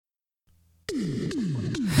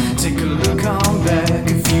Take a look on back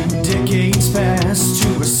a few decades past to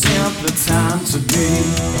a simpler time to be.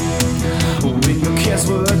 When your cares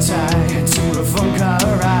were tied to a phone car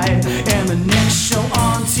ride and the next show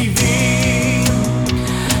on TV.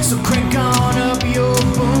 So crank on up your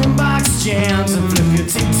boombox jams and flip your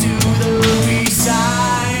tape to the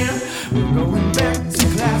B-side. We're going back to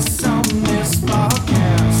class on this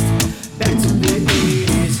podcast. Back to the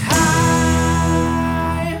 80s high.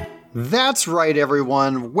 That's right,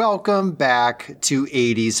 everyone. Welcome back to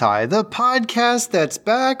 80s High, the podcast that's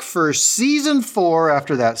back for season 4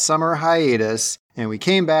 after that summer hiatus. And we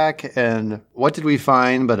came back, and what did we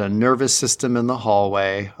find but a nervous system in the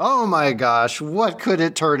hallway? Oh my gosh, what could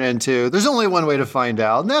it turn into? There's only one way to find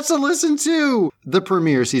out, and that's to listen to the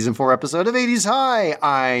premiere season 4 episode of 80s High.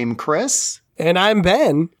 I'm Chris. And I'm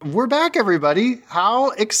Ben. We're back, everybody.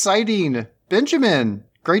 How exciting. Benjamin,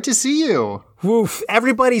 great to see you. Woof.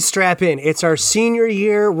 Everybody strap in. It's our senior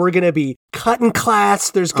year. We're going to be cutting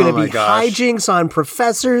class. There's going to be hijinks on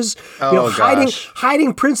professors.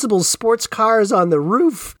 Hiding principals' sports cars on the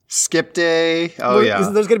roof. Skip day. Oh, yeah.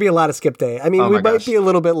 There's going to be a lot of skip day. I mean, we might be a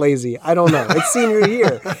little bit lazy. I don't know. It's senior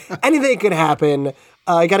year. Anything could happen.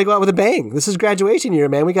 You got to go out with a bang. This is graduation year,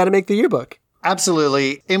 man. We got to make the yearbook.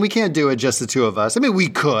 Absolutely. And we can't do it just the two of us. I mean, we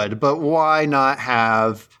could, but why not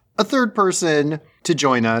have a third person to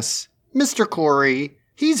join us? Mr. Corey,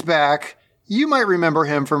 he's back. You might remember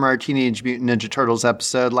him from our Teenage Mutant Ninja Turtles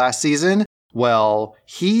episode last season. Well,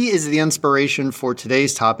 he is the inspiration for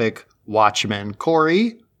today's topic, Watchmen.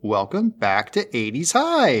 Corey, welcome back to 80s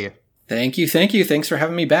High. Thank you. Thanks for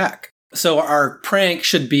having me back. So our prank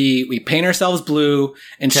should be we paint ourselves blue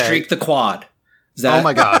and streak the quad. Is that... Oh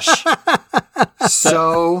my gosh.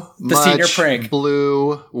 So the much senior prank.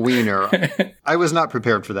 Blue wiener. I was not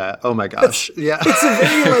prepared for that. Oh my gosh. Yeah. It's a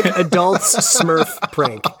very adults Smurf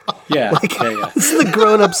prank. Yeah. This is the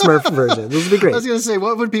grown-up Smurf version. This would be great. I was going to say,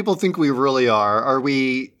 what would people think we really are? Are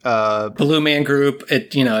we Blue Man Group?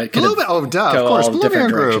 It could of course, Blue Man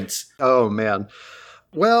Group. Oh man.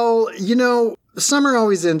 Well, summer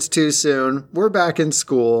always ends too soon. We're back in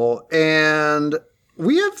school, and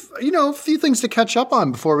we have, a few things to catch up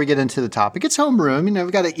on before we get into the topic. It's homeroom.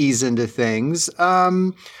 We've got to ease into things.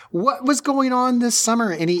 What was going on this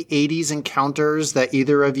summer? Any 80s encounters that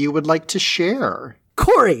either of you would like to share?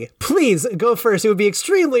 Corey, please go first. It would be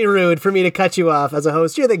extremely rude for me to cut you off as a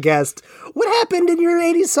host. You're the guest. What happened in your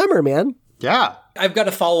 80s summer, man? Yeah. I've got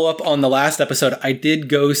to follow up on the last episode. I did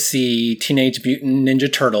go see Teenage Mutant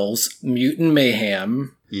Ninja Turtles, Mutant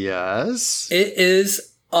Mayhem. Yes. It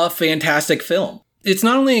is a fantastic film. It's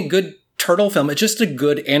not only a good turtle film, it's just a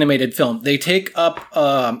good animated film. They take up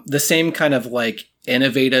the same kind of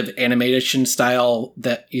innovative animation style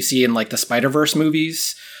that you see in the Spider-Verse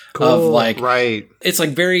movies. Cool. Right. It's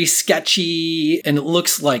very sketchy and it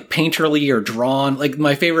looks painterly or drawn.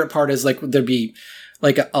 My favorite part is there'd be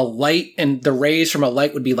a light and the rays from a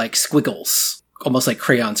light would be squiggles, almost like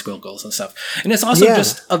crayon squiggles and stuff. And it's also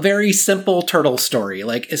just a very simple turtle story.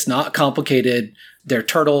 It's not complicated. They're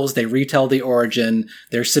turtles. They retell the origin.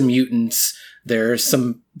 There's some mutants. There's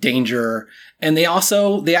some danger. And they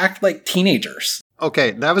act like teenagers.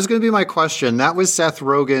 Okay, that was going to be my question. That was Seth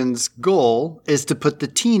Rogen's goal, is to put the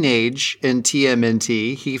teenage in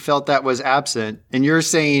TMNT. He felt that was absent. And you're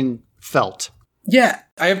saying felt. Yeah,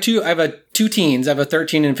 I have two teens. I have a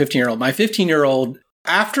 13 and 15-year-old. My 15-year-old,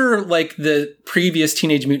 after the previous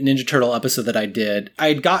Teenage Mutant Ninja Turtle episode that I did, I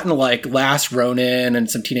had gotten Last Ronin and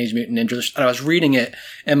some Teenage Mutant Ninja, and I was reading it,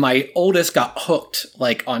 and my oldest got hooked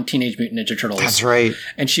on Teenage Mutant Ninja Turtles. That's right.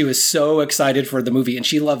 And she was so excited for the movie, and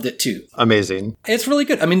she loved it too. Amazing. It's really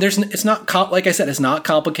good. I mean, it's not like I said, it's not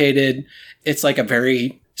complicated. It's a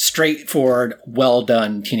very straightforward, well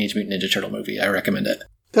done Teenage Mutant Ninja Turtle movie. I recommend it.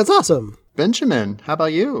 That's awesome. Benjamin, how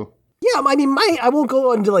about you? Yeah, I mean, I won't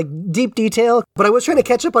go into deep detail, but I was trying to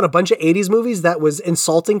catch up on a bunch of 80s movies that was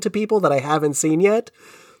insulting to people that I haven't seen yet.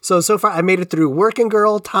 So far I made it through Working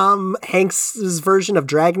Girl, Tom Hanks' version of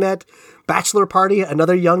Dragnet, Bachelor Party,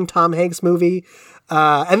 another young Tom Hanks movie.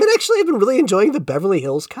 And then actually I've been really enjoying the Beverly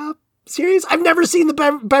Hills Cop series. I've never seen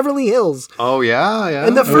the Beverly Hills. Oh, yeah.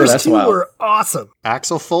 And the first two were awesome.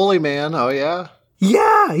 Axel Foley, man. Oh, yeah.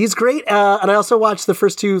 Yeah, he's great. And I also watched the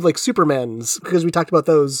first two, Supermans, because we talked about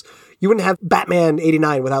those. You wouldn't have Batman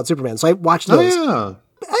 89 without Superman. So I watched those. Oh,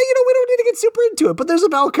 yeah. We don't need to get super into it, but there's a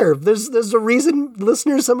bell curve. There's a reason,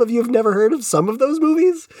 listeners, some of you have never heard of some of those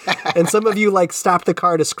movies. And some of you, stopped the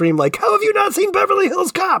car to scream, how have you not seen Beverly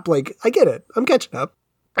Hills Cop? I get it. I'm catching up.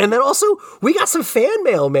 And then also, we got some fan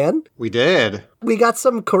mail, man. We did. We got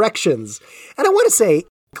some corrections. And I want to say,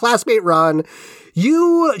 Classmate Ron,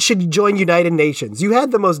 you should join United Nations. You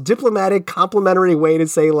had the most diplomatic, complimentary way to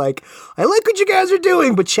say, like, I like what you guys are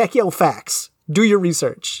doing, but check your facts. Do your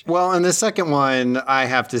research. Well, and the second one, I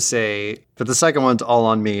have to say, but the second one's all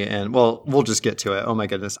on me, and, well, we'll just get to it. Oh, my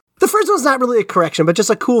goodness. The first one's not really a correction, but just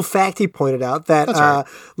a cool fact he pointed out that right.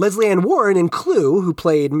 Leslie Ann Warren in Clue, who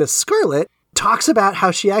played Miss Scarlet, talks about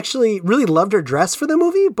how she actually really loved her dress for the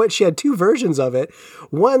movie, but she had two versions of it.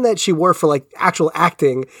 One that she wore for, like, actual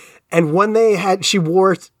acting, and one she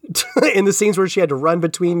wore in the scenes where she had to run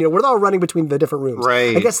between, we're all running between the different rooms.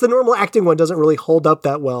 Right. I guess the normal acting one doesn't really hold up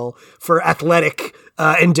that well for athletic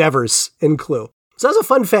endeavors in Clue. So that's a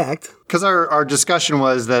fun fact. Because our discussion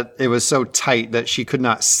was that it was so tight that she could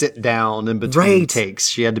not sit down in between takes.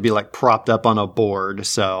 She had to be, like, propped up on a board,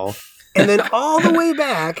 so... And then all the way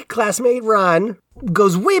back, classmate Ron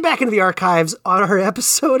goes way back into the archives on our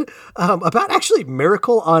episode about actually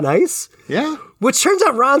Miracle on Ice. Yeah. Which turns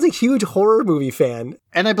out Ron's a huge horror movie fan.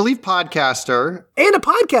 And I believe podcaster. And a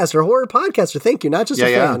podcaster, horror podcaster. Thank you. Not just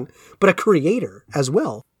a fan, but a creator as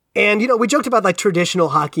well. And, we joked about, like, traditional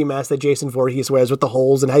hockey masks that Jason Voorhees wears with the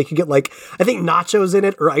holes and how you could get, like, I think nachos in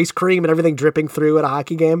it or ice cream and everything dripping through at a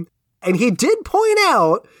hockey game. And he did point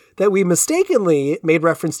out that we mistakenly made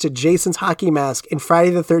reference to Jason's hockey mask in Friday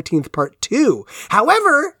the 13th Part 2.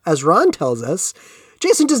 However, as Ron tells us,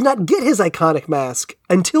 Jason does not get his iconic mask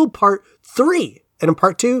until Part 3. And in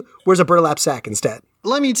Part 2, wears a burlap sack instead.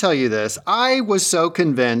 Let me tell you this. I was so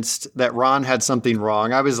convinced that Ron had something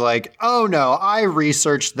wrong. I was like, oh no, I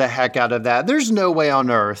researched the heck out of that. There's no way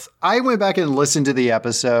on earth. I went back and listened to the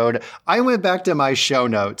episode. I went back to my show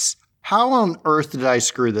notes. How on earth did I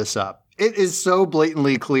screw this up? It is so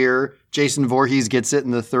blatantly clear Jason Voorhees gets it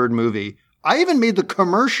in the third movie. I even made the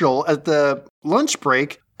commercial at the lunch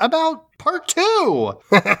break about Part 2.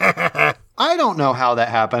 I don't know how that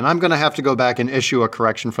happened. I'm going to have to go back and issue a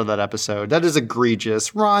correction for that episode. That is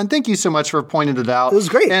egregious. Ron, thank you so much for pointing it out. It was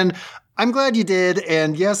great. And I'm glad you did.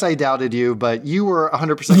 And yes, I doubted you, but you were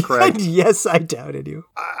 100% correct. Yes, I doubted you.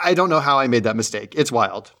 I don't know how I made that mistake. It's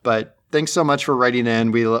wild. But thanks so much for writing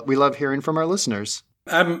in. We love hearing from our listeners.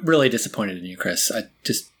 I'm really disappointed in you, Chris. I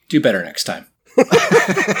just do better next time. But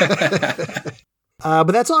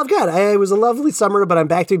that's all I've got. It was a lovely summer, but I'm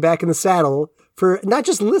back in the saddle for not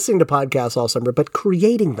just listening to podcasts all summer, but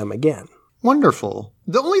creating them again. Wonderful.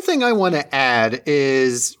 The only thing I want to add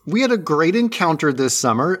is we had a great encounter this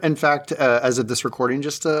summer. In fact, as of this recording,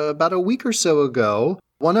 just about a week or so ago,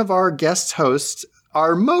 one of our guest hosts,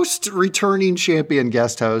 our most returning champion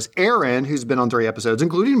guest host, Aaron, who's been on 3 episodes,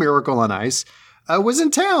 including Miracle on Ice, was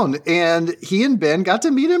in town, and he and Ben got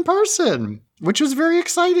to meet in person, which was very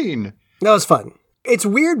exciting. That was fun. It's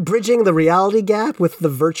weird bridging the reality gap with the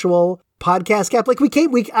virtual podcast gap. Like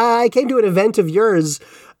I came to an event of yours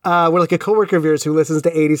where like a coworker of yours who listens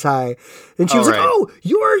to 80s High, and she was like, "Oh,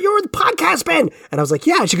 you're the podcast Ben," and I was like,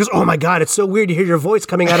 "Yeah." And she goes, "Oh my God, it's so weird to hear your voice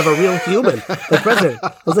coming out of a real human, like President."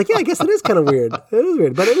 I was like, "Yeah, I guess it is kind of weird. It is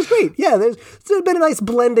weird, but it was great. Yeah, there's been a nice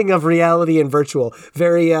blending of reality and virtual,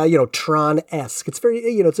 very Tron-esque. It's very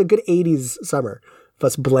it's a good 80s summer of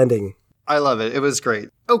us blending." I love it. It was great.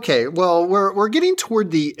 Okay, well, we're getting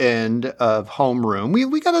toward the end of Homeroom.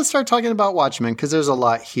 We got to start talking about Watchmen because there's a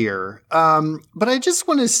lot here. But I just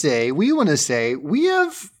want to say, we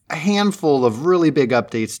have a handful of really big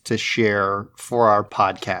updates to share for our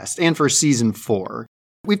podcast and for season 4.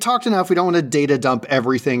 We've talked enough. We don't want to data dump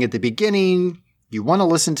everything at the beginning. You want to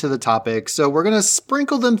listen to the topics, so we're going to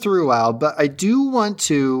sprinkle them throughout. But I do want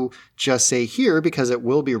to just say here, because it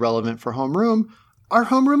will be relevant for Homeroom, our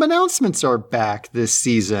Homeroom announcements are back this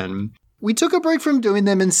season. We took a break from doing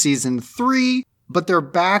them in season 3, but they're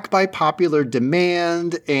back by popular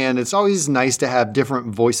demand, and it's always nice to have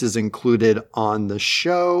different voices included on the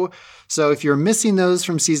show. So if you're missing those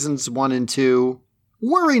from seasons 1 and 2,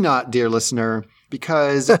 worry not, dear listener,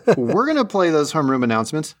 because we're going to play those Homeroom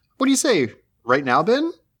announcements. What do you say? Right now,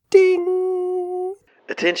 Ben? Ding!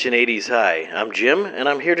 Attention 80s High, I'm Jim, and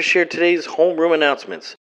I'm here to share today's Homeroom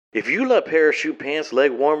announcements. If you love parachute pants,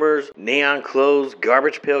 leg warmers, neon clothes,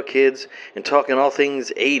 garbage pail kids, and talking all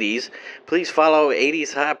things 80s, please follow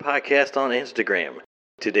 80s High Podcast on Instagram.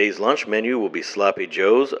 Today's lunch menu will be Sloppy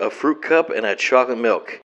Joe's, a fruit cup, and a chocolate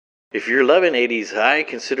milk. If you're loving 80s High,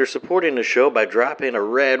 consider supporting the show by dropping a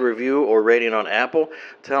rad review or rating on Apple,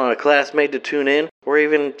 telling a classmate to tune in, or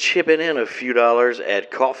even chipping in a few dollars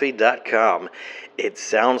at Ko-fi.com. It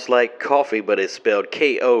sounds like coffee, but it's spelled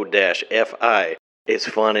Ko-Fi. It's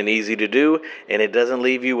fun and easy to do, and it doesn't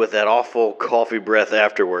leave you with that awful coffee breath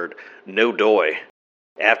afterward. No doy.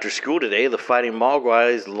 After school today, the Fighting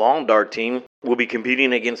Mogwais Lawn Dart team will be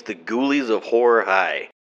competing against the Ghoulies of Horror High.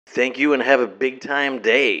 Thank you and have a big time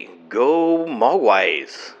day. Go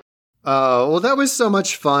Mogwais. Well, that was so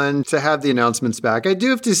much fun to have the announcements back. I do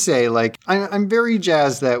have to say, like, I'm very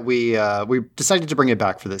jazzed that we decided to bring it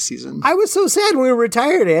back for this season. I was so sad when we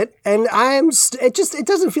retired it, and it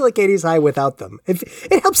doesn't feel like 80s High without them.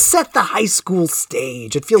 It helps set the high school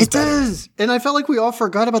stage. It feels better. It does. And I felt like we all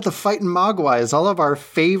forgot about the Fightin' Mogwais, all of our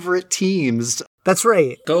favorite teams. That's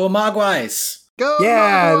right. Go Mogwais. Go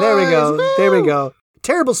Yeah, Mogwais! there we go. Woo! There we go.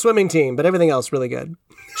 Terrible swimming team, but everything else really good.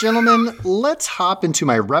 Gentlemen, let's hop into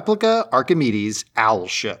my replica Archimedes owl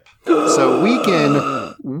ship so we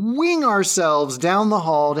can wing ourselves down the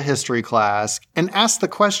hall to history class and ask the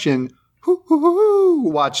question, who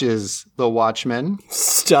watches The Watchmen?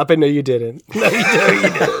 Stop it. No, you didn't. No, you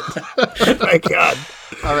didn't. Oh, my God.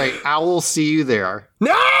 All right, owl, see you there.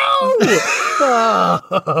 No!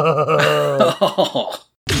 Oh.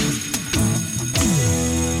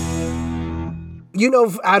 You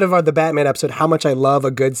know, out of the Batman episode, how much I love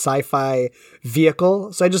a good sci-fi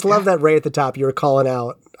vehicle. So I just love that right at the top you were calling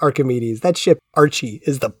out Archimedes. That ship, Archie,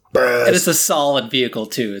 is the best. And it's a solid vehicle,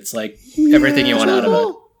 too. It's like everything you want out of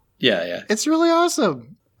it. Yeah. It's really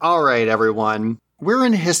awesome. All right, everyone. We're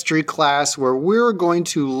in history class where we're going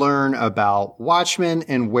to learn about Watchmen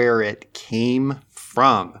and where it came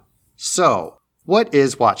from. So, what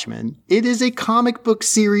is Watchmen? It is a comic book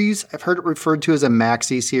series. I've heard it referred to as a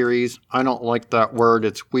maxi series. I don't like that word.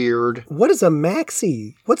 It's weird. What is a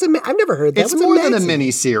maxi? I've never heard that. It's What's more a than a maxi?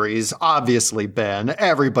 mini series, obviously, Ben.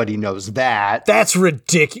 Everybody knows that. That's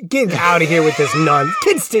ridiculous. Get out of here with this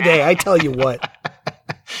kids today, I tell you what.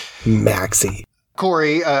 Maxi.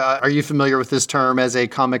 Corey, are you familiar with this term as a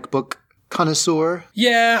comic book connoisseur?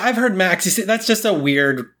 Yeah, I've heard maxi. That's just a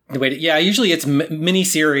weird way to, usually it's mini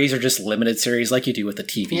series or just limited series like you do with a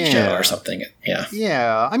TV show or something. Yeah.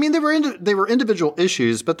 Yeah. I mean, they were individual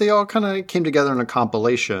issues, but they all kind of came together in a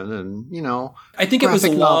compilation and, I think it was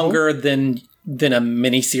graphic longer than a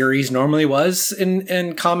mini series normally was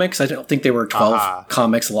in comics. I don't think they were 12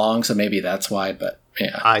 comics long, so maybe that's why, but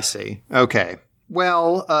yeah. I see. Okay.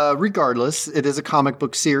 Well, regardless, it is a comic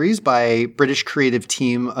book series by British creative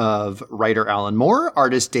team of writer Alan Moore,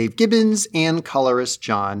 artist Dave Gibbons, and colorist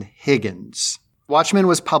John Higgins. Watchmen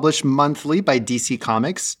was published monthly by DC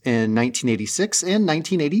Comics in 1986 and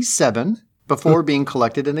 1987 before being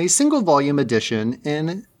collected in a single volume edition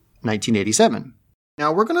in 1987.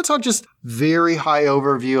 Now, we're going to talk just very high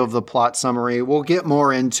overview of the plot summary. We'll get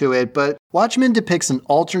more into it, but Watchmen depicts an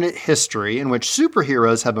alternate history in which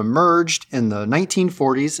superheroes have emerged in the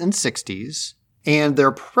 1940s and 60s, and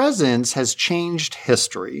their presence has changed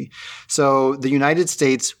history. So the United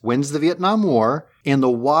States wins the Vietnam War, and the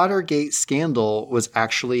Watergate scandal was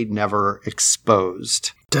actually never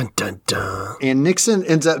exposed. Dun, dun, dun. And Nixon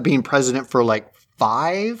ends up being president for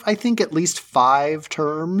at least five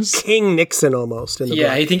terms. King Nixon almost in the book.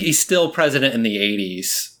 I think he's still president in the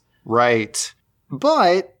 80s. Right.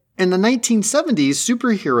 But in the 1970s,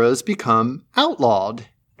 superheroes become outlawed,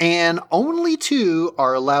 and only two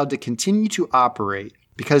are allowed to continue to operate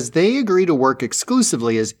because they agree to work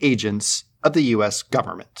exclusively as agents of the U.S.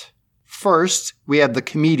 government. First, we have the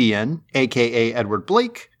comedian, aka Edward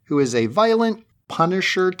Blake, who is a violent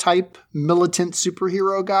Punisher-type militant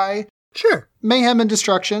superhero guy. Sure. Mayhem and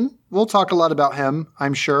Destruction. We'll talk a lot about him,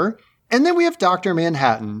 I'm sure. And then we have Dr.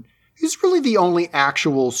 Manhattan, who's really the only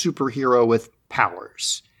actual superhero with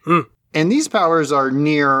powers. And these powers are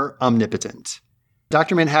near omnipotent.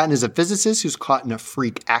 Dr. Manhattan is a physicist who's caught in a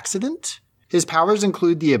freak accident. His powers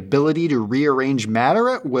include the ability to rearrange matter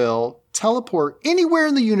at will, teleport anywhere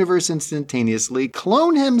in the universe instantaneously,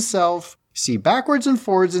 clone himself, see backwards and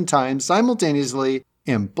forwards in time simultaneously,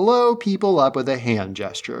 and blow people up with a hand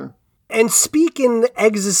gesture. And speak in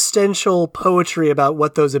existential poetry about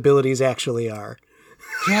what those abilities actually are.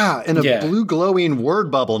 Yeah, in a blue glowing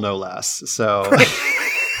word bubble, no less. So,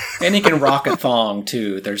 and he can rock a thong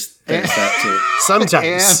too. There's that too.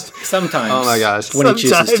 Sometimes. Sometimes. Oh my gosh. When he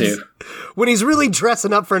chooses to. When he's really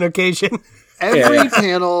dressing up for an occasion. Every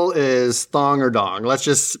panel is thong or dong. Let's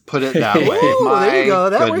just put it that way. Ooh, there you go.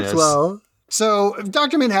 That works well. So,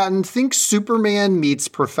 Dr. Manhattan thinks Superman meets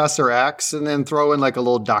Professor X and then throw in like a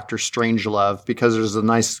little Dr. Strangelove because there's a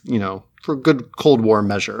nice, for good Cold War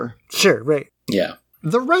measure. Sure, right. Yeah.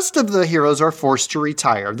 The rest of the heroes are forced to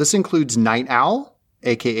retire. This includes Night Owl,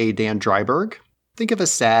 a.k.a. Dan Dryberg. Think of a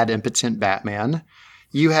sad, impotent Batman.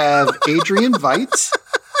 You have Adrian Veidt,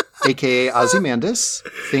 a.k.a. Ozymandias.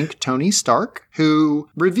 Think Tony Stark, who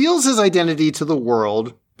reveals his identity to the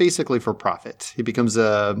world basically for profit. He becomes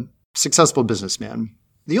a successful businessman.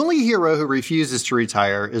 The only hero who refuses to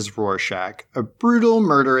retire is Rorschach, a brutal,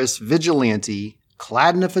 murderous vigilante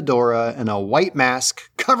clad in a fedora and a white mask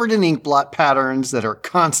covered in ink blot patterns that are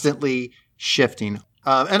constantly shifting.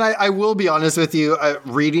 And I will be honest with you,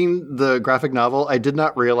 reading the graphic novel, I did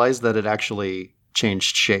not realize that it actually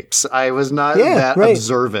changed shapes. I was not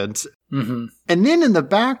observant. Mm-hmm. And then in the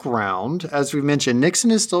background, as we mentioned,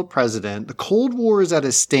 Nixon is still president. The Cold War is at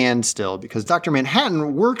a standstill because Dr.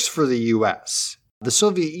 Manhattan works for the U.S. The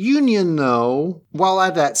Soviet Union, though, while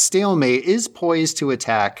at that stalemate, is poised to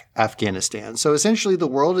attack Afghanistan. So essentially, the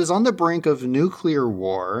world is on the brink of nuclear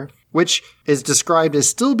war, which is described as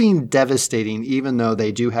still being devastating, even though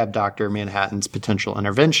they do have Dr. Manhattan's potential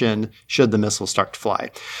intervention should the missiles start to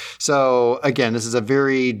fly. So again, this is a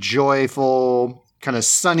very joyful, kind of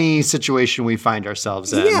sunny situation we find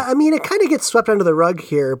ourselves in. Yeah, I mean, it kind of gets swept under the rug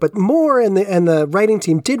here, but Moore and the writing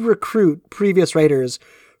team did recruit previous writers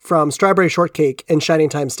from Strawberry Shortcake and Shining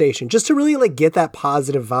Time Station, just to really get that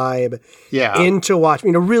positive vibe into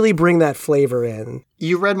Watchmen, really bring that flavor in.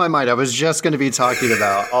 You read my mind. I was just going to be talking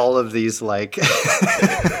about all of these,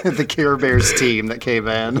 the Care Bears team that came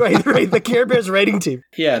in. Right, the Care Bears writing team.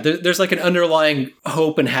 Yeah, there's an underlying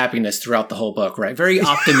hope and happiness throughout the whole book, right? Very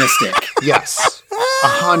optimistic. Yes,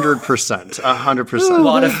 100%. A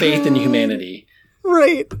lot of faith in humanity.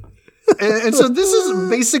 Right. And so this is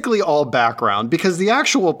basically all background because the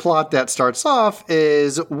actual plot that starts off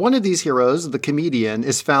is one of these heroes, the comedian,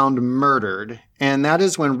 is found murdered. And that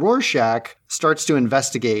is when Rorschach starts to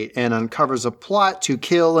investigate and uncovers a plot to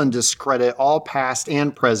kill and discredit all past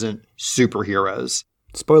and present superheroes.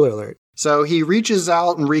 Spoiler alert. So he reaches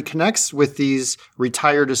out and reconnects with these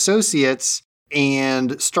retired associates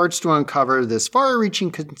and starts to uncover this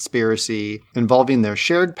far-reaching conspiracy involving their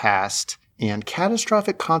shared past and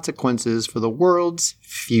catastrophic consequences for the world's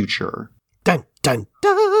future. Dun, dun,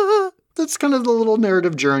 dun! That's kind of the little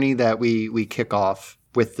narrative journey that we kick off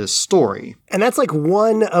with this story. And that's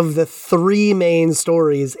one of the three main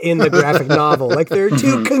stories in the graphic novel. There are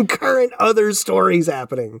two concurrent other stories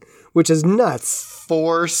happening, which is nuts.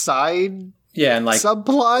 4 side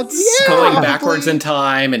subplots going backwards in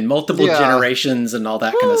time and multiple generations and all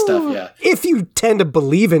that kind of stuff. Yeah, if you tend to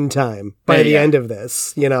believe in time by the end of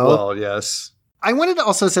this, Well, yes. I wanted to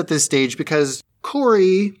also set this stage because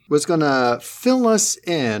Corey was going to fill us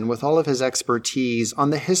in with all of his expertise on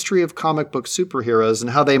the history of comic book superheroes and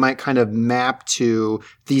how they might kind of map to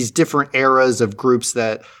these different eras of groups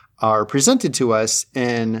that are presented to us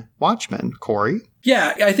in Watchmen. Corey?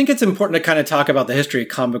 Yeah, I think it's important to kind of talk about the history of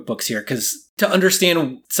comic books here, because to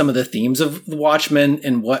understand some of the themes of the Watchmen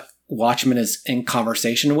and what Watchmen is in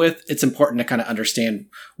conversation with, it's important to kind of understand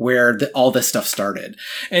where all this stuff started.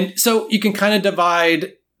 And so you can kind of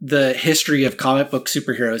divide the history of comic book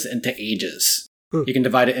superheroes into ages. You can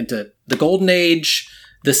divide it into the Golden Age,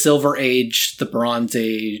 the Silver Age, the Bronze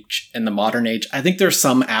Age, and the Modern Age. I think there's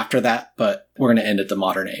some after that, but we're going to end at the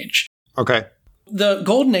Modern Age. Okay. The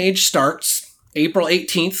Golden Age starts April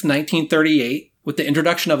 18th, 1938, with the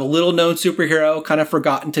introduction of a little-known superhero, kind of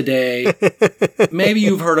forgotten today. Maybe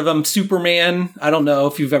you've heard of him, Superman. I don't know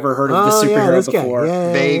if you've ever heard of this superhero before.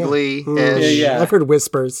 Vaguely. Yeah. I've heard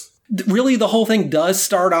whispers. Really, the whole thing does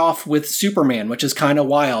start off with Superman, which is kind of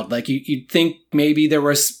wild. You'd think maybe there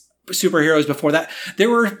was superheroes before that. There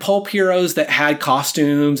were pulp heroes that had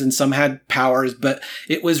costumes and some had powers, but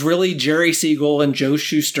it was really Jerry Siegel and Joe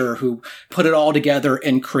Shuster who put it all together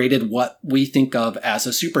and created what we think of as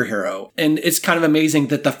a superhero. And it's kind of amazing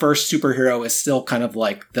that the first superhero is still kind of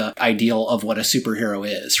the ideal of what a superhero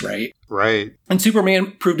is, right? Right. And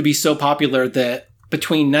Superman proved to be so popular that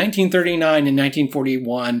between 1939 and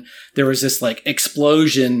 1941, there was this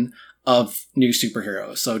explosion of new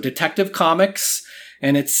superheroes. So Detective Comics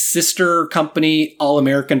and its sister company, All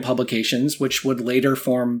American Publications, which would later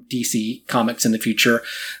form DC Comics in the future,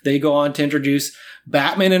 they go on to introduce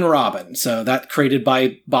Batman and Robin. So that created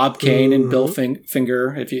by Bob Kane and Bill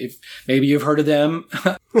Finger, if maybe you've heard of them.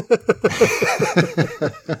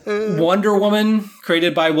 Wonder Woman,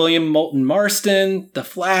 created by William Moulton Marston. The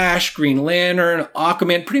Flash, Green Lantern,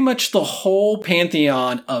 Aquaman, pretty much the whole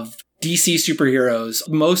pantheon of DC superheroes.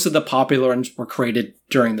 Most of the popular ones were created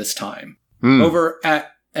during this time. Over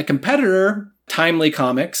at a competitor, Timely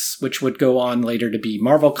Comics, which would go on later to be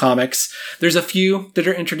Marvel Comics, there's a few that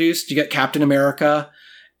are introduced. You get Captain America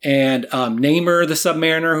and Namor the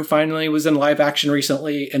Submariner, who finally was in live action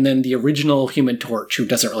recently, and then the original Human Torch, who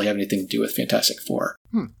doesn't really have anything to do with Fantastic Four.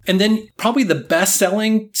 And then probably the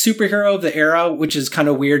best-selling superhero of the era, which is kind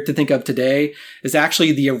of weird to think of today, is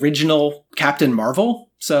actually the original Captain Marvel.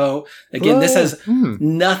 So again, this has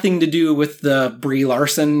nothing to do with the Brie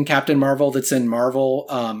Larson Captain Marvel that's in Marvel,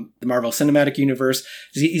 the Marvel Cinematic Universe.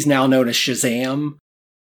 He's now known as Shazam,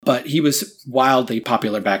 but he was wildly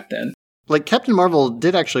popular back then. like Captain Marvel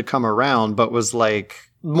did actually come around, but was like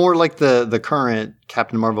more like the current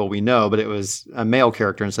Captain Marvel we know, but it was a male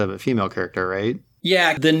character instead of a female character, right?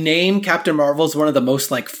 Yeah, the name Captain Marvel is one of the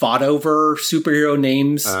most like fought over superhero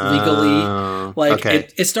names legally. Like okay.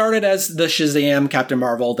 it started as the Shazam Captain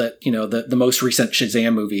Marvel that, you know, the most recent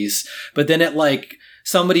Shazam movies, but then it like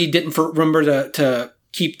somebody didn't remember to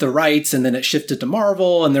keep the rights, and then it shifted to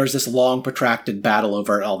Marvel, and there's this long protracted battle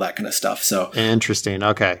over it, all that kind of stuff. So interesting.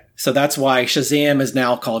 Okay. So that's why Shazam is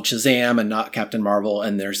now called Shazam and not Captain Marvel,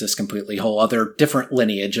 and there's this completely whole other different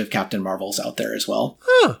lineage of Captain Marvels out there as well.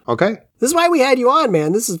 Huh. Okay. This is why we had you on,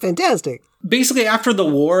 man. This is fantastic. Basically, after the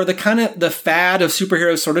war, the fad of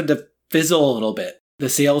superheroes started to fizzle a little bit. The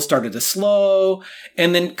sales started to slow,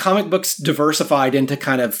 and then comic books diversified into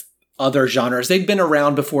kind of other genres. They'd been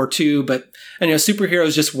around before too, but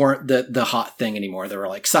superheroes just weren't the hot thing anymore. There were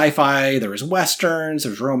like sci-fi, there was westerns, there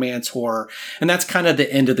was romance, horror, and that's kind of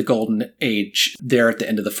the end of the golden age there at the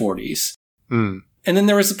end of the 40s. And then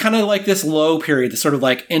there was kind of like this low period, this sort of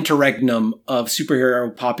like interregnum of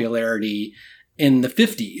superhero popularity in the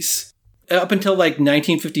 50s. Up until like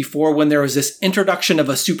 1954, when there was this introduction of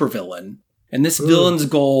a supervillain. And this villain's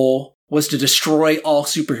goal was to destroy all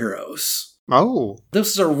superheroes. Oh. This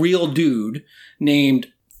is a real dude named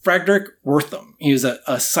Frederick Wertham. He was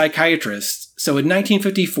a psychiatrist. So in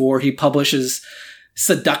 1954, he publishes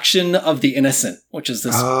Seduction of the Innocent, which is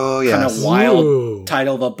this kind of wild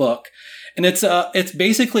title of a book. And it's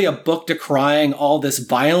basically a book decrying all this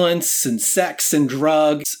violence and sex and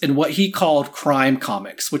drugs and what he called crime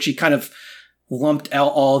comics, which he kind of lumped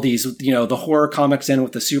out all these, the horror comics in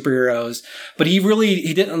with the superheroes. But he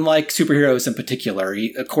didn't like superheroes in particular.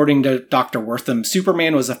 According to Dr. Wertham,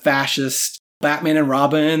 Superman was a fascist. Batman and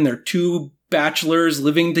Robin, they're two bachelors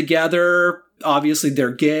living together. Obviously,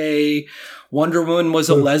 they're gay. Wonder Woman was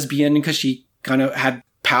a lesbian because she kind of had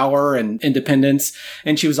power and independence.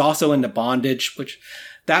 And she was also into bondage, which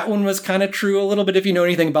that one was kind of true a little bit. If you know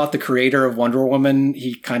anything about the creator of Wonder Woman,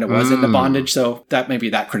 he kind of was into bondage. So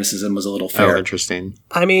that criticism was a little fair. Oh, interesting.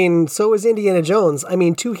 I mean, so was Indiana Jones. I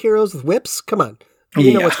mean, two heroes with whips? Come on.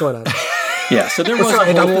 You know what's going on. Yeah, so there was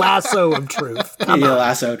a lasso of truth.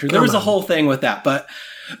 Lasso of truth. There was a whole thing with that. But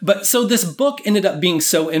so this book ended up being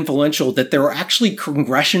so influential that there were actually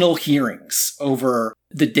congressional hearings over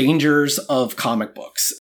the dangers of comic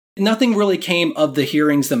books. Nothing really came of the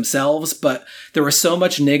hearings themselves, but there was so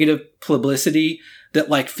much negative publicity that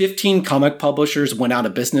like 15 comic publishers went out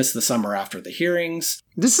of business the summer after the hearings.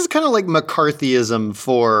 This is kind of like McCarthyism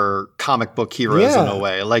for comic book heroes in a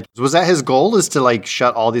way. Like, was that his goal, is to like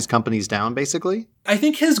shut all these companies down, basically? I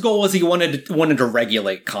think his goal was he wanted to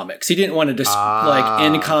regulate comics. He didn't want to just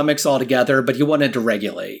end comics altogether, but he wanted to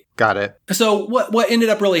regulate. Got it. So what ended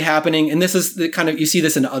up really happening, and this is the kind of, you see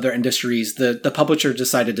this in other industries, the publisher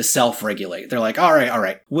decided to self-regulate. They're like, all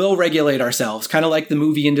right, we'll regulate ourselves, kind of like the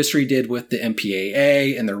movie industry did with the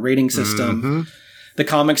MPAA and their rating system. Mm-hmm. The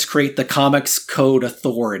comics create the Comics Code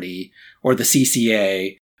Authority, or the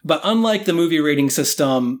CCA. But unlike the movie rating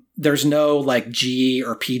system, there's no like G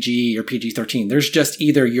or PG or PG-13. There's just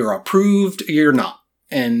either you're approved or you're not.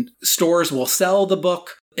 And stores will sell the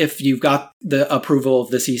book if you've got the approval of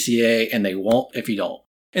the CCA, and they won't if you don't.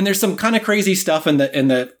 And there's some kind of crazy stuff in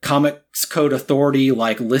the Comics Code Authority,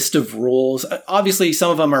 like list of rules. Obviously, some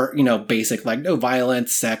of them are, basic, like no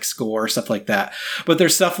violence, sex, gore, stuff like that. But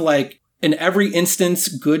there's stuff like, in every instance,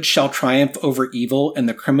 good shall triumph over evil, and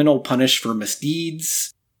the criminal punished for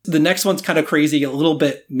misdeeds. The next one's kind of crazy, a little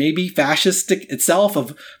bit maybe fascistic itself,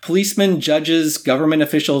 of policemen, judges, government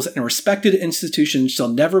officials, and respected institutions shall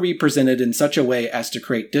never be presented in such a way as to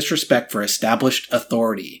create disrespect for established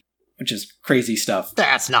authority, which is crazy stuff.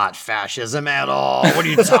 That's not fascism at all. What are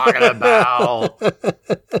you talking about?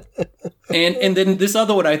 And then this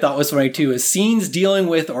other one I thought was funny too is scenes dealing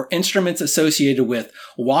with or instruments associated with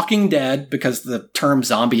Walking Dead, because the term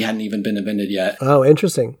zombie hadn't even been invented yet. Oh,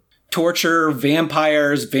 interesting. Torture,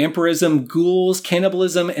 vampires, vampirism, ghouls,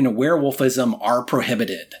 cannibalism, and werewolfism are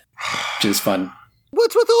prohibited, which is fun.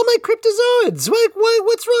 What's with all my cryptozoids?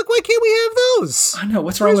 What's wrong? Why can't we have those? I know.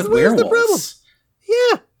 What's wrong with werewolves? Where's the problem?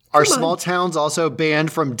 Yeah. Are small towns also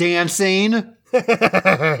banned from dancing?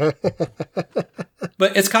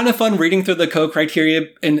 But it's kind of fun reading through the code criteria,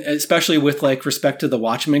 and especially with like respect to the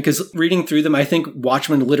Watchmen, because reading through them, I think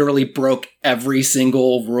Watchmen literally broke every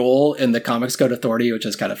single rule in the Comics Code Authority, which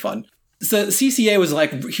is kind of fun. So CCA was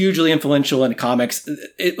like hugely influential in comics.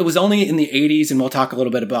 It was only in the 80s, and we'll talk a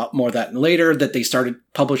little bit about more of that later, that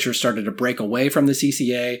publishers started to break away from the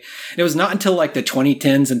CCA. And it was not until like the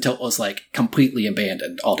 2010s until it was like completely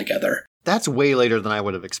abandoned altogether. That's way later than I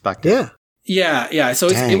would have expected. Yeah. So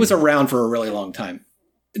it was around for a really long time.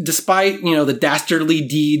 Despite, the dastardly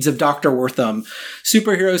deeds of Dr. Wortham,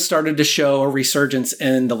 superheroes started to show a resurgence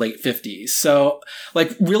in the late 50s. So,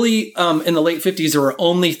 really, in the late 50s, there were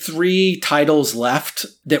only 3 titles left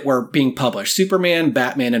that were being published. Superman,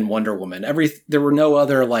 Batman, and Wonder Woman. There were no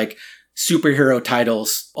other, superhero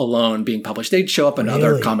titles alone being published. They'd show up in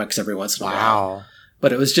other comics every once in a while.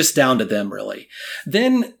 But it was just down to them, really.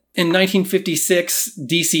 Then, in 1956,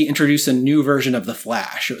 DC introduced a new version of The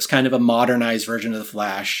Flash. It was kind of a modernized version of The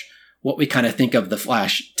Flash, what we kind of think of The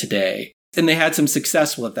Flash today. And they had some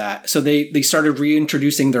success with that. So they started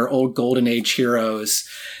reintroducing their old Golden Age heroes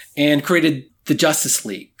and created the Justice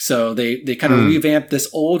League. So they kind of revamped this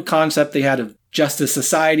old concept they had of Justice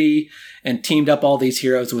Society and teamed up all these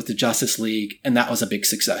heroes with the Justice League. And that was a big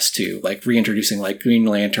success too, reintroducing Green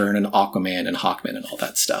Lantern and Aquaman and Hawkman and all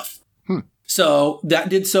that stuff. So that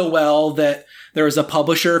did so well that there was a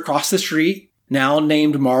publisher across the street now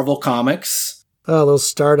named Marvel Comics. Oh, a little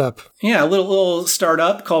startup. Yeah, a little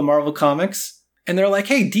startup called Marvel Comics. And they're like,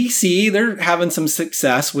 hey, DC, they're having some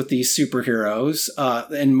success with these superheroes.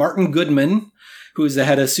 And Martin Goodman, who was the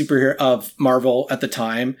head of Marvel at the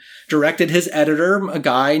time, directed his editor, a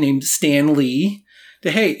guy named Stan Lee, to,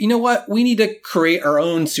 hey, you know what? We need to create our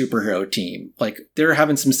own superhero team. They're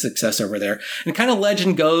having some success over there. And kind of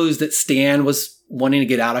legend goes that Stan was wanting to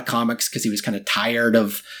get out of comics because he was kind of tired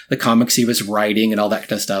of the comics he was writing and all that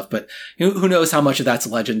kind of stuff. But who knows how much of that's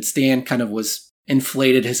legend. Stan kind of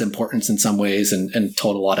inflated his importance in some ways and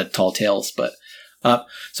told a lot of tall tales. But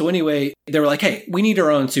so anyway, they were like, hey, we need our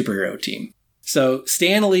own superhero team. So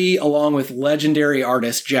Stan Lee, along with legendary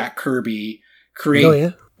artist Jack Kirby,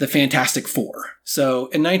 create the Fantastic Four. So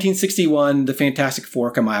in 1961, the Fantastic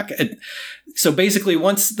Four come out. So basically,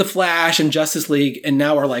 once the Flash and Justice League, and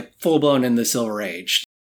now we're full blown in the Silver Age,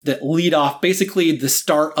 that lead off basically the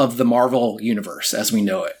start of the Marvel universe as we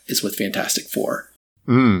know it is with Fantastic Four.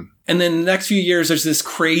 And then the next few years, there's this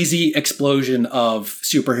crazy explosion of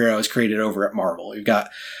superheroes created over at Marvel. You've got,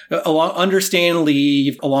 under Stan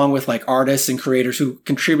Lee, along with artists and creators who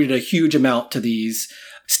contributed a huge amount to these.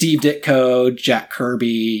 Steve Ditko, Jack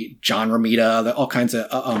Kirby, John Romita, all kinds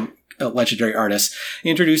of legendary artists. He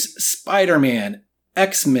introduced Spider-Man,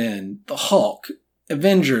 X-Men, the Hulk,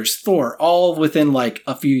 Avengers, Thor, all within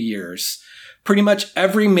a few years. Pretty much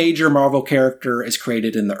every major Marvel character is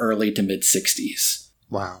created in the early to mid-60s.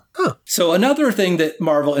 Wow. Huh. So another thing that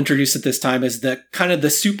Marvel introduced at this time is the kind of the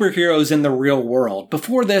superheroes in the real world.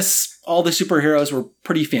 Before this, all the superheroes were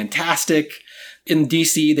pretty fantastic. In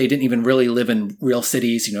DC, they didn't even really live in real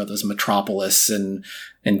cities, those Metropolis and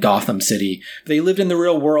Gotham City. They lived in the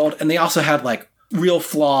real world, and they also had real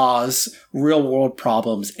flaws, real world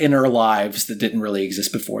problems, inner lives that didn't really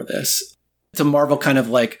exist before this. So Marvel kind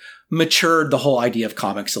of matured the whole idea of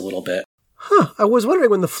comics a little bit. Huh. I was wondering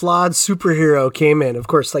when the flawed superhero came in, of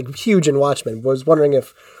course, huge in Watchmen. Was wondering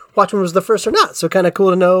if Watchmen was the first or not. So kind of cool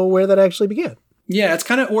to know where that actually began. Yeah, it's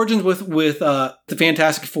kind of origins with the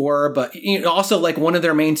Fantastic Four, but also one of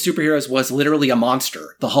their main superheroes was literally a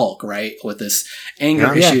monster, the Hulk, right? With this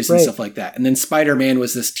anger issues and stuff like that. And then Spider-Man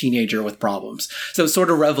was this teenager with problems. So it's sort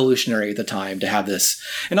of revolutionary at the time to have this.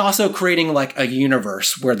 And also creating a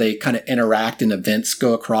universe where they kind of interact and events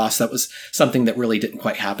go across. That was something that really didn't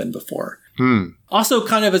quite happen before. Also,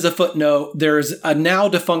 kind of as a footnote, there's a now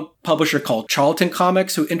defunct publisher called Charlton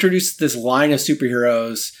Comics who introduced this line of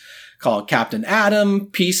superheroes called Captain Atom,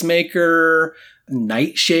 Peacemaker,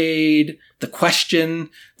 Nightshade, The Question.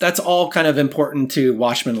 That's all kind of important to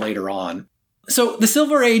Watchmen later on. So the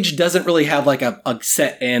Silver Age doesn't really have a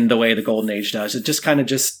set end the way the Golden Age does. It just kind of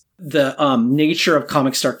the nature of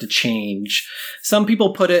comics start to change. Some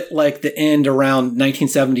people put it the end around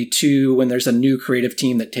 1972 when there's a new creative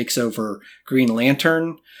team that takes over Green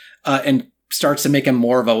Lantern and starts to make him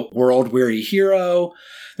more of a world-weary hero.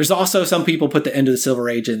 There's also some people put the end of the Silver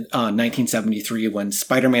Age in 1973 when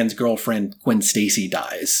Spider-Man's girlfriend Gwen Stacy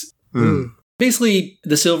dies. Basically,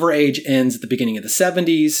 the Silver Age ends at the beginning of the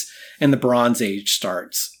 70s and the Bronze Age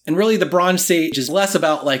starts. And really, the Bronze Age is less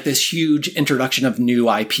about this huge introduction of new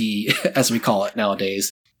IP, as we call it nowadays.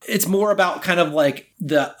 It's more about kind of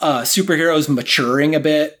the superheroes maturing a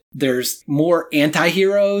bit. There's more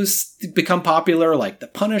anti-heroes that become popular, like the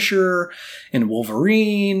Punisher and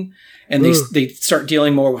Wolverine. And they start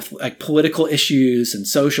dealing more with political issues and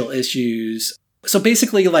social issues. So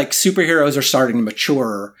basically, superheroes are starting to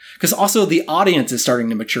mature because also the audience is starting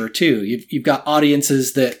to mature too. You've got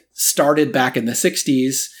audiences that started back in the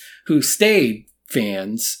 60s who stayed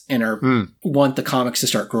fans and want the comics to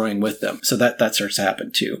start growing with them. So that starts to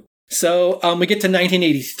happen too. So we get to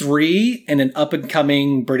 1983 and an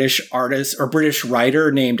up-and-coming British artist or British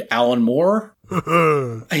writer named Alan Moore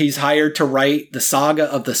He's hired to write the saga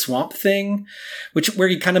of the Swamp Thing, where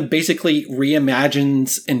he kind of basically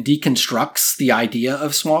reimagines and deconstructs the idea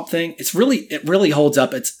of Swamp Thing. It really holds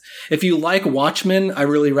up. If you like Watchmen, I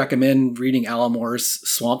really recommend reading Alan Moore's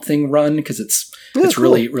Swamp Thing run because it's cool.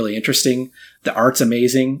 Really, really interesting. The art's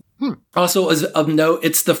amazing. Also, as of note,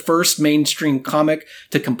 it's the first mainstream comic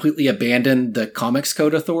to completely abandon the Comics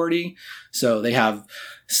Code Authority. So they have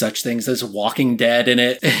such things as Walking Dead in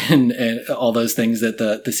it and all those things that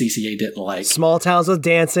the CCA didn't like. Small towns with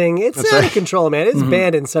dancing. It's out of control, man. It's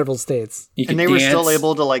banned in several states. And they were still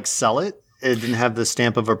able to like sell it? It didn't have the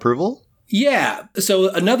stamp of approval? Yeah. So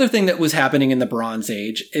another thing that was happening in the Bronze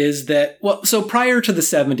Age is that, so prior to the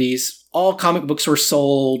 70s, all comic books were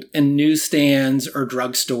sold in newsstands or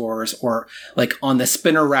drugstores or like on the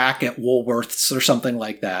spinner rack at Woolworths or something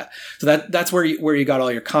like that. So that's where you got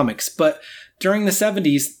all your comics. But during the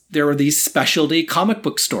 70s, there were these specialty comic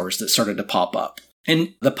book stores that started to pop up.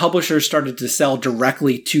 And the publishers started to sell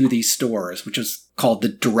directly to these stores, which is called the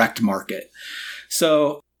direct market.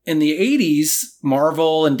 So in the 80s,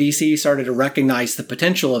 Marvel and DC started to recognize the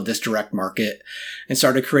potential of this direct market and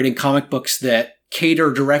started creating comic books that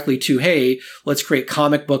cater directly to, hey, let's create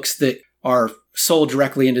comic books that are sold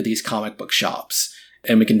directly into these comic book shops.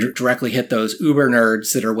 And we can directly hit those uber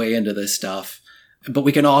nerds that are way into this stuff. But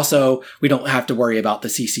we don't have to worry about the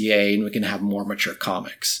CCA and we can have more mature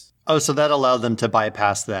comics. Oh, so that allowed them to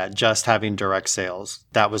bypass that, just having direct sales.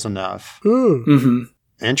 That was enough. Mm-hmm.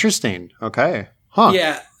 Interesting. Okay. Huh.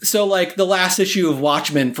 Yeah. So like the last issue of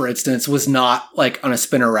Watchmen, for instance, was not like on a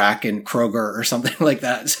spinner rack in Kroger or something like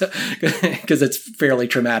that. Because it's fairly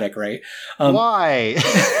traumatic, right? Why?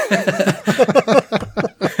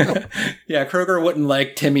 Yeah. Kroger wouldn't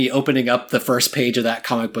like Timmy opening up the first page of that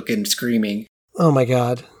comic book and screaming. Oh my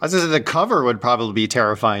God. I was going to say the cover would probably be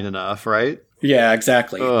terrifying enough, right? Yeah,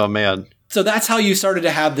 exactly. Oh man. So that's how you started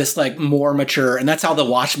to have this like more mature, and that's how the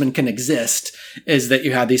Watchmen can exist, is that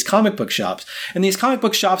you have these comic book shops. And these comic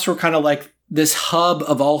book shops were kind of like this hub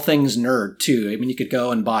of all things nerd too. I mean, you could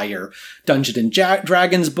go and buy your Dungeons and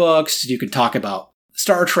Dragons books. You could talk about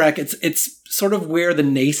Star Trek. It's sort of where the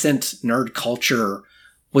nascent nerd culture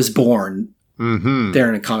was born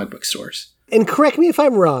there in comic book stores. And correct me if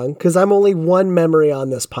I'm wrong, because I'm only one memory on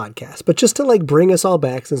this podcast, but just to like bring us all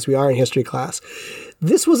back since we are in history class,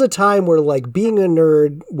 this was a time where like being a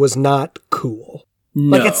nerd was not cool.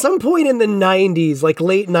 No. Like at some point in the 90s, like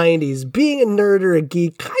late 90s, being a nerd or a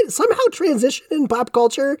geek kind of somehow transitioned in pop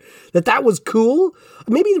culture that was cool.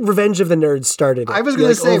 Maybe Revenge of the Nerds started it. I was going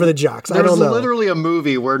to say over the jocks. I don't know. There was literally a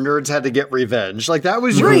movie where nerds had to get revenge. Like that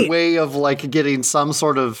was your way of like getting some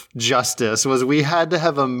sort of justice. Was we had to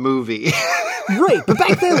have a movie. Right, but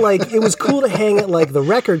back then, like, it was cool to hang at, like, the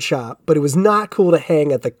record shop, but it was not cool to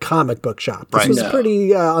hang at the comic book shop. This was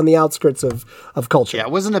pretty on the outskirts of culture. Yeah,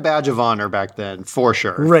 it wasn't a badge of honor back then, for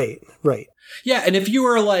sure. Right. Yeah, and if you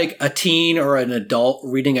were, like, a teen or an adult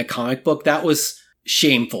reading a comic book, that was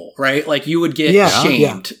shameful, right? Like, you would get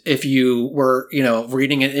shamed if you were,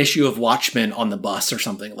 reading an issue of Watchmen on the bus or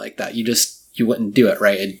something like that. You wouldn't do it,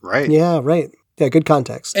 right? Right. Yeah, right. Yeah, good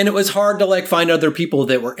context. And it was hard to like find other people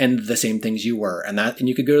that were into the same things you were. And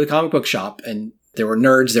you could go to the comic book shop and there were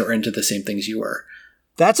nerds that were into the same things you were.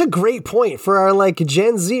 That's a great point for our like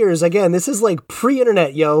Gen Zers. Again, this is like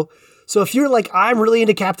pre-internet, yo. So if you're like, I'm really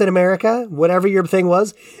into Captain America, whatever your thing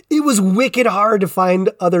was, it was wicked hard to find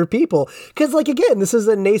other people. Because like, again, this is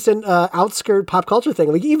a nascent outskirt pop culture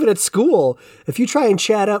thing. Like even at school, if you try and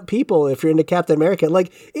chat up people, if you're into Captain America,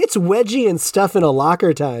 like it's wedgie and stuff in a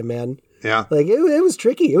locker time, man. Yeah. Like, it was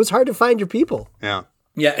tricky. It was hard to find your people. Yeah.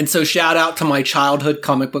 Yeah, and so shout out to my childhood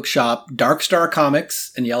comic book shop, Dark Star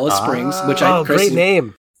Comics in Yellow Springs, which great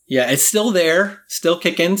name. Yeah, it's still there, still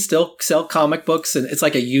kicking, still sell comic books, and it's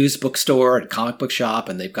like a used bookstore and comic book shop,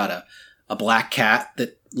 and they've got a black cat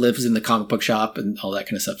that lives in the comic book shop and all that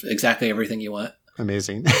kind of stuff. Exactly everything you want.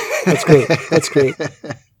 Amazing. That's great. That's great.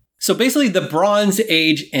 So basically, the Bronze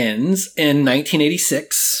Age ends in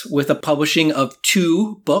 1986 with a publishing of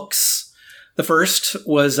 2 books. The first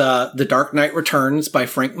was The Dark Knight Returns by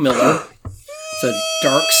Frank Miller. It's a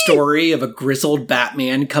dark story of a grizzled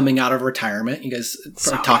Batman coming out of retirement. You guys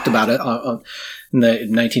talked about it in the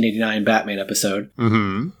 1989 Batman episode.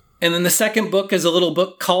 Mm-hmm. And then the second book is a little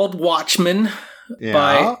book called Watchmen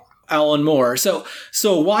by Alan Moore. So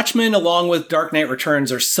Watchmen, along with Dark Knight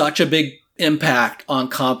Returns, are such a big impact on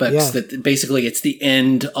comics that basically it's the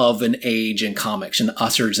end of an age in comics and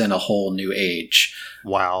ushers in a whole new age.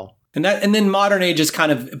 Wow. And then Modern Age is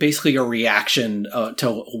kind of basically a reaction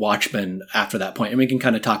to Watchmen after that point. And we can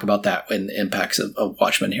kind of talk about that and the impacts of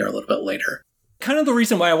Watchmen here a little bit later. Kind of the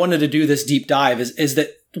reason why I wanted to do this deep dive is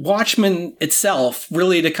that Watchmen itself,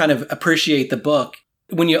 really to kind of appreciate the book,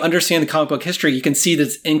 when you understand the comic book history, you can see that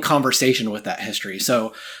it's in conversation with that history.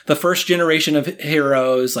 So the first generation of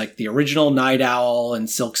heroes, like the original Night Owl and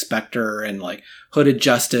Silk Spectre and like Hooded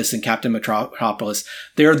Justice and Captain Metropolis,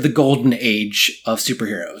 they're the golden age of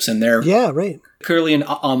superheroes. And they're clearly an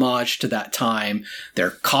homage to that time. Their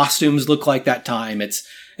costumes look like that time. It's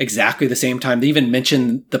exactly the same time. They even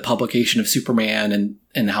mention the publication of Superman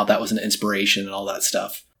and how that was an inspiration and all that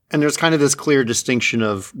stuff. And there's kind of this clear distinction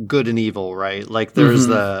of good and evil, right? Like there's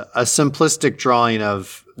a simplistic drawing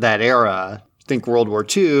of that era. Think World War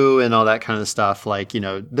II and all that kind of stuff. Like,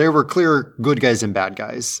 there were clear good guys and bad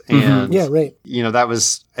guys. And, that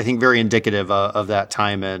was, I think, very indicative of that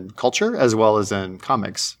time in culture as well as in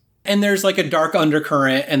comics. And there's like a dark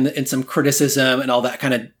undercurrent and some criticism and all that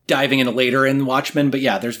kind of diving in later in Watchmen. But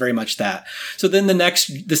yeah, there's very much that. So then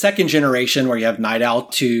the second generation where you have Night Owl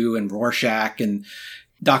 2 and Rorschach and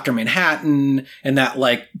Dr. Manhattan and that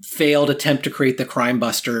like failed attempt to create the Crime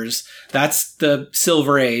Busters. That's the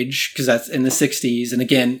Silver Age because that's in the 60s. And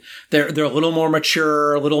again, they're a little more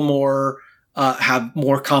mature, a little more, have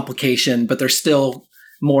more complication, but they're still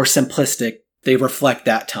more simplistic. They reflect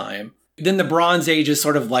that time. Then the Bronze Age is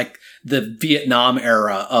sort of like the Vietnam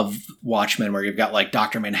era of Watchmen, where you've got like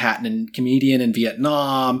Dr. Manhattan and comedian in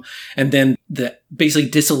Vietnam, and then the basically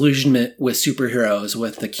disillusionment with superheroes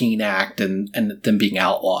with the Keene Act and them being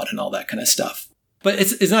outlawed and all that kind of stuff. But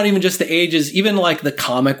it's not even just the ages, even like the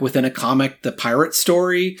comic within a comic, the pirate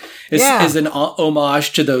story is an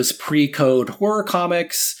homage to those pre-code horror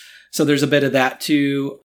comics. So there's a bit of that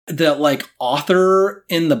too. The like author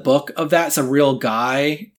in the book of that's a real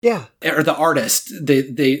guy. Yeah. Or the artist.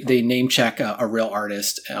 They name check a real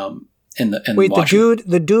artist in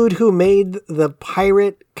the dude who made the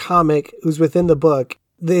pirate comic who's within the book,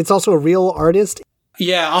 it's also a real artist.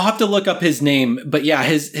 Yeah, I'll have to look up his name, but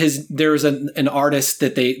yeah, there's an artist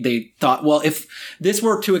that they thought, well, if this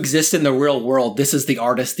were to exist in the real world, this is the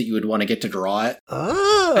artist that you would want to get to draw it.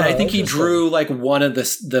 Oh, and I think he drew like one of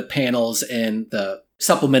the panels in the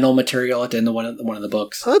supplemental material at the end of one of the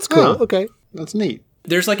books. Oh, that's cool. Oh, okay, that's neat.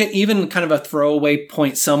 There's like even kind of a throwaway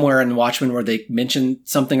point somewhere in Watchmen where they mention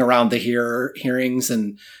something around the hearings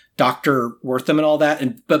and Dr. Wortham and all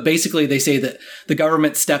that. But basically they say that the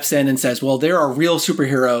government steps in and says, well, there are real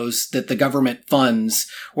superheroes that the government funds.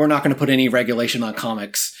 We're not going to put any regulation on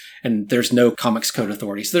comics, and there's no comics code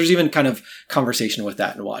authority. So there's even kind of conversation with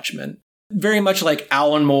that in Watchmen. Very much like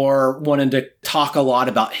Alan Moore wanted to talk a lot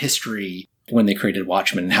about history when they created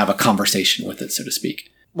Watchmen and have a conversation with it, so to speak.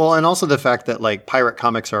 Well, and also the fact that like pirate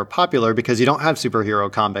comics are popular because you don't have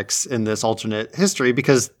superhero comics in this alternate history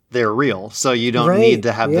because they're real. So you don't need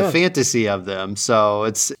to have the fantasy of them. So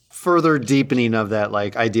it's further deepening of that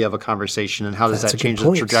like idea of a conversation and how does that change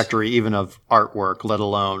the trajectory even of artwork, let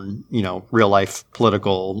alone, real life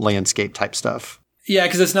political landscape type stuff. Yeah,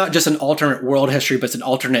 because it's not just an alternate world history, but it's an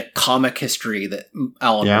alternate comic history that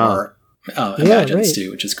Alan Moore imagines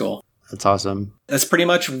too, which is cool. That's awesome. That's pretty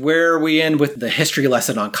much where we end with the history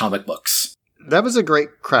lesson on comic books. That was a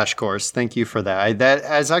great crash course. Thank you for that. That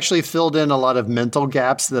has actually filled in a lot of mental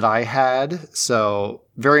gaps that I had. So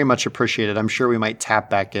very much appreciated. I'm sure we might tap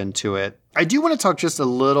back into it. I do want to talk just a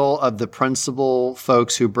little of the principal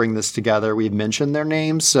folks who bring this together. We've mentioned their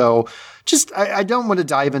names. So I don't want to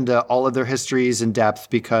dive into all of their histories in depth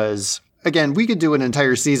because, again, we could do an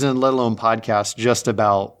entire season, let alone podcast, just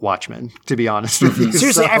about Watchmen, to be honest with you.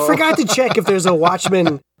 Seriously, I forgot to check if there's a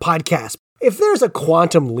Watchmen podcast. If there's a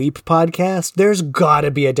Quantum Leap podcast, there's got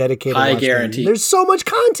to be a dedicated Watchmen. I guarantee. There's so much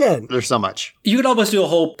content. There's so much. You could almost do a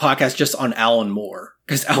whole podcast just on Alan Moore,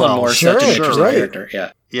 because Alan Moore is such an interesting character.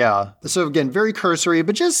 Yeah. Yeah. So again, very cursory,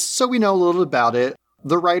 but just so we know a little about it,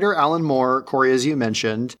 the writer Alan Moore, Corey, as you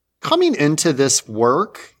mentioned, coming into this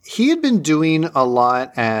work, he had been doing a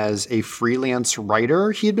lot as a freelance writer.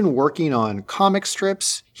 He had been working on comic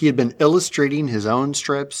strips. He had been illustrating his own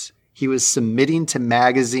strips. He was submitting to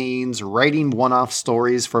magazines, writing one-off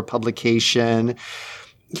stories for publication.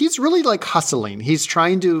 He's really like hustling. He's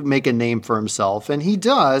trying to make a name for himself, and he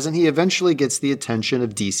does, and he eventually gets the attention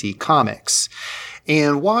of DC Comics.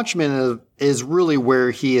 And Watchmen is really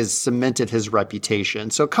where he has cemented his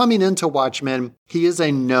reputation. So coming into Watchmen, he is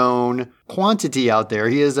a known quantity out there.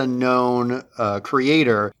 He is a known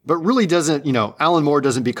creator, but really doesn't, Alan Moore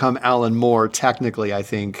doesn't become Alan Moore technically, I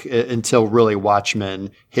think, until really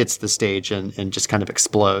Watchmen hits the stage and just kind of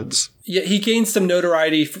explodes. Yeah, he gained some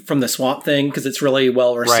notoriety from the Swamp Thing because it's really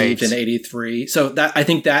well received in 83. So I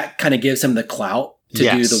think that kind of gives him the clout to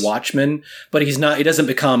do the Watchmen, but he doesn't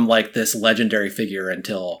become like this legendary figure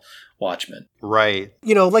until Watchmen. Right.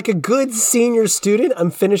 You know, like a good senior student,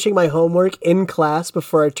 I'm finishing my homework in class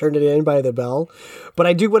before I turn it in by the bell. But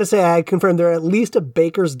I do want to say I confirm there are at least a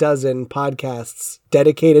baker's dozen podcasts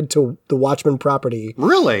dedicated to the Watchmen property.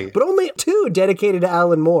 Really? But only 2 dedicated to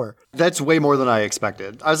Alan Moore. That's way more than I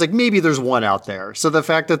expected. I was like, maybe there's one out there. So the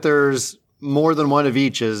fact that there's more than one of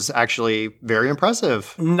each is actually very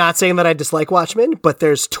impressive. Not saying that I dislike Watchmen, but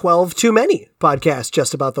there's 12 too many podcasts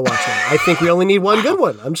just about the Watchmen. I think we only need one good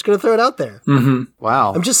one. I'm just going to throw it out there. Mm-hmm.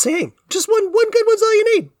 Wow. I'm just saying, just one good one's all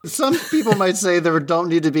you need. Some people might say there don't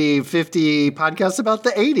need to be 50 podcasts about the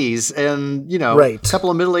 80s and, Right. a couple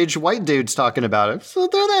of middle-aged white dudes talking about it. So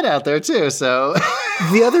throw that out there too. So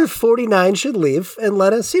The other 49 should leave and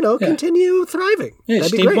let us, continue thriving. Yeah, That'd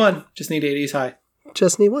just be need great. one. Just need 80s high.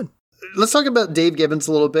 Just need one. let's talk about Dave Gibbons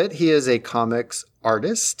a little bit. He is a comics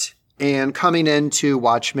artist. And coming into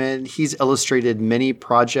Watchmen, he's illustrated many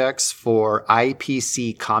projects for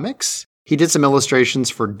IPC Comics. He did some illustrations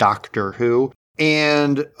for Doctor Who.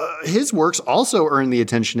 And his works also earned the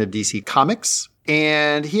attention of DC Comics.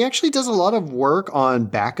 And he actually does a lot of work on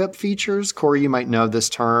backup features. Corey, you might know this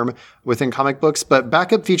term within comic books, but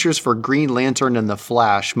backup features for Green Lantern and The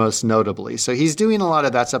Flash, most notably. So he's doing a lot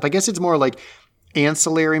of that stuff. I guess it's more like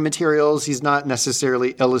ancillary materials. He's not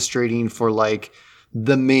necessarily illustrating for like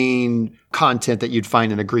the main content that you'd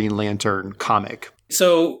find in a Green Lantern comic.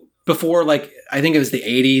 So before, like, I think it was the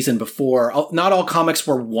 80s and before, not all comics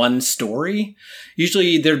were one story.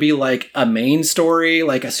 Usually there'd be like a main story,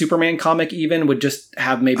 like a Superman comic even would just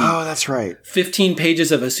have maybe that's right. 15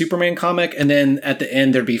 pages of a Superman comic. And then at the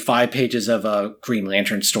end, there'd be 5 pages of a Green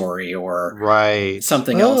Lantern story or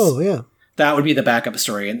something else. Oh, yeah. That would be the backup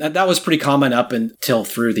story. And that was pretty common up until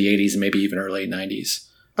through the 80s and maybe even early 90s.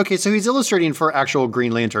 Okay, so he's illustrating for actual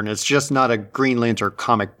Green Lantern. It's just not a Green Lantern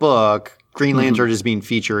comic book. Green Lantern is being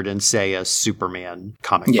featured in, say, a Superman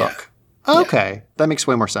comic book. Okay, that makes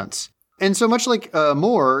way more sense. And so much like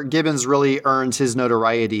Moore, Gibbons really earns his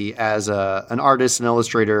notoriety as an artist, an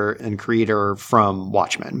illustrator, and creator from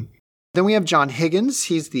Watchmen. Then we have John Higgins.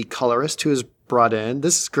 He's the colorist who is brought in.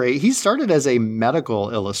 This is great. He started as a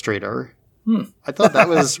medical illustrator. I thought that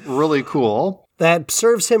was really cool. That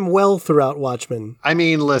serves him well throughout Watchmen. I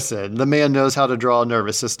mean, listen, the man knows how to draw a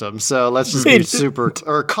nervous system. So let's just be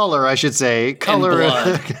or color, I should say. Color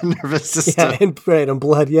a nervous system. Yeah, and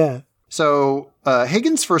blood, yeah. So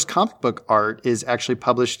Higgins' first comic book art is actually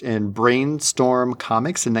published in Brainstorm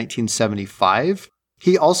Comics in 1975.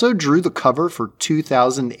 He also drew the cover for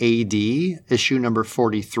 2000 AD, issue number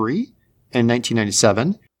 43 in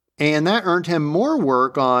 1997. And that earned him more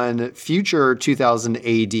work on future 2000 AD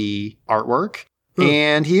artwork.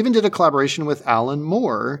 And he even did a collaboration with Alan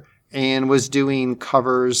Moore and was doing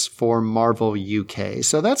covers for Marvel UK.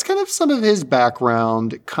 So that's kind of some of his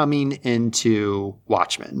background coming into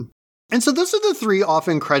Watchmen. And so those are the 3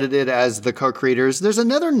 often credited as the co-creators. There's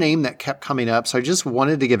another name that kept coming up, so I just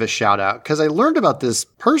wanted to give a shout out because I learned about this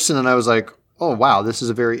person and I was like, oh, wow, this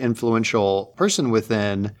is a very influential person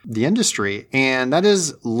within the industry. And that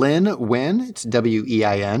is Lin Wen. It's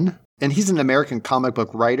Wein. And he's an American comic book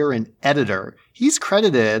writer and editor. He's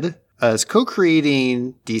credited as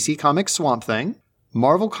co-creating DC Comics Swamp Thing,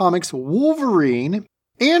 Marvel Comics Wolverine,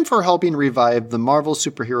 and for helping revive the Marvel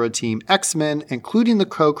superhero team X-Men, including the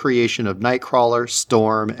co-creation of Nightcrawler,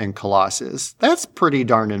 Storm, and Colossus. That's pretty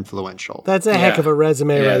darn influential. That's a heck of a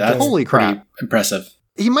resume right there. Holy crap. Pretty impressive.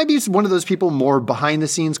 He might be one of those people more behind the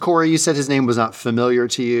scenes. Corey, you said his name was not familiar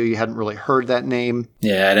to you. You hadn't really heard that name.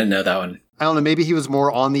 Yeah, I didn't know that one. I don't know, maybe he was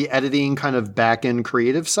more on the editing kind of back-end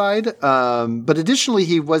creative side. But additionally,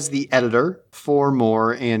 he was the editor for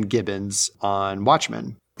Moore and Gibbons on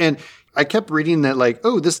Watchmen. And I kept reading that like,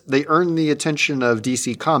 they earned the attention of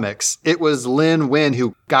DC Comics. It was Lin Wen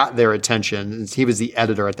who got their attention. He was the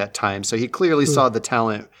editor at that time. So he clearly saw the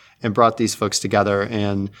talent and brought these folks together.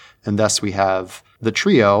 And thus we have the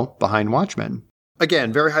trio behind Watchmen.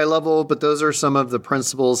 Again, very high level, but those are some of the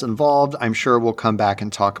principles involved. I'm sure we'll come back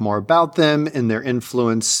and talk more about them and their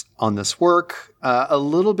influence on this work. A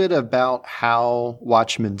little bit about how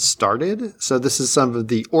Watchmen started. So this is some of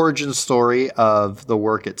the origin story of the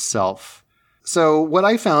work itself. So what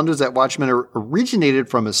I found was that Watchmen originated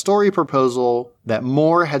from a story proposal that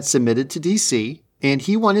Moore had submitted to DC, and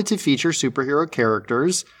he wanted to feature superhero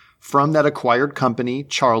characters from that acquired company,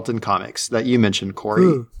 Charlton Comics, that you mentioned, Corey.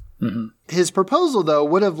 Mm-hmm. His proposal, though,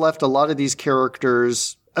 would have left a lot of these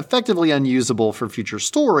characters effectively unusable for future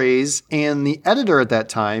stories, and the editor at that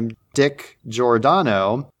time, Dick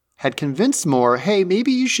Giordano, had convinced Moore, hey,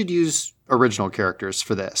 maybe you should use original characters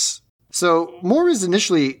for this. So Moore is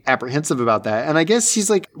initially apprehensive about that. And I guess he's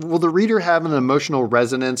like, will the reader have an emotional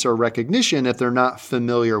resonance or recognition if they're not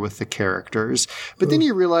familiar with the characters? But then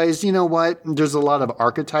you realize, you know what? There's a lot of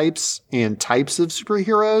archetypes and types of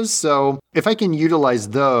superheroes. So if I can utilize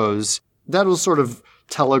those, that'll sort of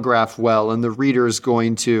telegraph well, and the reader is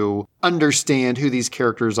going to understand who these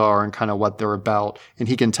characters are and kind of what they're about, and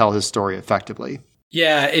he can tell his story effectively.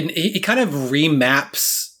 Yeah, and he kind of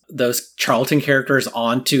remaps those Charlton characters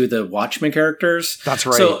onto the Watchmen characters. That's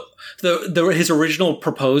right. So his original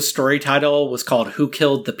proposed story title was called Who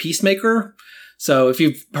Killed the Peacemaker? So if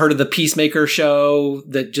you've heard of the Peacemaker show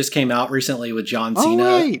that just came out recently with John Cena.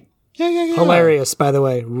 Oh, right. Yeah. Hilarious, by the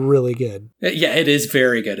way. Really good. Yeah, it is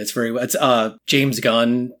very good. It's James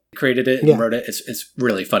Gunn created it and wrote it. It's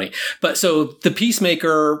really funny. But so the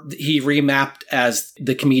Peacemaker, he remapped as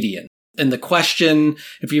the comedian. And the Question,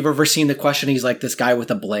 if you've ever seen The Question, he's like this guy with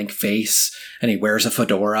a blank face and he wears a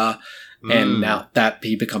fedora. And now that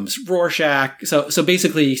he becomes Rorschach. So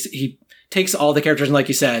basically he takes all the characters and, like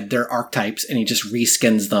you said, their archetypes, and he just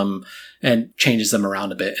reskins them and changes them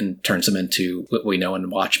around a bit and turns them into what we know in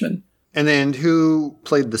Watchmen. And then who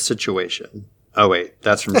played the Situation? Oh, wait,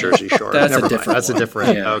 that's from Jersey Shore. That's a different That's one. a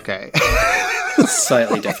different, Yeah. Okay.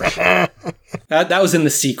 Slightly different. That was in the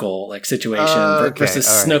sequel, like Situation versus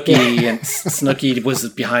all right. Snooki, and Snooki was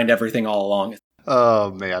behind everything all along.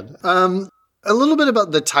 Oh, man. A little bit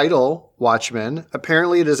about the title, Watchmen.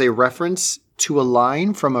 Apparently it is a reference to a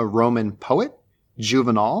line from a Roman poet,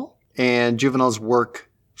 Juvenal, and Juvenal's work,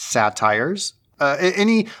 Satires.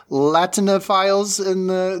 Any Latinophiles in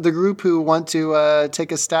the group who want to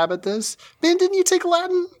take a stab at this? Ben, didn't you take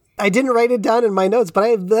Latin? I didn't write it down in my notes,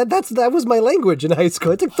 but that was my language in high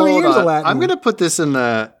school. I took 3 years of Latin. I'm going to put this in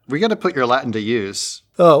we got to put your Latin to use.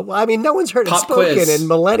 Oh, well, I mean, no one's heard it Pop spoken quiz. in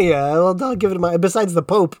millennia. I'll give it besides the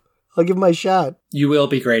Pope, I'll give him my shot. You will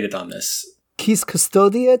be graded on this. Quis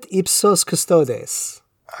custodiet ipsos custodes.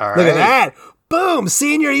 All right. Look at that. Boom.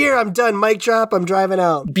 Senior year. I'm done. Mic drop. I'm driving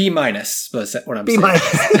out. B- was what I'm B saying. minus.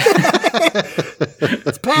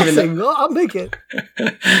 It's passing. I'll make it.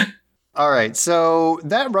 All right. So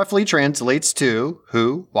that roughly translates to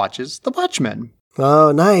who watches The Watchmen.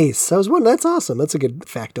 Oh, nice. That's awesome. That's a good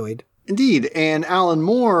factoid. Indeed. And Alan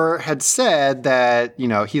Moore had said that,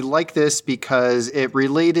 he liked this because it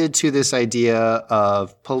related to this idea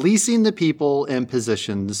of policing the people in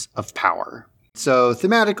positions of power. So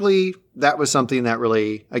thematically, that was something that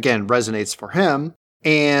really, again, resonates for him.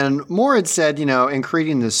 And Moore had said, in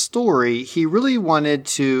creating this story, he really wanted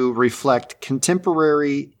to reflect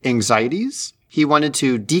contemporary anxieties. He wanted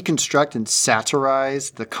to deconstruct and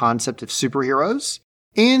satirize the concept of superheroes.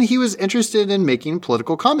 And he was interested in making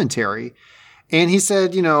political commentary. And he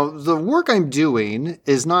said, the work I'm doing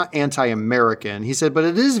is not anti-American. He said, but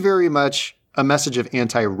it is very much a message of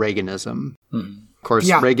anti-Reaganism. Of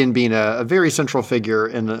course, Reagan being a very central figure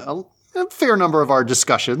in a fair number of our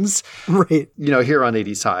discussions, right? Here on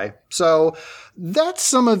 80s High. So that's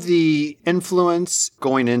some of the influence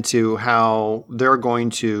going into how they're going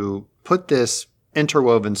to put this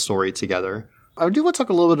interwoven story together. I do want to talk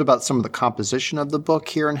a little bit about some of the composition of the book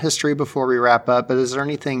here in history before we wrap up, but is there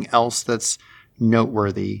anything else that's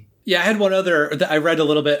noteworthy? Yeah, I had one other. I read a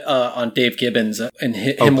little bit on Dave Gibbons and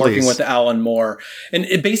him working with Alan Moore. And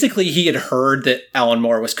basically, he had heard that Alan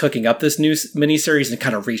Moore was cooking up this new miniseries and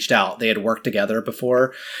kind of reached out. They had worked together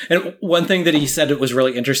before. And one thing that he said that was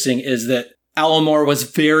really interesting is that Alan Moore was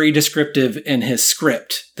very descriptive in his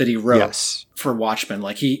script that he wrote for Watchmen.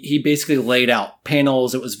 Like he basically laid out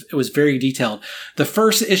panels. It was very detailed. The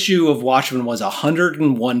first issue of Watchmen was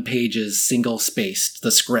 101 pages, single spaced,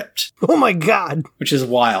 the script. Oh my God. Which is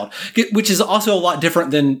wild. Which is also a lot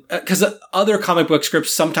different than, because other comic book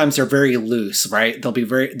scripts, sometimes they're very loose, right?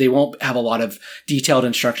 They won't have a lot of detailed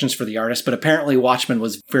instructions for the artist, but apparently Watchmen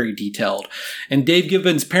was very detailed. And Dave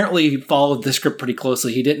Gibbons apparently followed the script pretty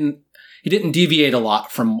closely. He didn't deviate a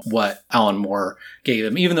lot from what Alan Moore gave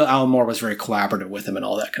him, even though Alan Moore was very collaborative with him and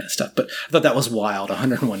all that kind of stuff. But I thought that was wild,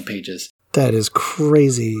 101 pages. That is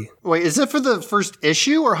crazy. Wait, is it for the first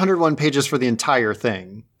issue or 101 pages for the entire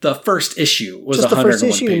thing? The first issue was just 101 the first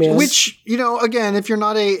issue, pages. man. Which, again, if you're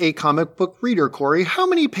not a comic book reader, Corey, how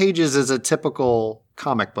many pages is a typical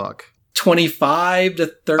comic book? 25 to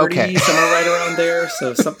 30, Okay. somewhere right around there.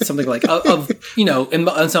 So something like,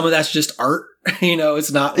 and some of that's just art.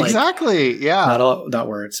 It's not like... Exactly, yeah. Not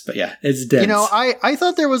words, but yeah, it's dense. I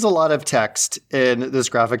thought there was a lot of text in this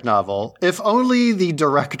graphic novel. If only the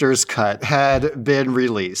director's cut had been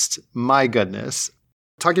released. My goodness.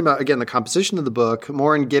 Talking about, again, the composition of the book,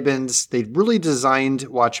 Moore and Gibbons, they really designed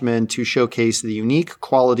Watchmen to showcase the unique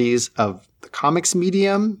qualities of the comics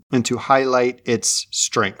medium and to highlight its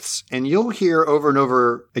strengths. And you'll hear over and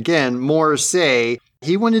over again Moore say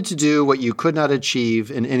he wanted to do what you could not achieve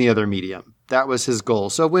in any other medium. That was his goal.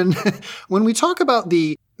 So when we talk about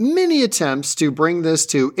the many attempts to bring this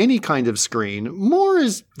to any kind of screen, Moore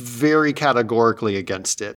is very categorically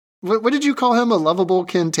against it. What did you call him? A lovable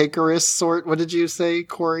cantankerous sort? What did you say,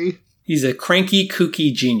 Corey? He's a cranky,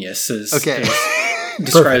 kooky genius. Okay.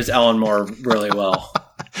 Describes Alan Moore really well.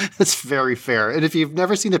 That's very fair. And if you've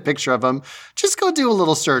never seen a picture of him, just go do a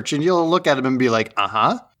little search and you'll look at him and be like,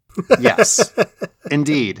 uh-huh. Yes,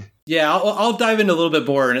 indeed. Yeah, I'll dive into a little bit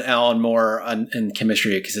more in Alan Moore in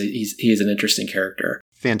chemistry because he is an interesting character.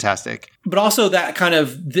 Fantastic. But also that kind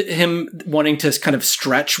of him wanting to kind of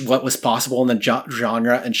stretch what was possible in the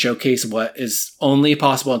genre and showcase what is only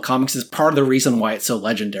possible in comics is part of the reason why it's so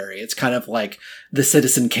legendary. It's kind of like the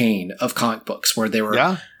Citizen Kane of comic books, where they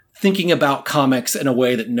were thinking about comics in a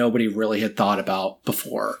way that nobody really had thought about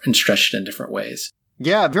before and stretched it in different ways.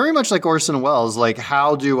 Yeah, very much like Orson Welles. Like,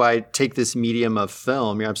 how do I take this medium of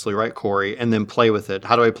film? You're absolutely right, Corey, and then play with it.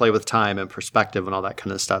 How do I play with time and perspective and all that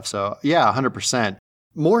kind of stuff? So yeah, 100%.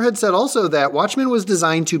 Moore had said also that Watchmen was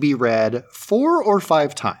designed to be read 4 or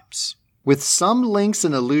 5 times, with some links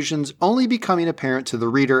and allusions only becoming apparent to the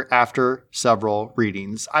reader after several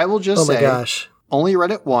readings. I will just say, only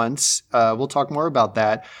read it once. We'll talk more about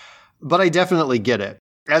that, but I definitely get it.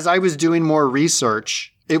 As I was doing more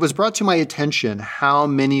research, it was brought to my attention how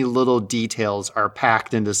many little details are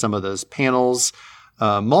packed into some of those panels.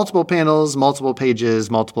 Multiple panels, multiple pages,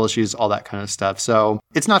 multiple issues, all that kind of stuff. So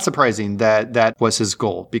it's not surprising that that was his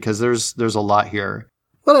goal, because there's a lot here.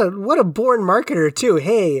 What a born marketer too.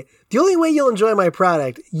 Hey, the only way you'll enjoy my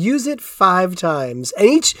product, use it 5 times. And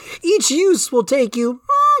each use will take you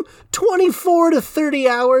 24 to 30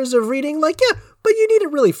 hours of reading. Like, yeah, but you need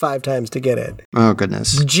it really 5 times to get it. Oh,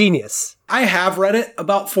 goodness. Genius. I have read it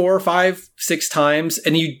about 4, 5, 6 times,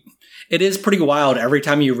 and it is pretty wild. Every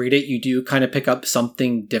time you read it, you do kind of pick up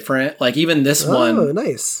something different. Like even this one,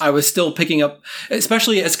 nice. I was still picking up,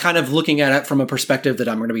 especially as kind of looking at it from a perspective that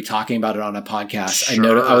I'm going to be talking about it on a podcast.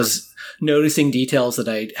 Sure. I was noticing details that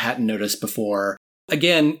I hadn't noticed before.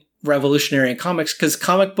 Again, revolutionary in comics, because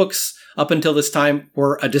comic books up until this time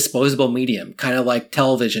were a disposable medium, kind of like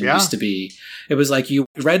television used to be. It was like you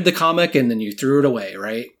read the comic and then you threw it away,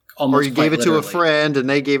 right? Almost or you gave it to a friend and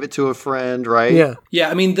they gave it to a friend, right? Yeah. Yeah,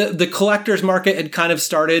 I mean, the collector's market had kind of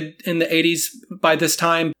started in the 80s by this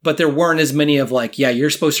time, but there weren't as many of like, yeah, you're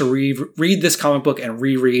supposed to read this comic book and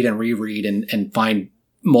reread and find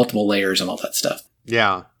multiple layers and all that stuff.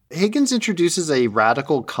 Yeah. Higgins introduces a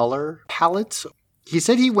radical color palette. He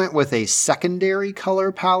said he went with a secondary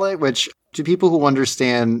color palette, which to people who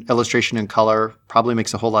understand illustration and color probably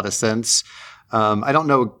makes a whole lot of sense. I don't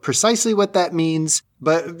know precisely what that means,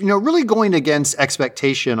 but, really going against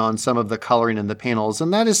expectation on some of the coloring in the panels.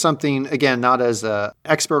 And that is something, again, not as an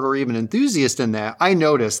expert or even enthusiast in that, I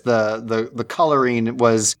noticed the coloring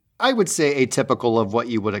was, I would say, atypical of what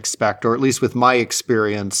you would expect, or at least with my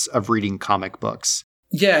experience of reading comic books.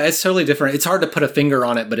 Yeah, it's totally different. It's hard to put a finger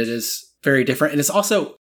on it, but it is very different. And it's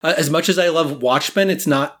also, as much as I love Watchmen, it's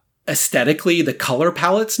not aesthetically, the color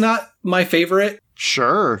palette's not my favorite.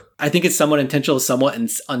 Sure. I think it's somewhat intentional, somewhat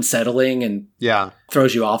unsettling, and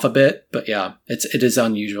throws you off a bit. But yeah, it is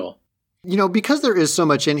unusual. Because there is so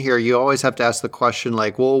much in here, you always have to ask the question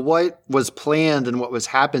like, well, what was planned and what was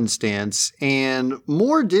happenstance? And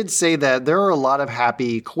Moore did say that there are a lot of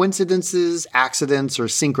happy coincidences, accidents, or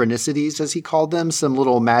synchronicities, as he called them, some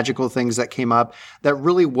little magical things that came up that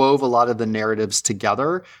really wove a lot of the narratives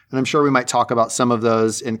together. And I'm sure we might talk about some of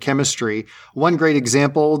those in chemistry. One great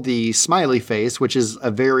example, the smiley face, which is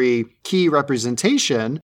a very key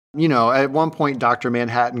representation. At one point, Dr.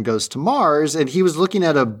 Manhattan goes to Mars, and he was looking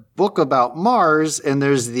at a book about Mars, and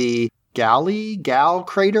there's the Gal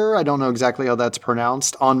crater, I don't know exactly how that's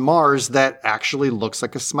pronounced, on Mars that actually looks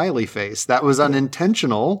like a smiley face. That was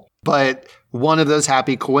unintentional, but one of those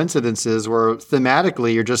happy coincidences where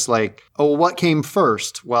thematically you're just like, oh, what came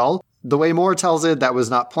first? Well, the way Moore tells it, that was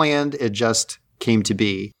not planned, it just came to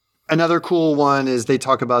be. Another cool one is they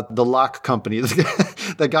talk about the lock company,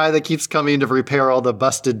 the guy that keeps coming to repair all the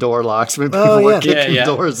busted door locks when people are kicking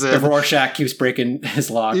doors in. The Rorschach keeps breaking his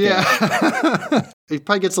lock. Yeah. He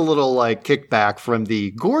probably gets a little kickback from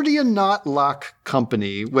the Gordian Knot Lock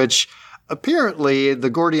Company, which apparently the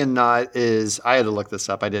Gordian Knot is, I had to look this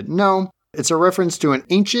up, I didn't know. It's a reference to an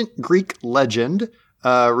ancient Greek legend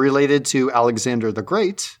related to Alexander the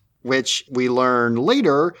Great, which we learn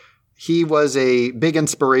later he was a big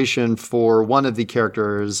inspiration for one of the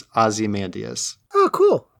characters, Ozymandias. Oh,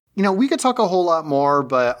 cool. We could talk a whole lot more,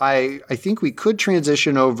 but I think we could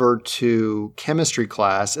transition over to chemistry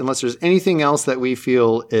class unless there's anything else that we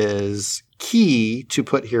feel is key to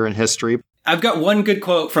put here in history. I've got one good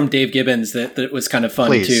quote from Dave Gibbons that was kind of fun,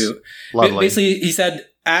 Please. too. Lovely. Basically, he said,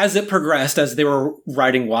 as it progressed, as they were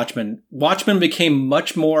writing Watchmen, Watchmen became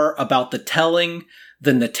much more about the telling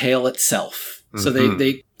than the tale itself. So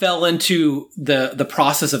they fell into the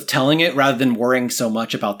process of telling it rather than worrying so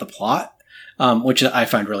much about the plot, which I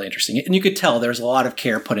find really interesting. And you could tell there's a lot of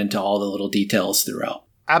care put into all the little details throughout.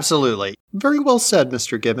 Absolutely. Very well said,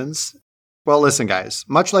 Mr. Gibbons. Well, listen, guys,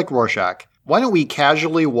 much like Rorschach, why don't we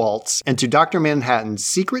casually waltz into Dr. Manhattan's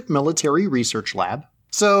secret military research lab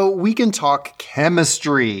so we can talk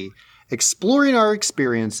chemistry, exploring our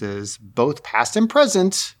experiences, both past and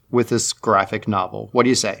present, with this graphic novel. What do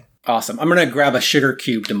you say? Awesome. I'm going to grab a sugar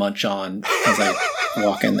cube to munch on as I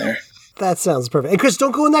walk in there. That sounds perfect. And Chris,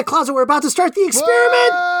 don't go in that closet. We're about to start the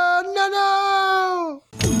experiment. Whoa, no!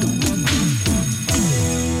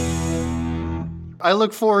 I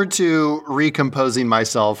look forward to recomposing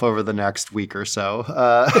myself over the next week or so.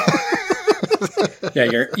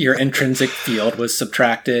 Yeah, your intrinsic field was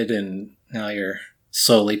subtracted, and now you're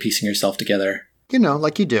slowly piecing yourself together.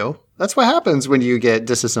 Like you do. That's what happens when you get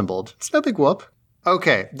disassembled. It's no big whoop.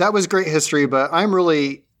 Okay, that was great history, but I'm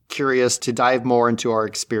really curious to dive more into our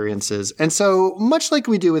experiences. And so, much like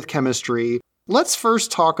we do with chemistry, let's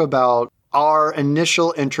first talk about our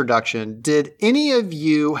initial introduction. Did any of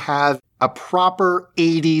you have a proper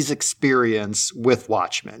 80s experience with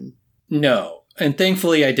Watchmen? No. And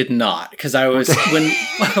thankfully I did not, because when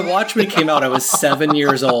Watchmen came out, I was 7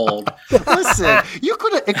 years old. Listen,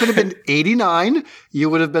 it could have been 89. You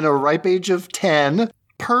would have been a ripe age of 10,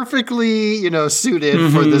 perfectly,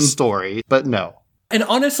 suited for this story, but no. And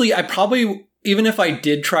honestly, I probably, even if I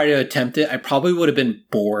did try to attempt it, I probably would have been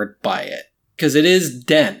bored by it, because it is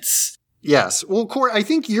dense. Yes. Well, Corey, I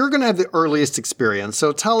think you're going to have the earliest experience.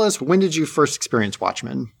 So tell us, when did you first experience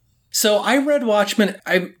Watchmen? So I read Watchmen,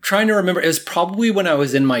 I'm trying to remember, it was probably when I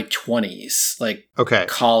was in my 20s,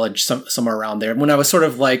 college, somewhere around there. When I was sort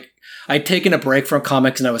of I'd taken a break from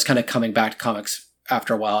comics and I was kind of coming back to comics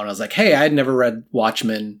after a while. And I was like, hey, I had never read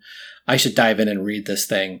Watchmen. I should dive in and read this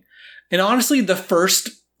thing. And honestly, the first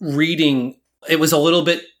reading, it was a little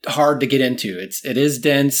bit hard to get into. It is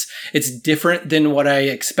dense. It's different than what I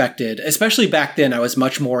expected. Especially back then, I was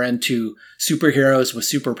much more into superheroes with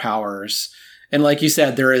superpowers. And like you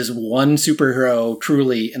said, there is one superhero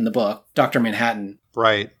truly in the book, Dr. Manhattan.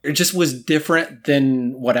 Right. It just was different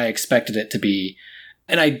than what I expected it to be.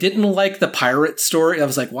 And I didn't like the pirate story. I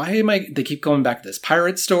was like, they keep going back to this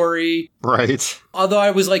pirate story. Right. Although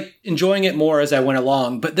I was enjoying it more as I went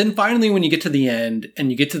along. But then finally, when you get to the end and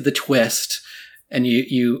you get to the twist and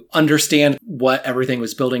you understand what everything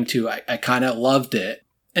was building to, I kind of loved it.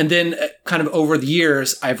 And then kind of over the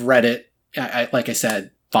years, I've read it, like I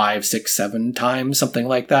said, 5, 6, 7 times, something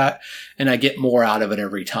like that. And I get more out of it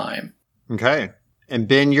every time. Okay. And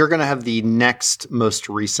Ben, you're going to have the next most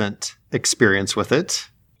recent experience with it.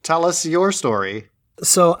 Tell us your story.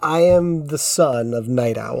 So I am the son of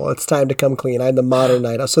Night Owl. It's time to come clean. I'm the modern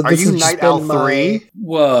Night Owl. So Are you Night Owl 3?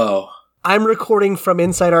 Whoa. I'm recording from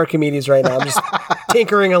inside Archimedes right now. I'm just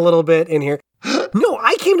tinkering a little bit in here. No,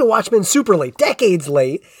 I came to Watchmen super late, decades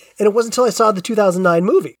late. And it wasn't until I saw the 2009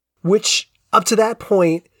 movie, which up to that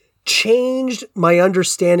point changed my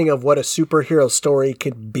understanding of what a superhero story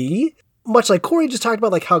could be. Much like Corey just talked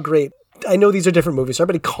about, how great. I know these are different movies, so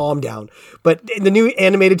everybody calm down. But the new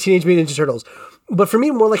animated Teenage Mutant Ninja Turtles. But for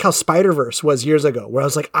me, more like how Spider-Verse was years ago, where I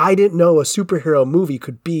was like, I didn't know a superhero movie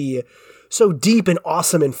could be so deep and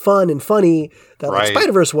awesome and fun and funny that Right.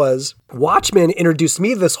 Spider-Verse was. Watchmen introduced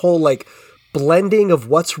me to this whole blending of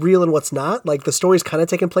what's real and what's not. The story's kind of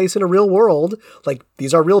taking place in a real world.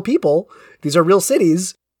 These are real people. These are real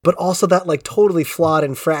cities. But also that totally flawed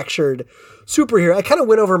and fractured superhero. I kind of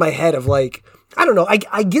went over my head of I don't know.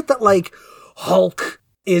 I get that Hulk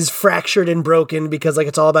is fractured and broken because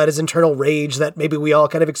it's all about his internal rage that maybe we all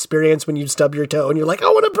kind of experience when you stub your toe and you're like, I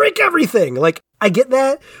want to break everything. I get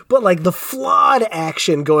that. But the flawed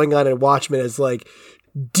action going on in Watchmen is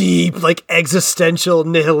deep, existential,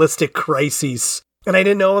 nihilistic crises. And I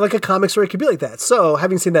didn't know a comic story could be like that. So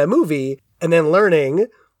having seen that movie and then learning,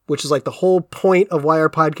 which is the whole point of why our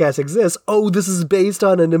podcast exists, this is based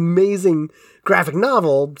on an amazing graphic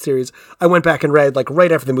novel series. I went back and read,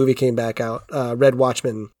 right after the movie came back out, read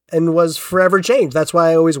Watchmen and was forever changed. That's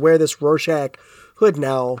why I always wear this Rorschach hood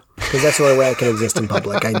now, because that's the only way I can exist in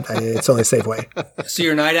public. It's the only safe way. So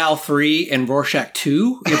you're Night Owl 3 and Rorschach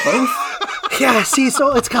 2? You're both? Yeah, see,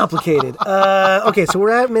 so it's complicated. Okay, so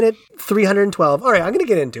we're at minute 312. All right, I'm going to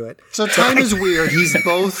get into it. So time is weird. He's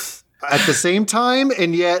both at the same time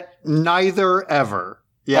and yet neither ever.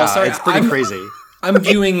 Yeah, sorry, it's pretty crazy. I'm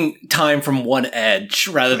viewing time from one edge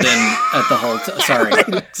rather than at the whole sorry.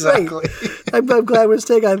 Exactly. I'm glad we're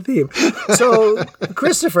staying on theme. So,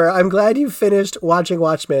 Christopher, I'm glad you finished watching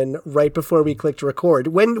Watchmen right before we clicked record.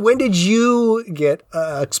 When did you get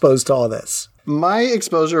exposed to all this? My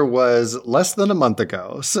exposure was less than a month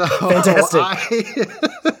ago. So Fantastic.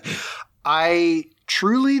 I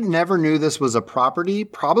truly never knew this was a property,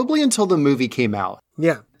 probably until the movie came out.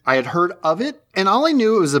 Yeah. I had heard of it, and all I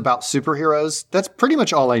knew it was about superheroes. That's pretty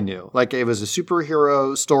much all I knew. Like, it was a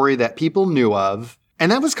superhero story that people knew of,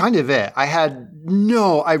 and that was kind of it. I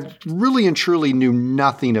really and truly knew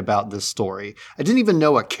nothing about this story. I didn't even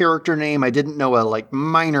know a character name. I didn't know a,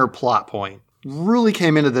 minor plot point. Really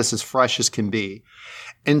came into this as fresh as can be.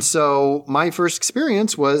 And so my first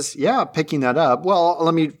experience was, picking that up. Well,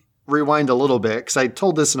 let me rewind a little bit, because I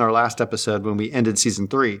told this in our last episode when we ended season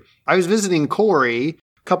 3. I was visiting Corey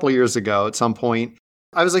a couple years ago at some point.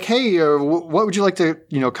 I was like, hey, what would you like to,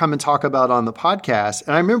 come and talk about on the podcast?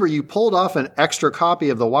 And I remember you pulled off an extra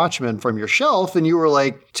copy of The Watchmen from your shelf and you were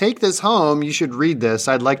like, take this home. You should read this.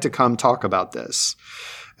 I'd like to come talk about this.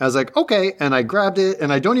 I was like, okay. And I grabbed it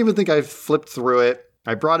and I don't even think I flipped through it.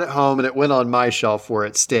 I brought it home and it went on my shelf where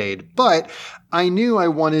it stayed. But I knew I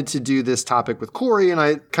wanted to do this topic with Corey, and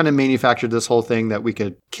I kind of manufactured this whole thing that we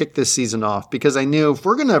could kick this season off, because I knew if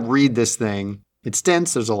we're going to read this thing, it's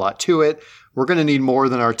dense, there's a lot to it. We're going to need more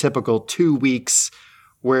than our typical 2 weeks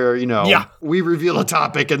where, we reveal a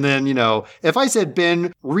topic and then, if I said,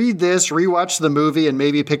 Ben, read this, rewatch the movie, and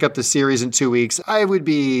maybe pick up the series in 2 weeks, I would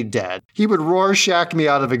be dead. He would Rorschach me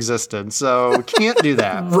out of existence. So can't do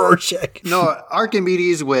that. Rorschach. No,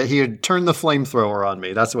 Archimedes, he would turn the flamethrower on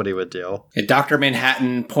me. That's what he would do. And Dr.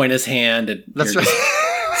 Manhattan point his hand and that's right.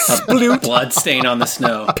 A blood stain on the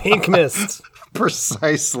snow. Pink mist.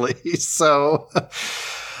 Precisely. So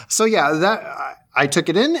yeah, that I took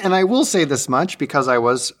it in, and I will say this much because I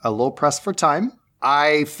was a little pressed for time.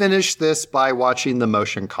 I finished this by watching the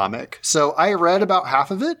motion comic. So I read about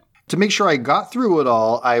half of it. To make sure I got through it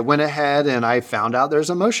all, I went ahead and I found out there's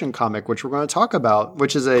a motion comic, which we're going to talk about,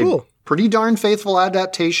 which is a pretty darn faithful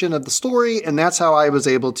adaptation of the story. And that's how I was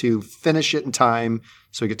able to finish it in time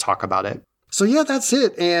so we could talk about it. So yeah, that's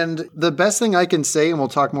it. And the best thing I can say, and we'll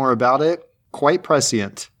talk more about it, quite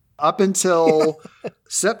prescient. Up until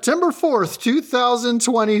September 4th,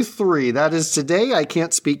 2023. That is today. I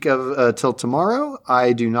can't speak of till tomorrow.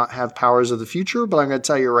 I do not have powers of the future, but I'm going to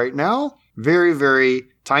tell you right now, very, very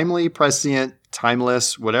timely, prescient,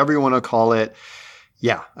 timeless, whatever you want to call it.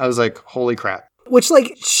 Yeah, I was like, holy crap. Which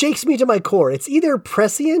shakes me to my core. It's either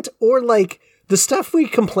prescient or the stuff we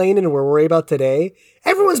complain and we're worried about today.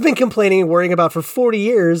 Everyone's been complaining and worrying about for 40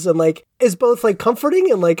 years and is both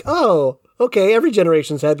comforting and oh, okay, every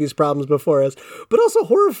generation's had these problems before us, but also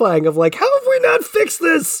horrifying of how have we not fixed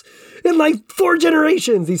this in 4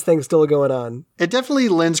 generations? These things still going on. It definitely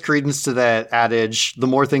lends credence to that adage, the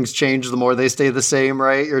more things change, the more they stay the same,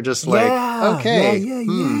 right? You're just okay.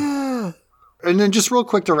 Yeah. And then just real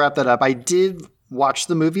quick to wrap that up, I did watch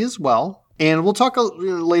the movie as well. And we'll talk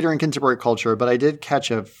later in contemporary culture, but I did catch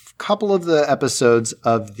a couple of the episodes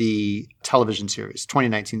of the television series,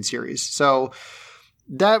 2019 series. So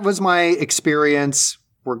that was my experience.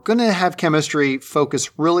 We're going to have chemistry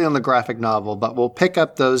focus really on the graphic novel, but we'll pick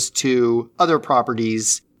up those 2 other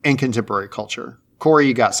properties in contemporary culture. Corey,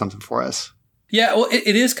 you got something for us? Yeah, well,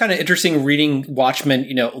 it is kind of interesting reading Watchmen,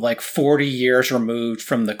 40 years removed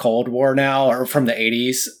from the Cold War now, or from the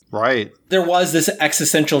 80s. Right. There was this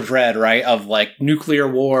existential dread, right, of nuclear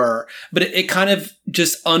war, but it kind of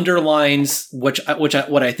just underlines what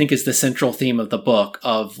I think is the central theme of the book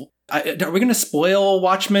of, are we going to spoil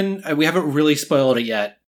Watchmen? We haven't really spoiled it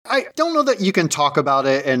yet. I don't know that you can talk about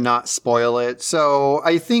it and not spoil it. So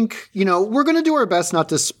I think, we're going to do our best not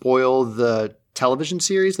to spoil the television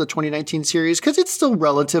series, the 2019 series, because it's still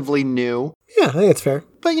relatively new. Yeah, I think it's fair.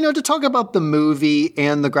 But, to talk about the movie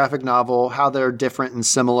and the graphic novel, how they're different and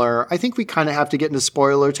similar, I think we kind of have to get into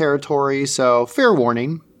spoiler territory. So fair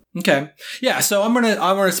warning. Okay. Yeah, so I'm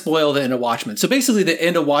gonna spoil the end of Watchmen. So basically the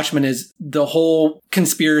end of Watchmen is the whole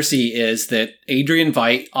conspiracy is that Adrian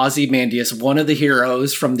Veidt, Ozymandias, one of the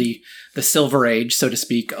heroes from the Silver Age, so to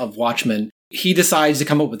speak, of Watchmen, he decides to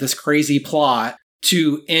come up with this crazy plot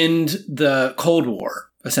to end the Cold War,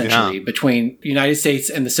 essentially, between the United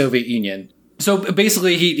States and the Soviet Union. So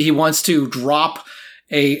basically he wants to drop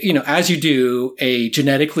as you do, a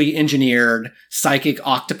genetically engineered psychic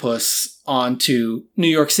octopus onto New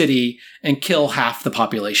York City and kill half the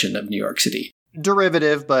population of New York City.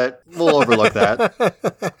 Derivative, but we'll overlook that.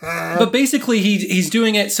 But basically, he's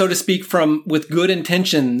doing it, so to speak, with good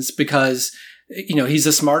intentions because, he's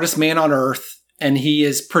the smartest man on earth, and he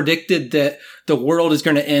has predicted that the world is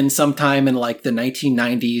going to end sometime in like the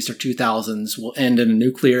 1990s or 2000s, will end in a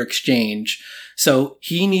nuclear exchange. So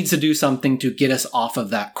he needs to do something to get us off of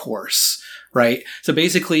that course, right? So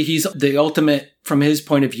basically, he's the ultimate, from his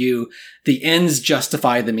point of view, the ends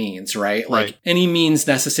justify the means, right? Like any means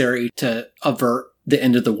necessary to avert the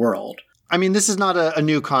end of the world. I mean, this is not a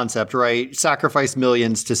new concept, right? Sacrifice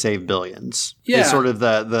millions to save billions. Yeah. It's sort of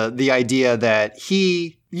the idea that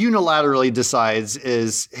he unilaterally decides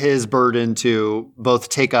is his burden to both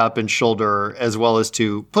take up and shoulder as well as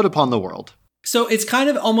to put upon the world. So it's kind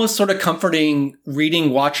of almost sort of comforting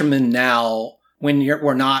reading Watchmen now when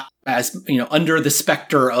we're not as, under the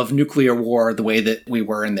specter of nuclear war the way that we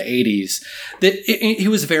were in the 80s, that he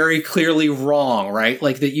was very clearly wrong, right?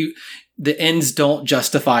 Like that the ends don't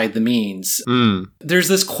justify the means. There's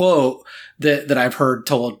this quote that I've heard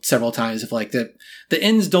told several times of like that the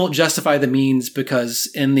ends don't justify the means because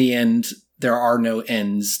in the end, there are no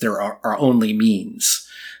ends. There are only means.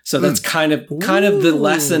 So that's kind of the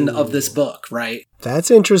lesson of this book, right? That's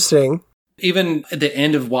interesting. Even at the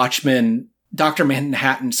end of Watchmen, Dr.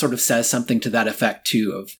 Manhattan sort of says something to that effect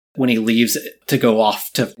too, of when he leaves to go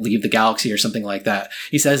off to leave the galaxy or something like that.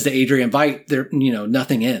 He says to Adrian Veidt, there,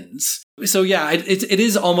 nothing ends. So yeah, it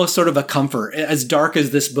is almost sort of a comfort. As dark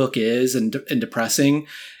as this book is and depressing,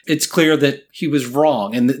 it's clear that he was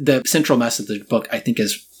wrong. And the central message of the book, I think,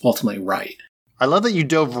 is ultimately right. I love that you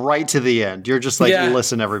dove right to the end. You're just like,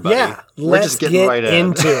 listen, everybody. Yeah, we're just getting right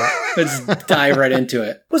into it. Let's dive right into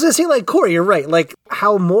it. Was I say, like, Corey, you're right. Like,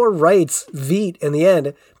 how Moore writes Veidt in the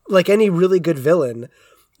end, like any really good villain,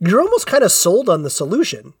 you're almost kind of sold on the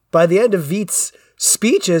solution. By the end of Veidt's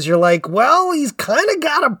speeches, you're like, well, he's kind of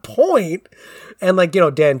got a point. And like,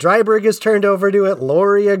 Dan Dreiberg is turned over to it.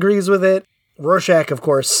 Laurie agrees with it. Rorschach, of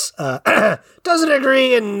course, doesn't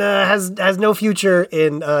agree and has no future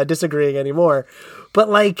in disagreeing anymore. But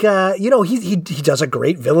like, he does a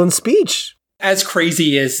great villain speech. As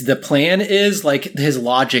crazy as the plan is, like his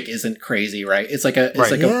logic isn't crazy, right? It's like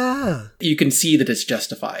you can see that it's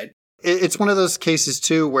justified. It's one of those cases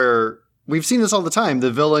too where we've seen this all the time.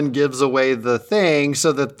 The villain gives away the thing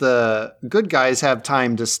so that the good guys have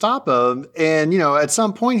time to stop him. And, at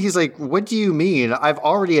some point he's like, what do you mean? I've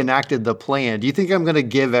already enacted the plan. Do you think I'm going to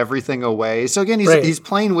give everything away? So again, he's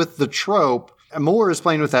playing with the trope. Moore is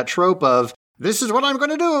playing with that trope of, this is what I'm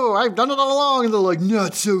going to do. I've done it all along. And they're like,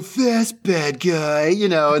 not so fast, bad guy.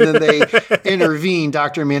 And then they intervene.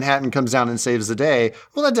 Dr. Manhattan comes down and saves the day.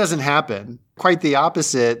 Well, that doesn't happen. Quite the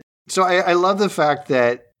opposite. So I love the fact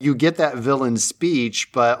that you get that villain speech,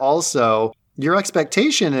 but also your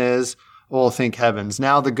expectation is, well, thank heavens,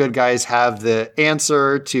 now the good guys have the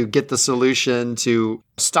answer to get the solution to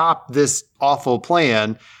stop this awful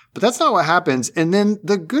plan. But that's not what happens. And then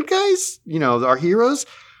the good guys, our heroes,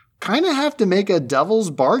 kind of have to make a devil's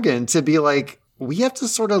bargain to be like, we have to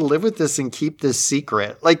sort of live with this and keep this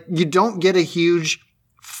secret. Like, you don't get a huge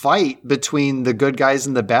fight between the good guys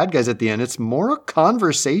and the bad guys at the end. It's more a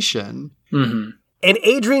conversation. Mm-hmm. And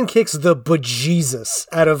Adrian kicks the bejesus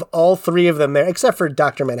out of all three of them there, except for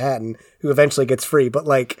Dr. Manhattan, who eventually gets free. But,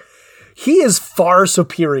 like, he is far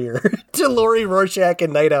superior to Laurie, Rorschach,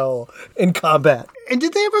 and Night Owl in combat. And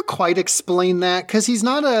did they ever quite explain that? Because he's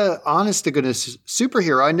not a honest-to-goodness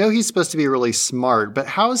superhero. I know he's supposed to be really smart, but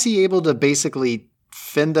how is he able to basically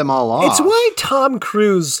fend them all off? It's why Tom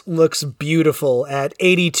Cruise looks beautiful at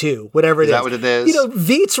 82, whatever it is. Is that what it is?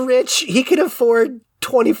 Veidt's rich. He can afford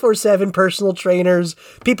 24/7 personal trainers,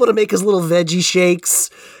 people to make his little veggie shakes,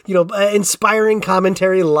 inspiring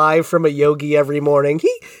commentary live from a yogi every morning.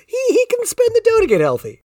 He can spend the dough to get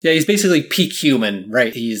healthy. Yeah, he's basically peak human,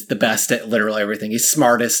 right? He's the best at literally everything. He's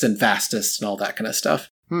smartest and fastest and all that kind of stuff.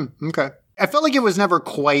 Okay. I felt like it was never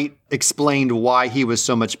quite explained why he was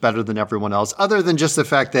so much better than everyone else, other than just the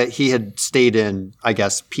fact that he had stayed in, I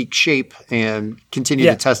guess, peak shape and continued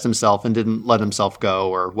to test himself and didn't let himself go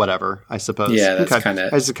or whatever, I suppose. Yeah, that's kind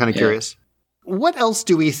of... I was kind of curious. What else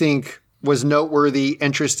do we think was noteworthy,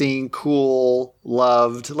 interesting, cool,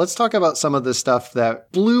 loved? Let's talk about some of the stuff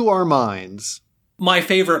that blew our minds. My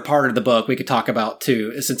favorite part of the book we could talk about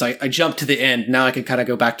too, is since I jumped to the end, now I can kind of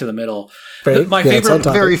go back to the middle. Right. My favorite,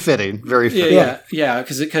 very fitting, very fitting. Yeah.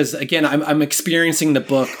 Because again, I'm experiencing the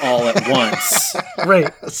book all at once,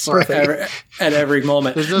 right? At every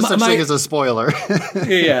moment. There's no such thing as a spoiler.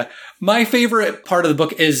 Yeah. My favorite part of the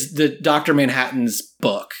book is the Dr. Manhattan's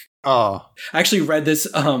book. Oh, I actually read this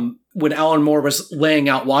when Alan Moore was laying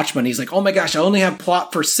out Watchmen, he's like, oh my gosh, I only have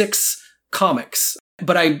plot for 6 comics,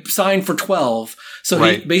 but I signed for 12. So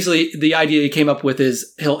he basically, the idea he came up with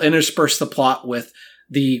is he'll intersperse the plot with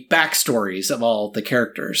the backstories of all the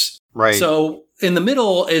characters. Right. So in the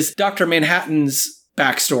middle is Dr. Manhattan's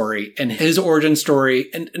backstory and his origin story.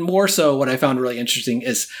 And more so, what I found really interesting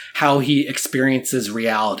is how he experiences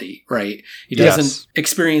reality, right? He doesn't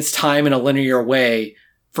experience time in a linear way.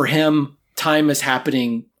 For him, time is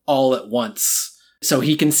happening all at once. So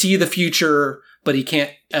he can see the future, but he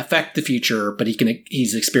can't affect the future, but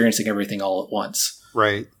he's experiencing everything all at once.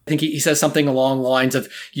 Right. I think he says something along the lines of,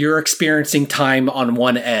 you're experiencing time on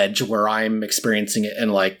one edge where I'm experiencing it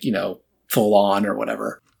in full on or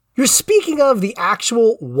whatever. You're speaking of the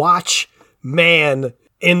actual Watchman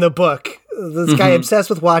in the book. This guy obsessed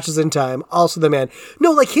with watches in time. Also the man.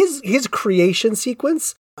 No, his creation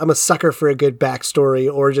sequence. I'm a sucker for a good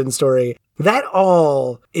backstory, origin story. That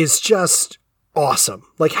all is just awesome.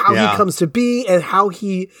 How he comes to be and how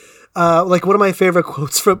he... one of my favorite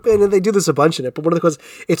quotes from, and they do this a bunch in it, but one of the quotes,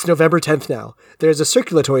 it's November 10th now. There's a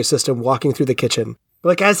circulatory system walking through the kitchen.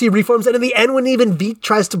 As he reforms, and in the end, when even Beat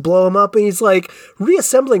tries to blow him up, and he's like,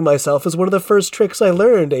 reassembling myself is one of the first tricks I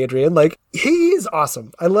learned, Adrian. He is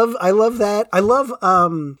awesome. I love that. I love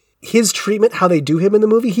his treatment, how they do him in the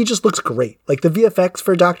movie. He just looks great. The VFX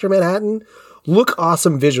for Dr. Manhattan look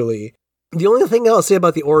awesome visually. The only thing I'll say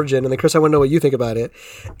about the origin, and then Chris, I want to know what you think about it,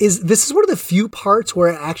 is this is one of the few parts where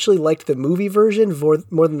I actually liked the movie version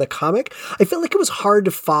more than the comic. I felt like it was hard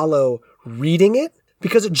to follow reading it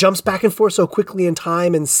because it jumps back and forth so quickly in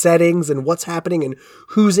time and settings and what's happening and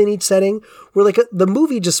who's in each setting. Where the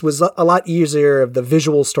movie just was a lot easier of the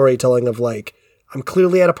visual storytelling of I'm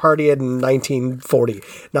clearly at a party in 1940.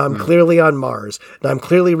 Now I'm clearly on Mars. Now I'm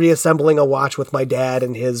clearly reassembling a watch with my dad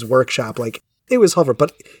in his workshop. It was helpful,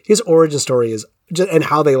 but his origin story is, and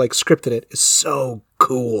how they scripted it is so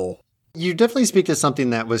cool. You definitely speak to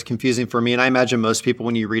something that was confusing for me, and I imagine most people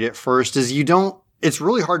when you read it first is it's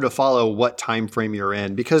really hard to follow what time frame you're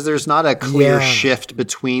in because there's not a clear shift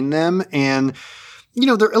between them. And,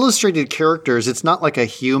 they're illustrated characters. It's not like a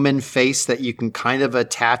human face that you can kind of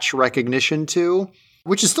attach recognition to,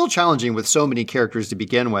 which is still challenging with so many characters to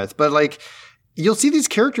begin with. But you'll see these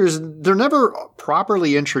characters, they're never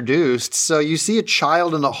properly introduced. So you see a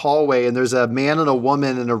child in a hallway and there's a man and a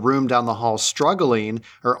woman in a room down the hall struggling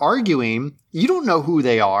or arguing. You don't know who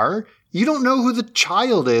they are. You don't know who the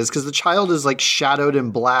child is because the child is shadowed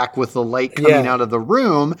in black with the light coming out of the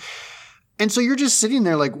room. And so you're just sitting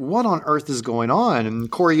there what on earth is going on? And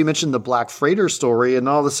Corey, you mentioned the Black Freighter story, and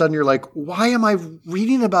all of a sudden you're like, why am I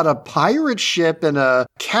reading about a pirate ship and a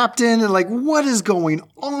captain? And what is going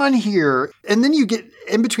on here? And then you get,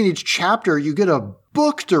 in between each chapter, you get a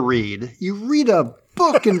book to read. You read a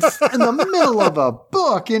book in the middle of a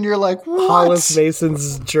book, and you're like, what? Hollis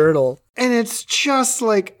Mason's journal. And it's just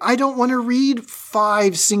I don't want to read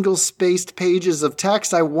 5 single-spaced pages of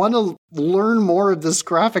text. I want to learn more of this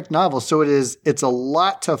graphic novel. So it's a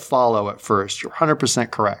lot to follow at first. You're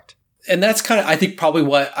 100% correct. And that's kind of, I think, probably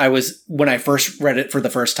what I was, when I first read it for the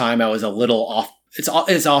first time, I was a little off. It's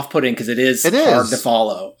off-putting because it is hard to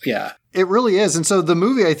follow. Yeah. It really is. And so the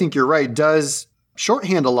movie, I think you're right, does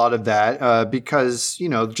shorthand a lot of that because,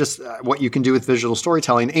 just what you can do with visual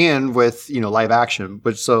storytelling and with, live action.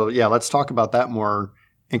 Let's talk about that more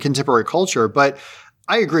in contemporary culture. But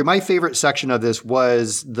I agree. My favorite section of this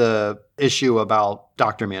was the issue about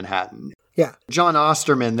Dr. Manhattan. Yeah. John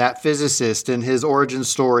Osterman, that physicist, and his origin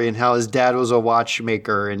story and how his dad was a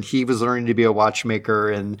watchmaker and he was learning to be a watchmaker.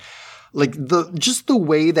 And the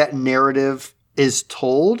way that narrative is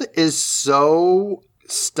told is so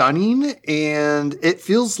stunning, and it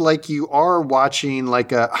feels like you are watching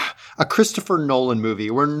a Christopher Nolan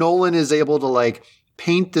movie where Nolan is able to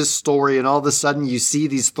paint this story, and all of a sudden you see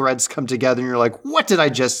these threads come together and you're like, what did I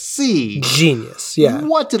just see? Genius. Yeah.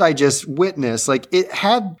 What did I just witness? It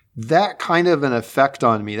had that kind of an effect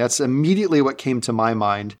on me. That's immediately what came to my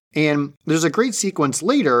mind. And there's a great sequence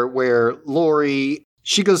later where Laurie,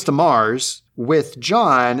 she goes to Mars with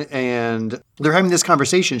John and they're having this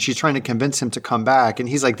conversation. She's trying to convince him to come back. And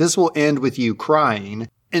he's like, this will end with you crying.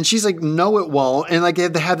 And she's like, no, it won't. And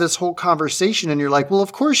they have this whole conversation and you're like, well,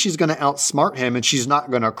 of course she's going to outsmart him and she's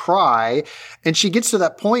not going to cry. And she gets to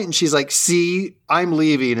that point and she's like, see, I'm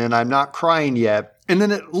leaving and I'm not crying yet. And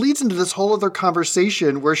then it leads into this whole other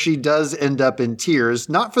conversation where she does end up in tears,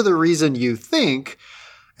 not for the reason you think.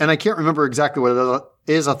 And I can't remember exactly what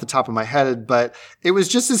is off the top of my head, but it was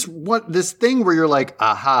just this thing where you're like,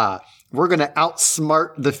 aha, we're going to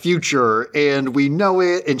outsmart the future and we know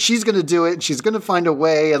it and she's going to do it and she's going to find a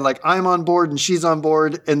way and like I'm on board and she's on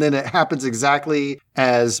board. And then it happens exactly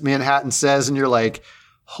as Manhattan says. And you're like,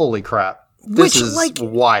 holy crap. This is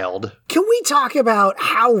wild. Can we talk about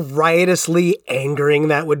how riotously angering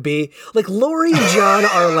that would be? Like Laurie and John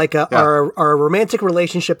are like are a romantic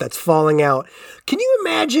relationship that's falling out. Can you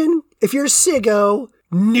imagine if your sicko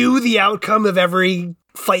knew the outcome of every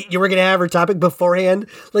fight you were going to have or topic beforehand?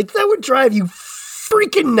 Like that would drive you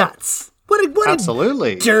freaking nuts. What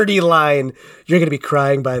Absolutely. A dirty line. You're going to be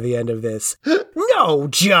crying by the end of this. No,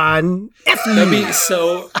 John. F you. That'd be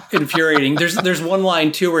so infuriating. There's one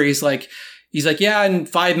line too where he's like, yeah, in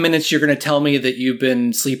 5 minutes, you're going to tell me that you've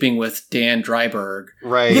been sleeping with Dan Dryberg.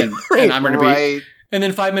 Right. And I'm going to be. And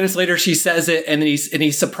then 5 minutes later, she says it, and then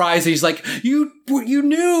he's surprised. He's like, "You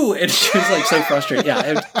knew," and she was like so frustrated.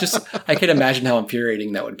 Yeah, I can imagine how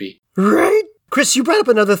infuriating that would be. Right, Chris, you brought up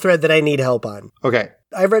another thread that I need help on. Okay,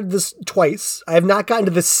 I've read this twice. I have not gotten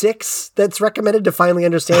to the 6 that's recommended to finally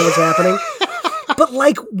understand what's happening. But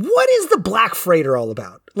like, what is the Black Freighter all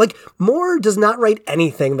about? Like, Moore does not write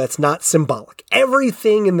anything that's not symbolic.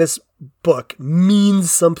 Everything in this book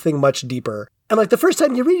means something much deeper. And like the first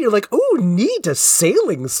time you read it, you're like, oh, neat, a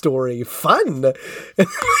sailing story, fun. And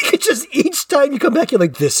like, just each time you come back, you're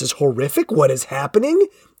like, this is horrific. What is happening?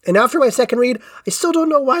 And after my second read, I still don't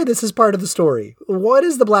know why this is part of the story. What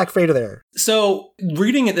is the Black Freighter there? So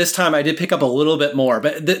reading it this time, I did pick up a little bit more,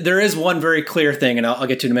 but there is one very clear thing, and I'll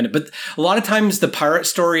get to it in a minute. But a lot of times the pirate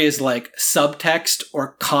story is like subtext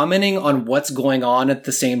or commenting on what's going on at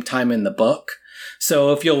the same time in the book.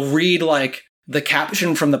 So if you'll read like the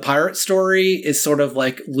caption from the pirate story is sort of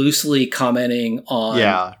like loosely commenting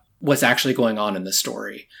on what's actually going on in the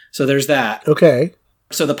story. So there's that. Okay.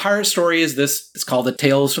 So the pirate story is this. It's called The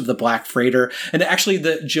Tales of the Black Freighter. And actually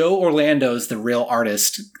Joe Orlando is the real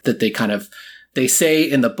artist that they say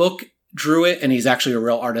in the book drew it. And he's actually a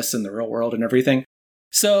real artist in the real world and everything.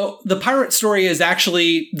 So the pirate story is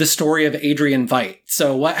actually the story of Adrian Veidt.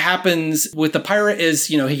 So what happens with the pirate is,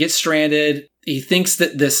 he gets stranded. He thinks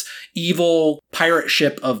that this evil pirate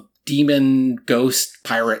ship of demon ghost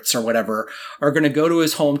pirates or whatever are going to go to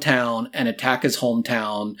his hometown and attack his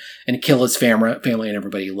hometown and kill his family and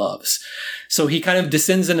everybody he loves. So he kind of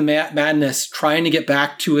descends into madness trying to get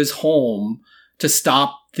back to his home to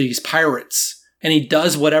stop these pirates. And he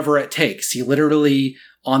does whatever it takes. He literally,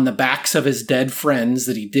 on the backs of his dead friends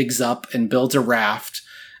that he digs up and builds a raft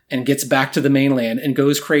and gets back to the mainland and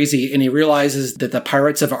goes crazy. And he realizes that the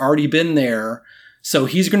pirates have already been there. So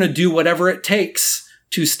he's going to do whatever it takes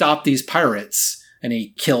to stop these pirates. And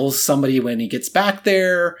he kills somebody when he gets back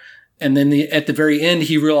there. And then at the very end,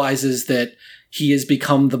 he realizes that he has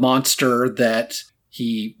become the monster that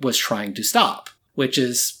he was trying to stop, which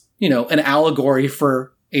is, an allegory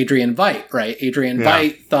for Adrian Veidt, right? Adrian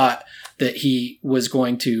Veidt thought that he was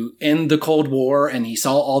going to end the Cold War, and he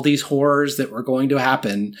saw all these horrors that were going to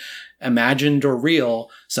happen, imagined or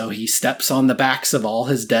real. So he steps on the backs of all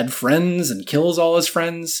his dead friends and kills all his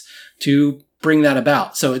friends to bring that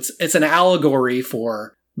about. So it's an allegory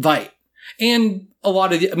for Veidt. And a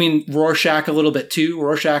lot of Rorschach a little bit too.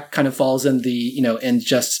 Rorschach kind of falls in the, end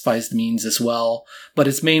justifies the means as well. But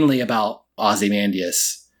it's mainly about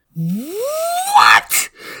Ozymandias. What?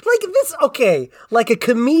 Like a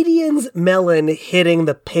comedian's melon hitting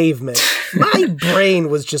the pavement. My brain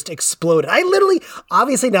was just exploded. I literally,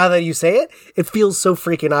 obviously now that you say it, it feels so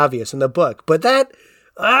freaking obvious in the book. But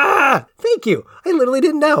thank you. I literally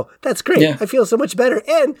didn't know. That's great. Yeah. I feel so much better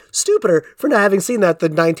and stupider for not having seen that the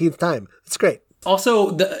 19th time. It's great.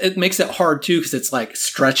 Also, it makes it hard too because it's like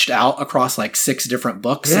stretched out across like 6 different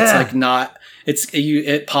books. Yeah. It's like not.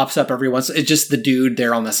 It pops up every once. It's just the dude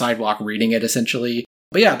there on the sidewalk reading it essentially.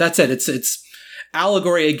 But yeah, that's it. It's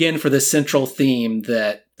allegory again for the central theme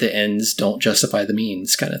that the ends don't justify the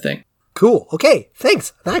means kind of thing. Cool. Okay.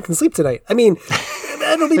 Thanks. I can sleep tonight.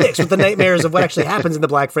 That'll be mixed with the nightmares of what actually happens in the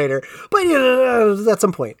Black Freighter, but at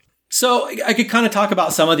some point. So I could kind of talk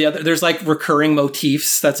about some of the other, there's like recurring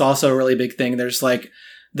motifs. That's also a really big thing. There's like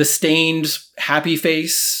the stained happy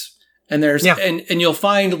face. And there's, and you'll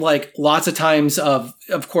find like lots of times of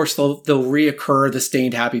course they'll reoccur the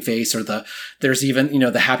stained happy face or there's even,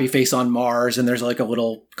 the happy face on Mars and there's like a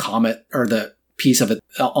little comet or the piece of it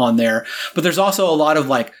on there. But there's also a lot of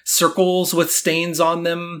like circles with stains on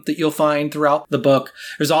them that you'll find throughout the book.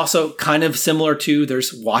 There's also kind of similar to,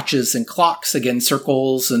 there's watches and clocks, again,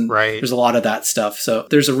 circles, and there's a lot of that stuff. So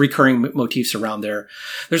there's a recurring motifs around there.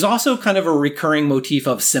 There's also kind of a recurring motif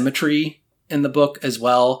of symmetry in the book as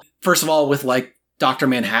well. First of all, with like Dr.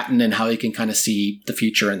 Manhattan and how he can kind of see the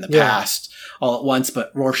future and the past all at once.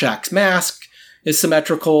 But Rorschach's mask is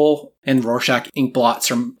symmetrical and Rorschach ink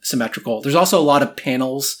blots are symmetrical. There's also a lot of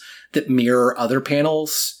panels that mirror other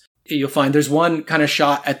panels. You'll find there's one kind of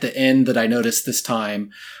shot at the end that I noticed this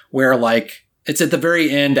time where like it's at the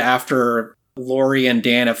very end after Laurie and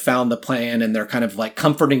Dan have found the plan and they're kind of like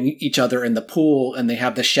comforting each other in the pool and they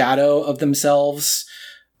have the shadow of themselves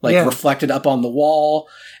like reflected up on the wall.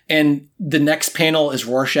 And the next panel is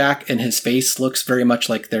Rorschach and his face looks very much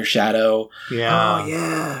like their shadow. Yeah. Oh,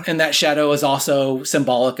 yeah. And that shadow is also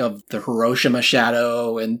symbolic of the Hiroshima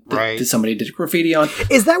shadow and that somebody did graffiti on.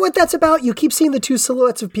 Is that what that's about? You keep seeing the two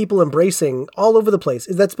silhouettes of people embracing all over the place.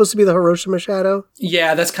 Is that supposed to be the Hiroshima shadow?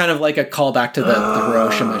 Yeah, that's kind of like a callback to the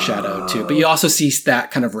Hiroshima shadow too. But you also see that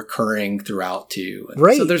kind of recurring throughout too.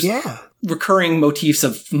 Right, so there's recurring motifs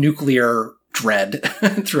of nuclear dread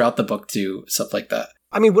throughout the book too, stuff like that.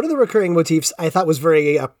 I mean, one of the recurring motifs I thought was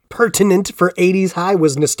very pertinent for 80s high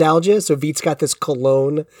was nostalgia. So Veit's got this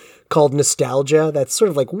cologne called Nostalgia that's sort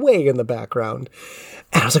of like way in the background.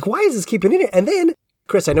 And I was like, why is this keeping in it? And then,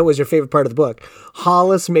 Chris, I know it was your favorite part of the book,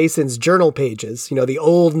 Hollis Mason's journal pages, you know, the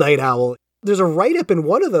old Night Owl. There's a write-up in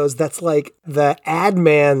one of those that's like the ad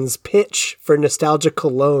man's pitch for Nostalgia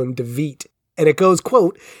Cologne to Veit. And it goes,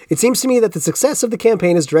 quote, "It seems to me that the success of the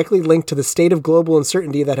campaign is directly linked to the state of global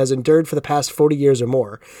uncertainty that has endured for the past 40 years or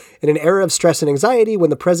more. In an era of stress and anxiety, when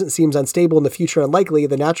the present seems unstable and the future unlikely,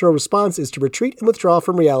 the natural response is to retreat and withdraw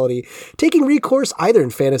from reality, taking recourse either in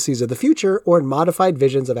fantasies of the future or in modified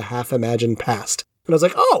visions of a half-imagined past." And I was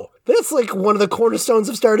like, oh, that's like one of the cornerstones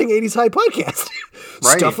of starting 80s High podcast.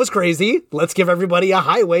 Stuff was crazy. Let's give everybody a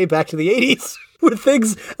highway back to the 80s. Where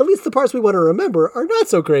things, at least the parts we want to remember, are not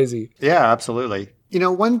so crazy. Yeah, absolutely. You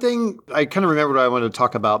know, one thing I kind of remember what I wanted to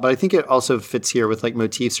talk about, but I think it also fits here with like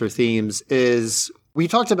motifs or themes is we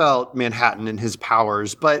talked about Manhattan and his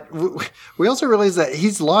powers, but we also realized that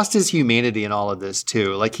he's lost his humanity in all of this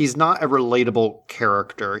too. Like he's not a relatable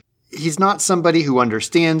character. He's not somebody who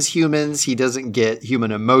understands humans. He doesn't get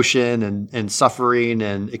human emotion and suffering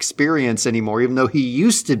and experience anymore, even though he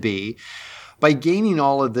used to be. By gaining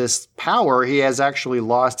all of this power, he has actually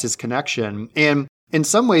lost his connection. And in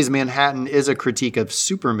some ways, Manhattan is a critique of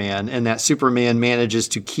Superman, and that Superman manages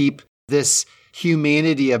to keep this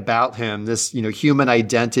humanity about him, this, you know, human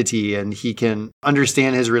identity, and he can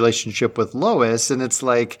understand his relationship with Lois. And it's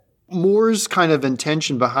like Moore's kind of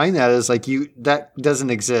intention behind that is like that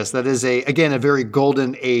doesn't exist. That is a very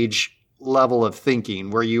golden age level of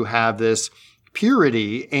thinking where you have this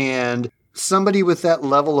purity and somebody with that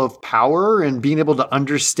level of power and being able to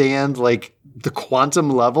understand like the quantum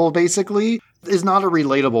level basically is not a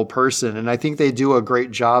relatable person. And I think they do a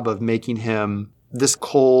great job of making him this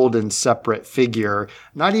cold and separate figure,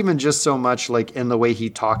 not even just so much like in the way he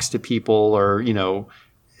talks to people or, you know,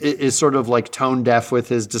 is sort of like tone deaf with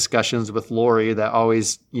his discussions with Laurie that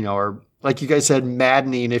always, you know, are like you guys said,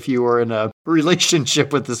 maddening if you were in a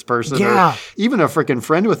relationship with this person or even a freaking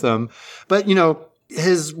friend with them. But, you know,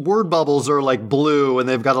 his word bubbles are like blue and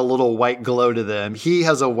they've got a little white glow to them. He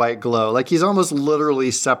has a white glow. Like he's almost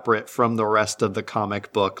literally separate from the rest of the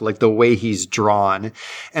comic book, like the way he's drawn.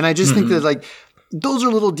 And I just think that like those are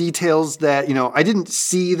little details that, you know, I didn't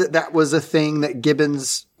see that was a thing that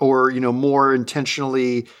Gibbons or, you know, more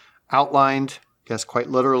intentionally outlined, I guess quite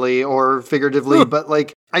literally or figuratively. But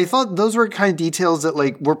like, I thought those were kind of details that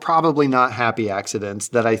like were probably not happy accidents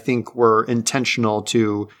that I think were intentional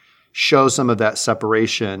to show some of that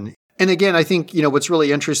separation. And again, I think, you know, what's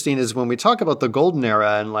really interesting is when we talk about the golden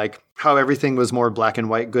era and like how everything was more black and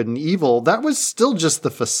white, good and evil, that was still just the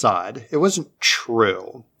facade. It wasn't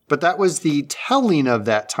true, but that was the telling of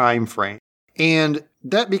that time frame. And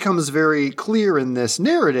that becomes very clear in this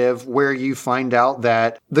narrative where you find out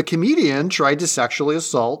that the comedian tried to sexually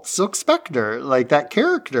assault Silk Spectre, like that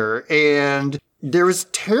character. And there was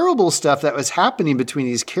terrible stuff that was happening between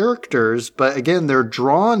these characters, but again, they're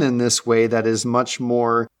drawn in this way that is much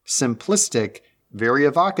more simplistic, very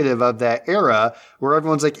evocative of that era where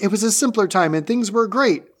everyone's like, it was a simpler time and things were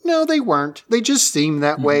great. No, they weren't. They just seemed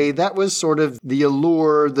that way. That was sort of the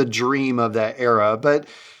allure, the dream of that era. But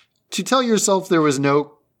to tell yourself there was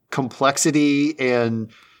no complexity and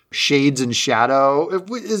shades and shadow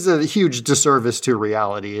is a huge disservice to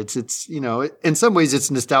reality. It's you know, in some ways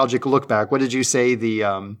it's nostalgic look back. What did you say?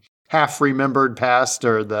 The half remembered past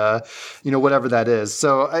or the, you know, whatever that is.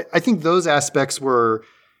 So I think those aspects were,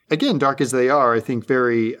 again, dark as they are, I think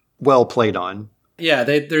very well played on. Yeah,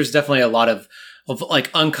 there's definitely a lot of like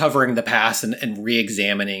uncovering the past and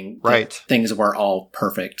re-examining that things were all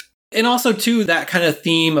perfect. And also too, that kind of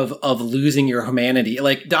theme of losing your humanity.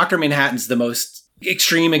 Like Dr. Manhattan's the most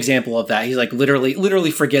extreme example of that. He's like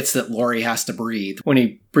literally forgets that Lori has to breathe when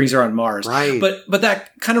he brings her on Mars. Right. But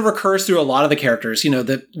that kind of recurs through a lot of the characters.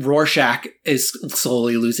 That Rorschach is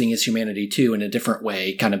slowly losing his humanity too in a different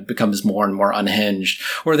way, kind of becomes more and more unhinged.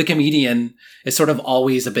 Or the comedian is sort of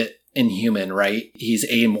always a bit inhuman, right? He's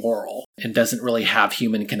amoral and doesn't really have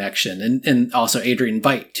human connection. And also Adrian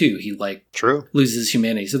Veidt too. He True. loses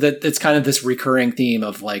humanity. So that's kind of this recurring theme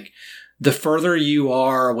of the further you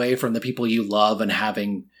are away from the people you love and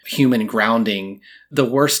having human grounding, the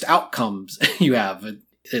worst outcomes you have.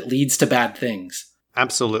 It leads to bad things.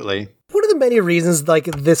 Absolutely. One of the many reasons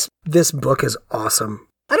this book is awesome.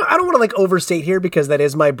 I don't want to overstate here because that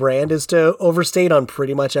is my brand, is to overstate on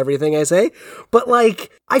pretty much everything I say. But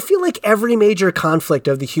I feel like every major conflict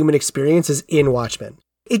of the human experience is in Watchmen.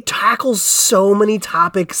 It tackles so many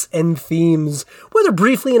topics and themes, whether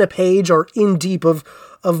briefly in a page or in deep of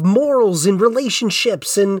morals and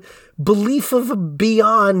relationships and belief of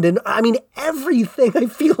beyond. And I mean, everything I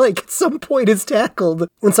feel like at some point is tackled.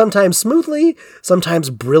 And sometimes smoothly,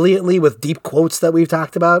 sometimes brilliantly with deep quotes that we've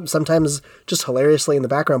talked about, sometimes just hilariously in the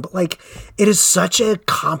background. But it is such a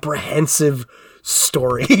comprehensive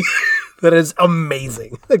story that is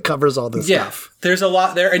amazing. It covers all this stuff. There's a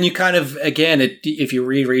lot there. And you kind of, again, if you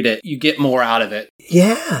reread it, you get more out of it.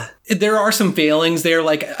 Yeah. There are some failings there.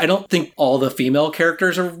 I don't think all the female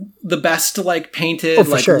characters are the best, painted. Oh,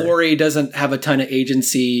 for sure. Lori doesn't have a ton of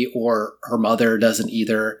agency, or her mother doesn't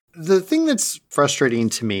either. The thing that's frustrating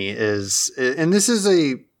to me is, and this is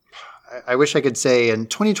I wish I could say in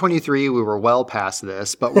 2023 we were well past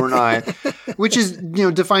this, but we're not, which is,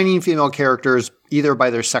 defining female characters either by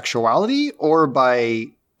their sexuality or by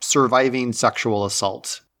surviving sexual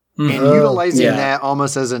assault. Mm-hmm. And utilizing that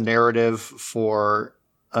almost as a narrative for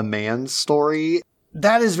a man's story.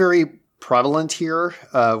 That is very prevalent here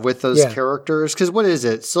with those characters. Because what is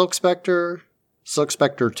it? Silk Spectre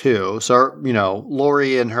 2. So,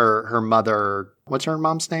 Lori and her mother, what's her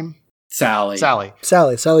mom's name? Sally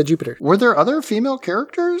Jupiter. Were there other female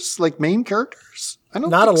characters, main characters? I don't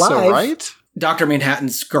Not think alive. so, right? Dr.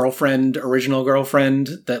 Manhattan's original girlfriend,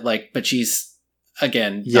 but she's,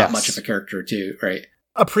 again, not much of a character too, right?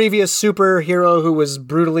 A previous superhero who was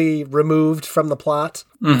brutally removed from the plot,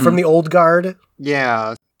 from the old guard.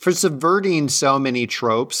 Yeah. For subverting so many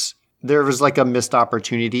tropes, there was a missed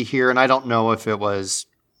opportunity here, and I don't know if it was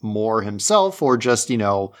Moore himself or just,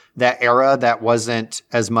 that era that wasn't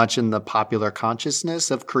as much in the popular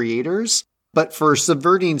consciousness of creators. But for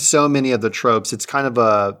subverting so many of the tropes, it's kind of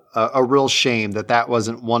a real shame that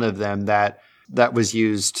wasn't one of them that was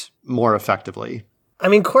used more effectively. I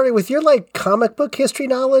mean, Corey, with your comic book history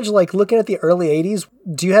knowledge, looking at the early 80s,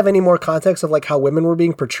 do you have any more context of how women were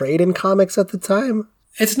being portrayed in comics at the time?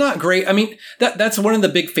 It's not great. I mean, that's one of the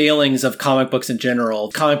big failings of comic books in general,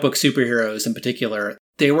 comic book superheroes in particular.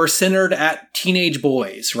 They were centered at teenage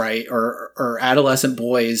boys, right? Or adolescent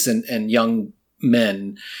boys and young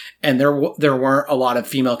men. And there weren't a lot of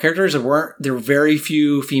female characters. There were very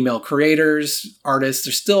few female creators, artists.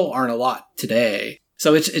 There still aren't a lot today.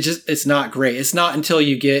 So it's not great. It's not until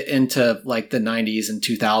you get into the 90s and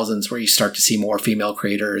 2000s where you start to see more female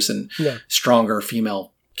creators and stronger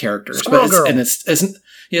female characters. Squirrel Girl.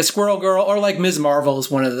 And Squirrel Girl, or Ms. Marvel is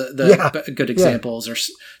one of the good examples, or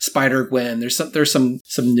Spider-Gwen. There's some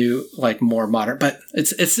new, more modern, but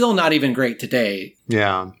it's still not even great today.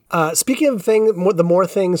 Yeah. Speaking of the more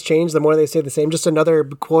things change, the more they stay the same. Just another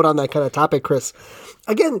quote on that kind of topic, Chris.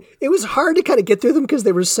 Again, it was hard to kind of get through them because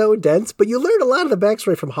they were so dense, but you learned a lot of the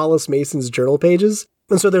backstory from Hollis Mason's journal pages.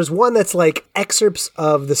 And so there's one that's excerpts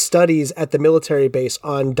of the studies at the military base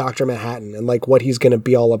on Dr. Manhattan and what he's going to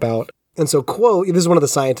be all about. And so, quote, this is one of the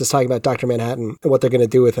scientists talking about Dr. Manhattan and what they're going to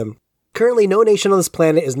do with him. Currently, no nation on this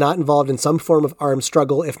planet is not involved in some form of armed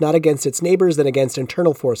struggle, if not against its neighbors, then against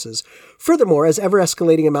internal forces. Furthermore, as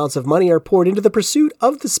ever-escalating amounts of money are poured into the pursuit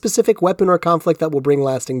of the specific weapon or conflict that will bring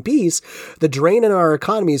lasting peace, the drain in our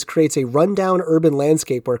economies creates a rundown urban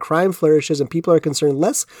landscape where crime flourishes and people are concerned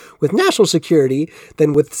less with national security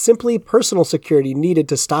than with simply personal security needed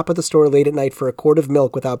to stop at the store late at night for a quart of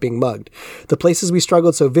milk without being mugged. The places we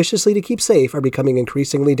struggled so viciously to keep safe are becoming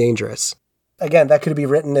increasingly dangerous. Again, that could be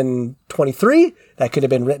written in 23. That could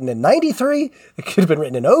have been written in 93. It could have been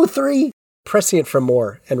written in 03. Prescient for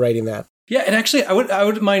Moore and writing that. Yeah, and actually, I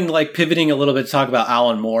would mind pivoting a little bit to talk about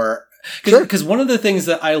Alan Moore. Because one of the things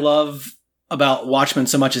that I love about Watchmen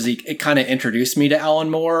so much is it kind of introduced me to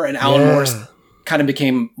Alan Moore. And Alan Moore kind of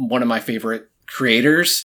became one of my favorite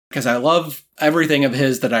creators because I love everything of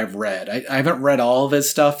his that I've read. I haven't read all of his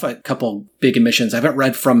stuff, a couple big omissions. I haven't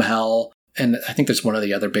read From Hell. And I think there's one of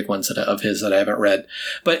the other big ones of his that I haven't read.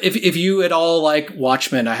 But if you at all like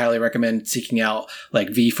Watchmen, I highly recommend seeking out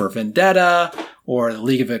like V for Vendetta or the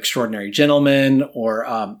League of Extraordinary Gentlemen or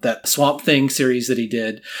that Swamp Thing series that he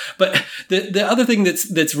did. But the other thing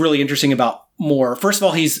that's really interesting about Moore, first of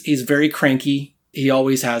all, he's very cranky. He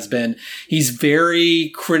always has been. He's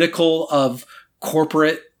very critical of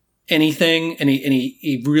corporate anything, and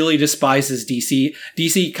he really despises DC.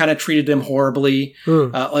 DC kind of treated him horribly.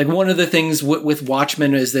 Like one of the things with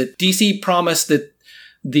Watchmen is that DC promised that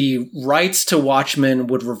the rights to Watchmen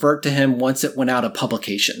would revert to him once it went out of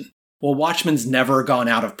publication. Well, Watchmen's never gone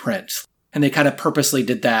out of print, and they kind of purposely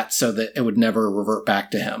did that so that it would never revert back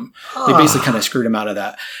to him. They basically kind of screwed him out of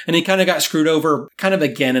that, and he kind of got screwed over kind of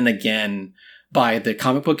again and again by the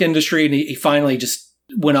comic book industry, and he finally just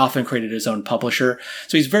went off and created his own publisher.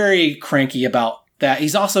 So he's very cranky about that.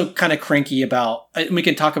 He's also kind of cranky about, we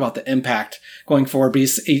can talk about the impact going forward, but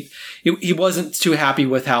he wasn't too happy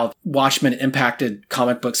with how Watchmen impacted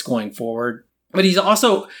comic books going forward. But he's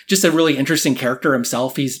also just a really interesting character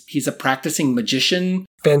himself. He's a practicing magician.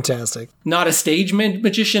 Fantastic. Not a stage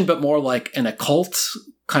magician, but more like an occult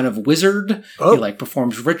kind of wizard. Oh. He like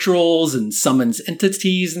performs rituals and summons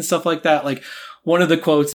entities and stuff like that. Like one of the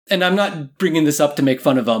quotes, and I'm not bringing this up to make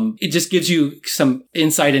fun of him, it just gives you some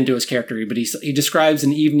insight into his character, but he describes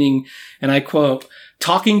an evening, and I quote,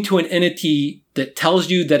 talking to an entity that tells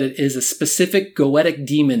you that it is a specific goetic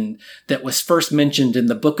demon that was first mentioned in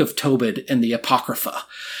the Book of Tobit and the Apocrypha.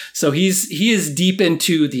 So he is deep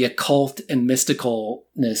into the occult and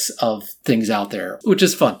mysticalness of things out there, which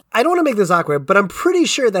is fun. I don't want to make this awkward, but I'm pretty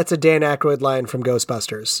sure that's a Dan Aykroyd line from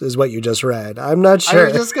Ghostbusters, is what you just read. I'm not sure. I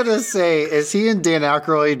was just going to say, is he and Dan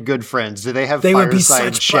Aykroyd good friends? Do they have They would be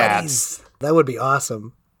fireside such chats? buddies. That would be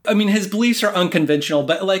awesome. I mean, his beliefs are unconventional,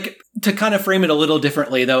 but like to kind of frame it a little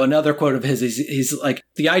differently, though, another quote of his is he's like,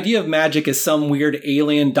 the idea of magic is some weird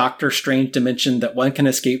alien Doctor Strange dimension that one can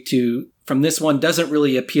escape to. From this one doesn't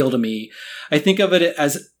really appeal to me. I think of it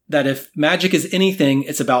as that if magic is anything,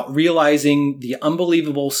 it's about realizing the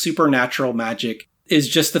unbelievable supernatural magic is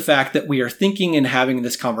just the fact that we are thinking and having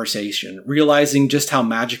this conversation, realizing just how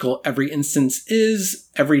magical every instance is,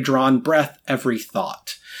 every drawn breath, every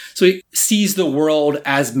thought. So he sees the world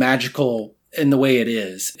as magical in the way it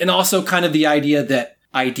is. And also kind of the idea that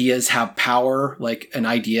ideas have power, like an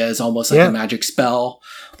idea is almost like a magic spell.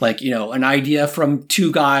 Like, you know, an idea from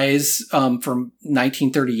two guys from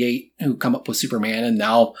 1938 who come up with Superman. And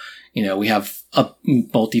now, you know, we have a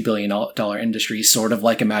multi-billion-dollar industry, sort of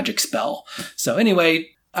like a magic spell. So anyway,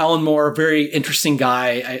 Alan Moore, very interesting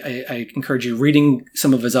guy. I encourage you reading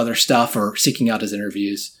some of his other stuff or seeking out his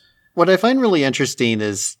interviews. What I find really interesting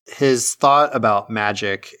is his thought about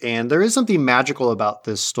magic, and there is something magical about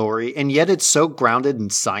this story, and yet it's so grounded in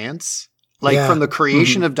science. Like from the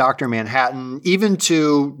creation of Dr. Manhattan, even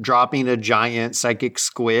to dropping a giant psychic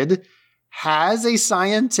squid, has a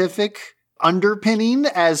scientific underpinning,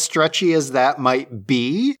 as stretchy as that might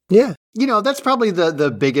be. Yeah. You know, that's probably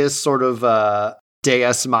the biggest sort of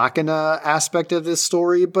deus machina aspect of this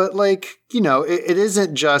story, but like, you know, it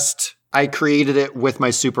isn't just I created it with my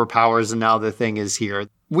superpowers and now the thing is here.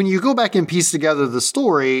 When you go back and piece together the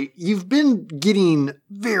story, you've been getting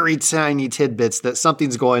very tiny tidbits that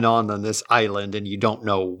something's going on this island and you don't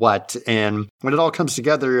know what. And when it all comes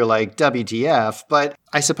together, you're like, WTF. But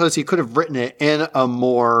I suppose he could have written it in a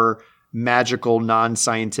more magical,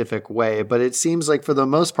 non-scientific way. But it seems like for the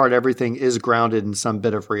most part, everything is grounded in some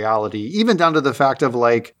bit of reality, even down to the fact of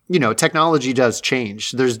like, you know, technology does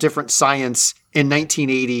change. There's different science in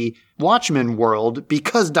 1980 Watchmen world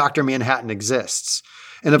because Dr. Manhattan exists.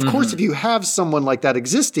 And of course, if you have someone like that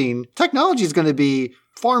existing, technology is going to be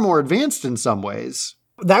far more advanced in some ways.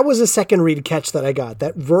 That was a second read catch that I got.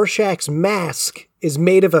 That Rorschach's mask is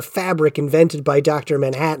made of a fabric invented by Dr.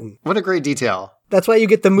 Manhattan. What a great detail. That's why you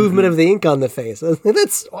get the movement of the ink on the face.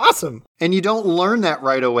 That's awesome. And you don't learn that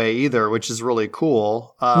right away either, which is really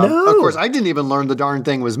cool. No. Of course, I didn't even learn the darn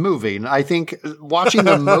thing was moving. I think watching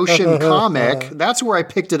the motion comic, that's where I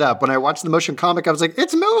picked it up. When I watched the motion comic, I was like,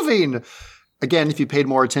 it's moving. Again, if you paid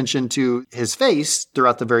more attention to his face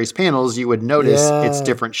throughout the various panels, you would notice its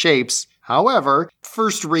different shapes. However,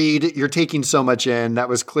 first read, you're taking so much in. That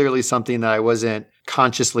was clearly something that I wasn't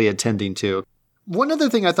consciously attending to. One other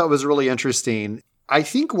thing I thought was really interesting, I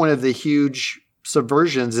think one of the huge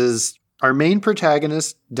subversions is our main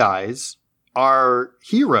protagonist dies, our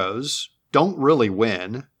heroes don't really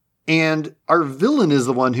win, and our villain is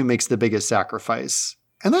the one who makes the biggest sacrifice.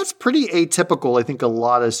 And that's pretty atypical, I think, a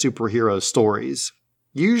lot of superhero stories.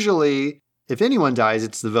 Usually, if anyone dies,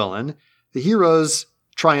 it's the villain. The heroes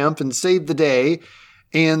triumph and save the day,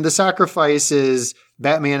 And the sacrifice is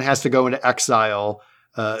Batman has to go into exile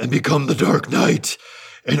and become the Dark Knight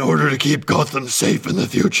in order to keep Gotham safe in the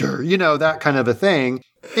future. You know, that kind of a thing.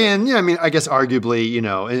 And, yeah, I mean, I guess arguably, you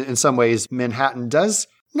know, in some ways, Manhattan does.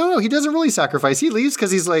 No, he doesn't really sacrifice. He leaves because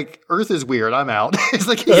he's like, Earth is weird. I'm out. It's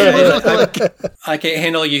like, I can't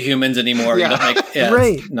handle you humans anymore. Yeah. You don't make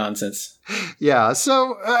Right. nonsense. Yeah.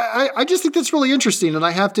 So I just think that's really interesting. And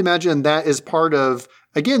I have to imagine that is part of,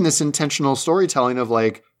 again, this intentional storytelling of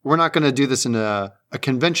like, we're not going to do this in a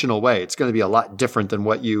conventional way. It's going to be a lot different than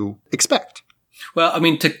what you expect. Well, I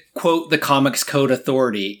mean, to quote the Comics Code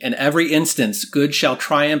Authority, in every instance, good shall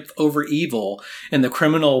triumph over evil, and the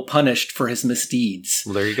criminal punished for his misdeeds.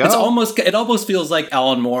 Well, there you go. It almost feels like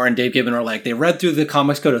Alan Moore and Dave Gibbon are like, they read through the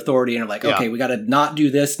Comics Code Authority and are like, okay, we got to not do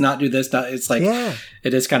this. It's like,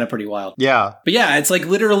 it is kind of pretty wild. Yeah. But yeah, it's like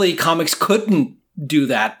literally comics couldn't do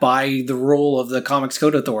that by the rule of the Comics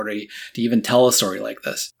Code Authority to even tell a story like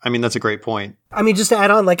this. I mean, that's a great point. I mean, just to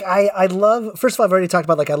add on, like, I love, first of all, I've already talked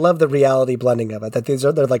about, like, I love the reality blending of it, that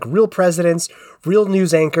they're like real presidents, real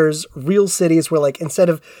news anchors, real cities where, like, instead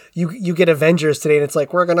of you get Avengers today and it's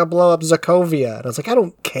like, we're going to blow up Sokovia. And I was like, I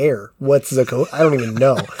don't care what's Sokovia. I don't even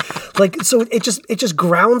know. Like, so it just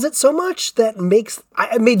grounds it so much that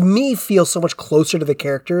it made me feel so much closer to the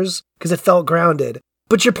characters because it felt grounded.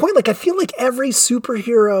 But your point, like, I feel like every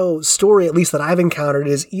superhero story, at least that I've encountered,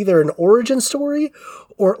 is either an origin story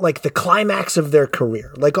or, like, the climax of their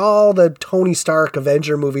career. Like, all the Tony Stark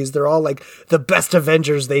Avenger movies, they're all, like, the best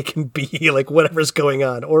Avengers they can be, like, whatever's going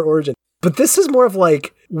on, or origin. But this is more of,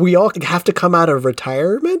 like, we all have to come out of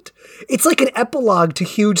retirement. It's like an epilogue to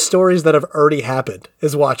huge stories that have already happened,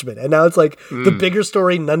 is Watchmen. And now it's, like, the bigger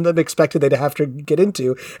story none of them expected they'd have to get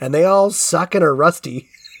into, and they all suck and are rusty.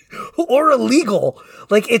 Or illegal.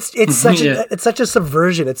 Like it's such a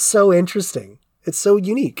subversion. It's so interesting. It's so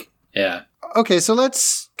unique. Yeah. Okay, so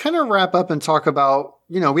let's kind of wrap up and talk about,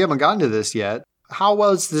 you know, we haven't gotten to this yet. How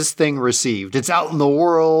was this thing received? It's out in the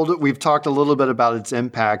world. We've talked a little bit about its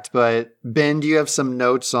impact, but Ben, do you have some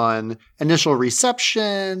notes on initial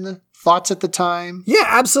reception, thoughts at the time? Yeah,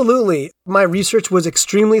 absolutely. My research was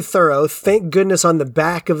extremely thorough. Thank goodness on the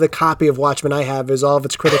back of the copy of Watchmen I have is all of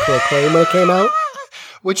its critical acclaim when it came out.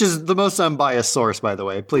 Which is the most unbiased source, by the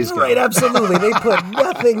way. Please go. Right, absolutely. They put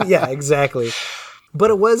nothing. Yeah, exactly.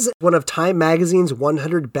 But it was one of Time Magazine's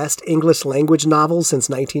 100 best English language novels since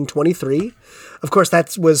 1923. Of course,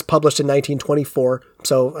 that was published in 1924.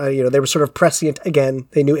 So, they were sort of prescient. Again,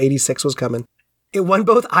 they knew 86 was coming. It won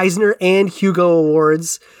both Eisner and Hugo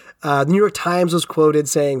Awards. The New York Times was quoted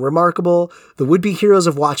saying, "Remarkable, the would-be heroes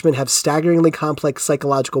of Watchmen have staggeringly complex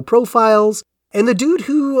psychological profiles. And the dude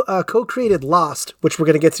who co-created Lost, which we're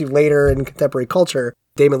going to get to later in contemporary culture,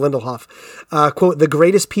 Damon Lindelof, quote, the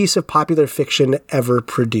greatest piece of popular fiction ever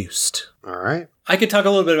produced." All right. I could talk a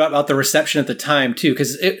little bit about the reception at the time, too,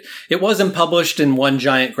 because it wasn't published in one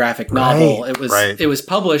giant graphic novel. Right. It was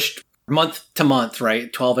published month to month,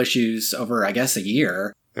 right? 12 issues over, I guess, a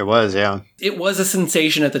year. It was, yeah. It was a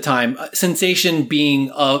sensation at the time. Sensation being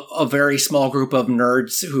a very small group of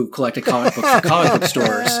nerds who collected comic books at comic book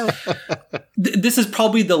stores. This is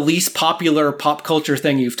probably the least popular pop culture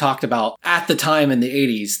thing you've talked about at the time in the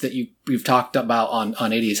 80s that you've talked about on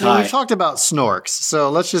 80s High. We've talked about Snorks, so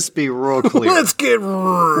let's just be real clear. Let's get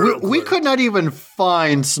real we could not even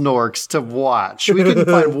find Snorks to watch. We couldn't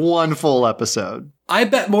find one full episode. I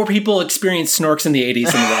bet more people experienced Snorks in the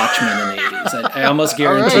 80s than Watchmen in the 80s. I almost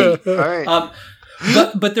guarantee. All right.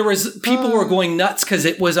 But there was people were going nuts because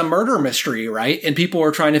it was a murder mystery, right? And people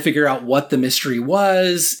were trying to figure out what the mystery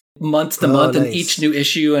was month to month in each new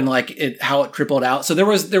issue and how it tripled out. So there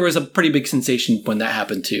was a pretty big sensation when that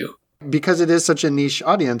happened too. Because it is such a niche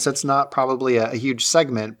audience, that's not probably a huge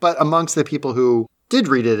segment. But amongst the people who did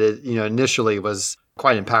read it, initially was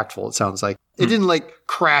quite impactful, it sounds like. It didn't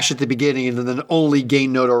crash at the beginning and then only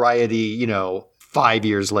gain notoriety, 5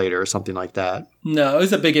 years later or something like that. No, it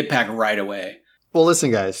was a big impact right away. Well,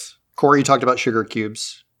 listen, guys. Corey, you talked about sugar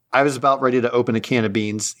cubes. I was about ready to open a can of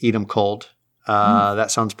beans, eat them cold.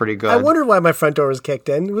 That sounds pretty good. I wondered why my front door was kicked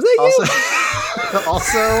in. Was that you?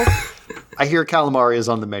 Also, I hear calamari is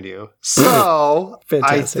on the menu. So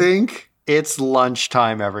I think it's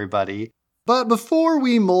lunchtime, everybody. But before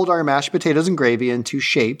we mold our mashed potatoes and gravy into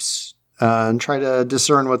shapes and try to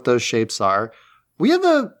discern what those shapes are, we have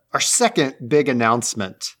our second big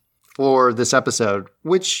announcement for this episode,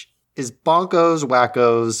 which is Bonkos,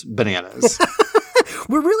 Wackos, Bananas.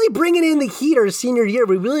 We're really bringing in the heat our senior year.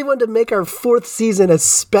 We really wanted to make our fourth season as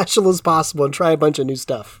special as possible and try a bunch of new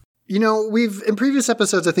stuff. We've, in previous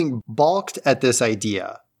episodes, I think, balked at this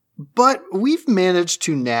idea. But we've managed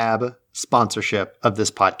to nab sponsorship of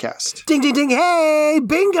this podcast. Ding, ding, ding. Hey,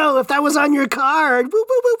 bingo, if that was on your card. Woo,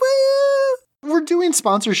 woo, woo, woo. We're doing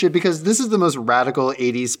sponsorship because this is the most radical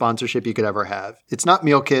 80s sponsorship you could ever have. It's not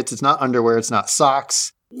meal kits. It's not underwear. It's not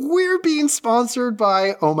socks. We're being sponsored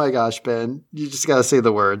by, oh my gosh, Ben, you just got to say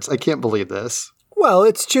the words. I can't believe this. Well,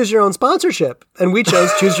 it's choose your own sponsorship, and we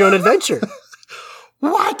chose choose your own adventure.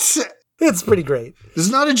 What? It's pretty great. This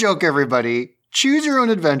is not a joke, everybody. Choose Your Own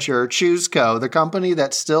Adventure, Choose Co., the company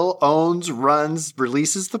that still owns, runs,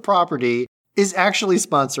 releases the property, is actually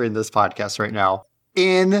sponsoring this podcast right now.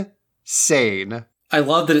 Insane. I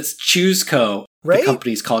love that it's Choose Co. Right? The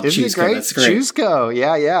company's called Isn't Choose it great? Co. That's great. Choose Co.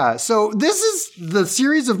 Yeah. So this is the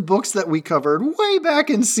series of books that we covered way back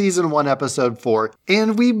in season 1, episode 4,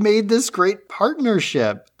 and we made this great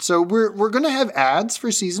partnership. So we're going to have ads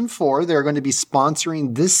for season 4. They're going to be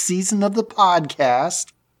sponsoring this season of the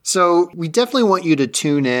podcast. So we definitely want you to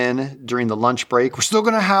tune in during the lunch break. We're still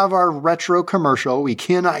going to have our retro commercial. We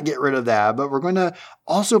cannot get rid of that, but we're going to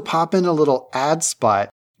also pop in a little ad spot.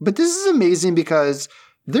 But this is amazing because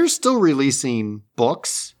they're still releasing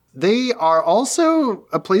books. They are also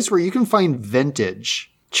a place where you can find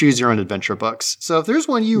vintage Choose Your Own Adventure books. So if there's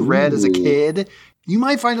one you read as a kid, you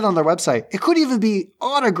might find it on their website. It could even be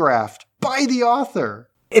autographed by the author.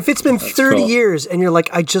 If it's been 30 cool. years and you're like,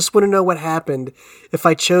 I just want to know what happened if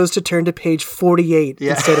I chose to turn to page 48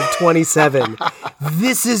 instead of 27,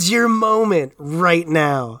 this is your moment right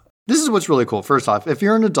now. This is what's really cool. First off, if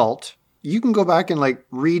you're an adult, you can go back and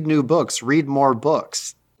read new books, read more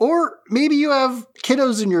books. Or maybe you have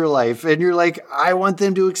kiddos in your life and you're like, I want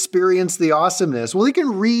them to experience the awesomeness. Well, you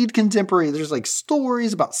can read contemporary. There's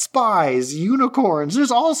stories about spies, unicorns. There's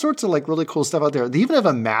all sorts of really cool stuff out there. They even have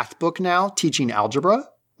a math book now teaching algebra.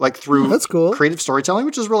 Through that's cool. creative storytelling,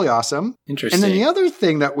 which is really awesome. Interesting. And then the other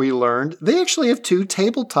thing that we learned, they actually have 2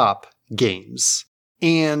 tabletop games.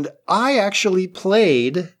 And I actually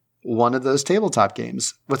played one of those tabletop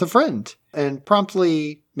games with a friend and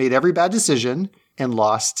promptly made every bad decision and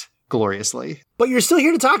lost gloriously. But you're still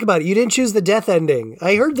here to talk about it. You didn't choose the death ending.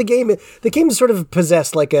 I heard the game is sort of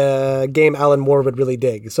possessed like a game Alan Moore would really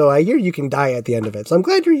dig. So I hear you can die at the end of it. So I'm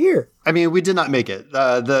glad you're here. I mean, we did not make it.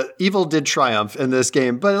 The evil did triumph in this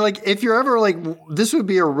game. But if you're ever this would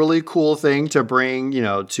be a really cool thing to bring,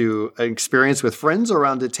 to an experience with friends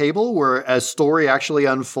around a table where a story actually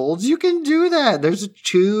unfolds. You can do that. There's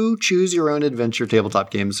 2 Choose Your Own Adventure tabletop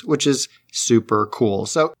games, which is super cool.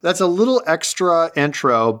 So that's a little extra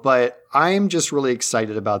intro, but I'm just really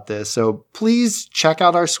excited about this. So please check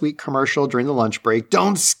out our sweet commercial during the lunch break.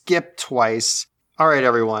 Don't skip twice. All right,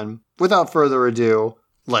 everyone. Without further ado,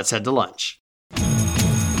 let's head to lunch.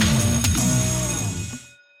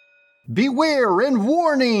 Beware and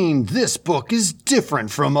warning! This book is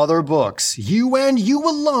different from other books. You and you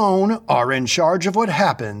alone are in charge of what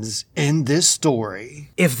happens in this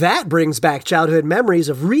story. If that brings back childhood memories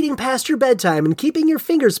of reading past your bedtime and keeping your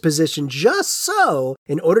fingers positioned just so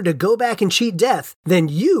in order to go back and cheat death, then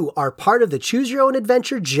you are part of the Choose Your Own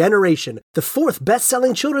Adventure generation, the 4th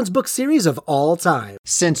best-selling children's book series of all time.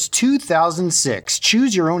 Since 2006,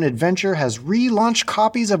 Choose Your Own Adventure has relaunched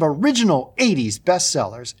copies of original 80s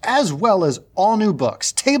bestsellers, as well as all new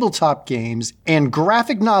books, tabletop games, and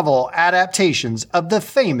graphic novel adaptations of the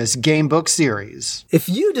famous game book series. If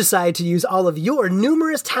you decide to use all of your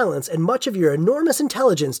numerous talents and much of your enormous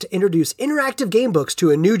intelligence to introduce interactive game books to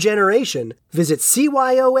a new generation, visit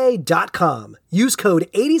CYOA.com. Use code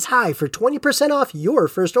 80SHIGH for 20% off your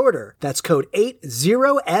first order. That's code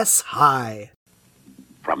 80SHIGH.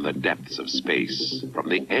 From the depths of space, from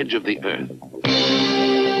the edge of the earth,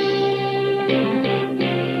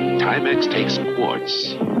 Timex takes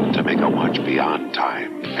quartz to make a watch beyond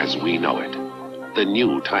time as we know it. The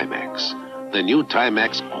new Timex. The new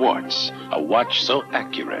Timex Quartz. A watch so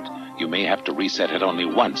accurate, you may have to reset it only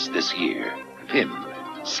once this year. Thin,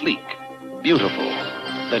 sleek, beautiful.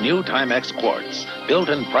 The new Timex Quartz, built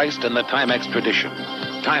and priced in the Timex tradition.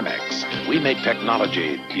 Timex, we make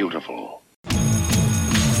technology beautiful.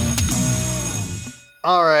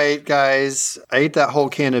 All right, guys, I ate that whole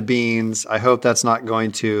can of beans. I hope that's not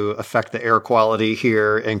going to affect the air quality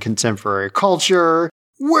here in contemporary culture.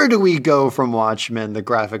 Where do we go from Watchmen, the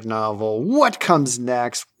graphic novel? What comes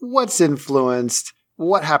next? What's influenced?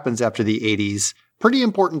 What happens after the 80s? Pretty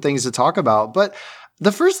important things to talk about. But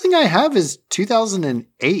the first thing I have is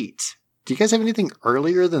 2008. Do you guys have anything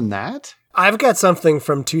earlier than that? I've got something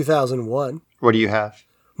from 2001. What do you have?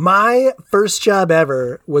 My first job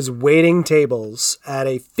ever was waiting tables at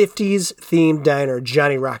a 50s themed diner,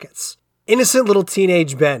 Johnny Rockets. Innocent little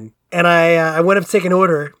teenage Ben. And I went up to take an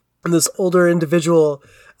order, and this older individual,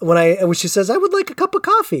 when she says, I would like a cup of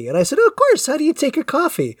coffee. And I said, oh, of course, how do you take your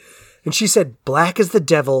coffee? And she said, black as the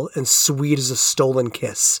devil and sweet as a stolen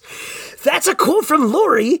kiss. That's a quote from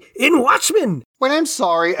Lori in Watchmen. Wait, I'm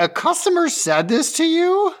sorry. A customer said this to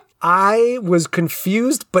you? I was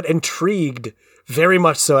confused but intrigued, very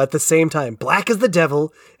much so at the same time. Black as the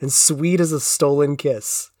devil and sweet as a stolen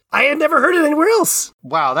kiss. I had never heard it anywhere else.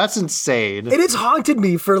 Wow, that's insane. And it's haunted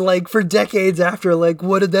me for decades after,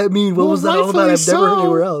 what did that mean? What was that all about? I've never heard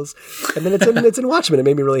anywhere else. And then it's in Watchmen. It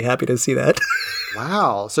made me really happy to see that.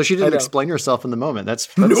 Wow. So she didn't explain herself in the moment. That's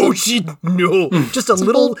no. Just a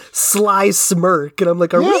little sly smirk. And I'm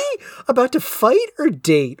like, are we about to fight or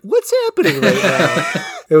date? What's happening right now?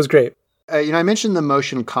 It was great. I mentioned the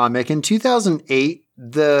motion comic. In 2008,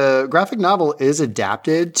 the graphic novel is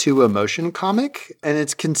adapted to a motion comic, and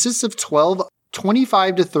it consists of 12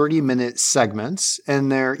 25 to 30-minute segments,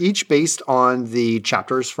 and they're each based on the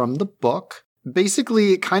chapters from the book.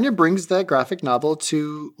 Basically, it kind of brings that graphic novel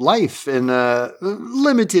to life in a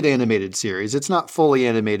limited animated series. It's not fully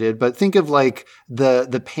animated, but think of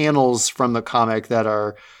the panels from the comic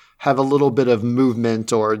that have a little bit of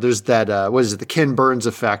movement, or there's that, the Ken Burns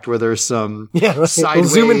effect, where there's some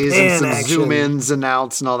sideways and some zoom-ins and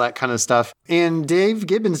outs and all that kind of stuff. And Dave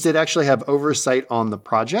Gibbons did actually have oversight on the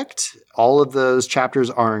project. All of those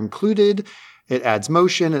chapters are included. It adds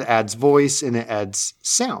motion, it adds voice, and it adds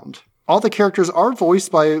sound. All the characters are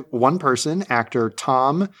voiced by one person, actor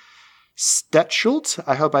Tom Stechelt.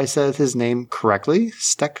 I hope I said his name correctly,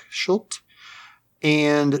 Stechelt.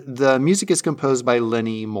 And the music is composed by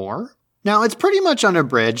Lenny Moore. Now, it's pretty much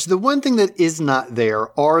unabridged. The one thing that is not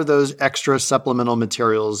there are those extra supplemental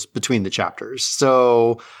materials between the chapters.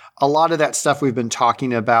 So a lot of that stuff we've been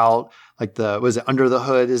talking about, was it Under the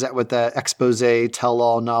Hood? Is that what that expose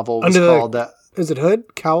tell-all novel was called? Is it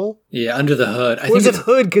Hood? Cowl? Yeah, Under the Hood. I think it's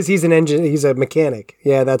Hood because he's an engine. He's a mechanic.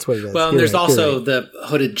 Yeah, that's what it is. Well, there's also the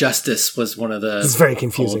Hooded Justice was one of the... It's very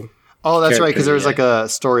confusing. Oh, that's right, because there was a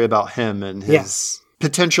story about him and his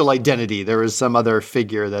potential identity. There was some other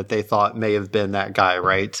figure that they thought may have been that guy,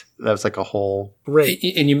 right? That was a whole... Right.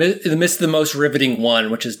 And you missed the most riveting one,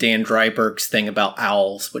 which is Dan Dryberg's thing about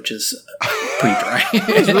owls, which is pretty dry.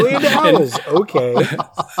 He's really into owls. Okay.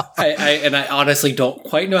 I honestly don't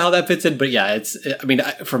quite know how that fits in, but yeah,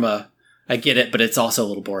 I get it, but it's also a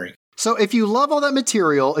little boring. So if you love all that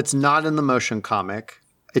material, it's not in the motion comic.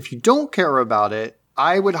 If you don't care about it,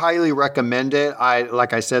 I would highly recommend it.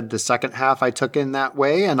 Like I said, the second half I took in that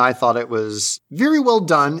way, and I thought it was very well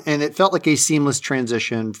done, and it felt like a seamless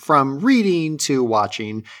transition from reading to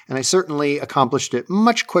watching, and I certainly accomplished it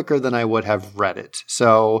much quicker than I would have read it.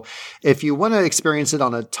 So if you want to experience it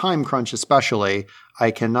on a time crunch especially,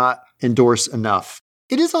 I cannot endorse enough.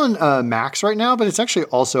 It is on Max right now, but it's actually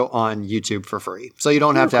also on YouTube for free. So you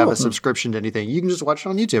don't have to have a subscription to anything. You can just watch it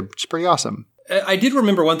on YouTube, which is pretty awesome. I did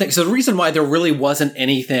remember one thing. So the reason why there really wasn't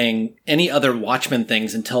any other Watchmen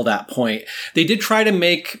things until that point, they did try to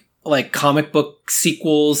make comic book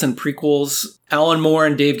sequels and prequels. Alan Moore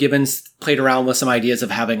and Dave Gibbons played around with some ideas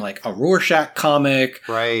of having a Rorschach comic.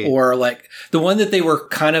 Right. Or the one that they were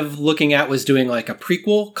kind of looking at was doing a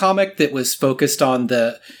prequel comic that was focused on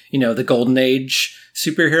the Golden Age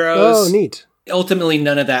superheroes. Oh, neat. Ultimately,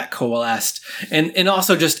 none of that coalesced. And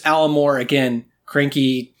also just Alan Moore, again,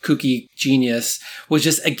 cranky, kooky genius, was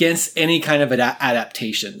just against any kind of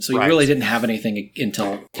adaptation. So he really didn't have anything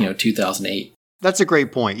until 2008. That's a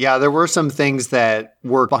great point. Yeah, there were some things that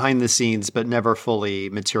were behind the scenes but never fully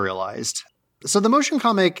materialized. So the motion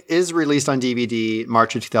comic is released on DVD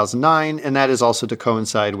March of 2009, and that is also to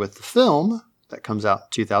coincide with the film that comes out in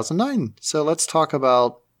 2009. So let's talk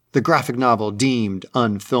about the graphic novel deemed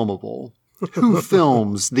unfilmable. Who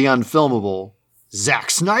films the unfilmable?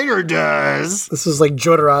 Zack Snyder does. This is like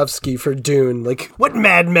Jodorowsky for Dune. What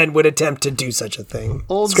madman would attempt to do such a thing?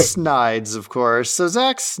 Old Snides, of course. So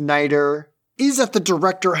Zack Snyder is at the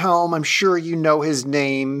director helm. I'm sure you know his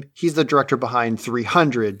name. He's the director behind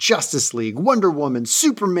 300, Justice League, Wonder Woman,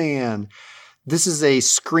 Superman. This is a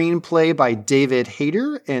screenplay by David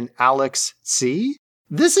Hayter and Alex C.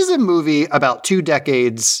 This is a movie about 2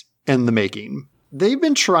 decades in the making. They've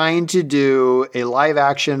been trying to do a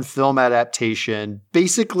live-action film adaptation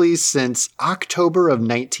basically since October of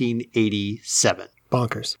 1987.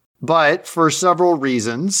 Bonkers. But for several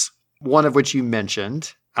reasons, one of which you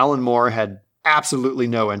mentioned, Alan Moore had absolutely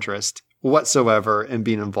no interest whatsoever in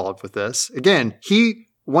being involved with this. Again, he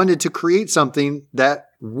wanted to create something that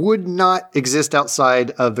would not exist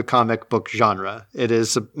outside of the comic book genre. It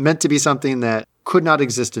is meant to be something that could not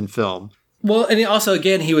exist in film. Well, and also,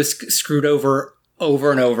 again, he was screwed over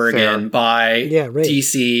over and over again by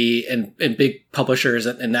DC and big publishers,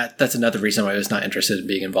 and that's another reason why I was not interested in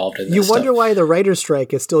being involved in this. You wonder why the writer's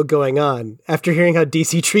strike is still going on after hearing how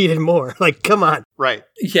DC treated Moore. Like, come on. Right.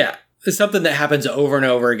 Yeah. It's something that happens over and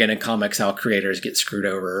over again in comics, how creators get screwed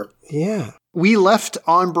over. Yeah. We left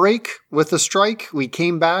on break with the strike. We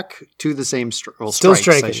came back to the same strikes,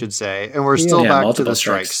 striking. I should say. And we're still back to the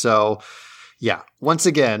strike. So, yeah, once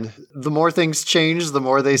again, the more things change, the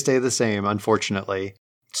more they stay the same, unfortunately.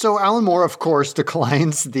 So Alan Moore, of course,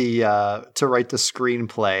 declines to write the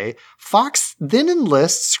screenplay. Fox then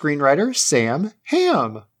enlists screenwriter Sam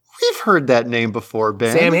Hamm. We've heard that name before,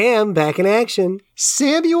 Ben. Sam Hamm, back in action.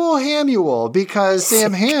 Samuel Hamuel, because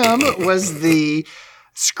Sam Hamm was the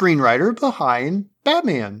screenwriter behind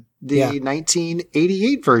Batman, the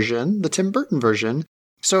 1988 version, the Tim Burton version.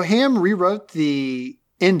 So Hamm rewrote the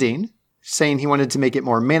ending, saying he wanted to make it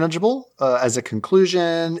more manageable. As a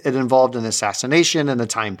conclusion, it involved an assassination and a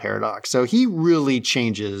time paradox. So he really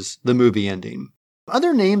changes the movie ending.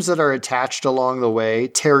 Other names that are attached along the way,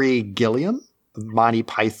 Terry Gilliam, Monty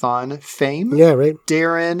Python fame. Yeah, right.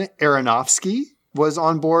 Darren Aronofsky was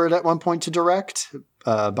on board at one point to direct.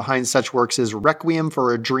 Behind such works as Requiem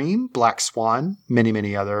for a Dream, Black Swan, many,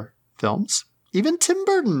 many other films. Even Tim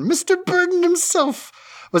Burton, Mr. Burton himself,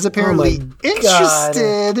 was apparently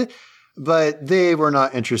interested, but they were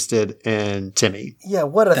not interested in Timmy. Yeah,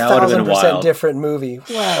 what a 1,000% different movie. Wow,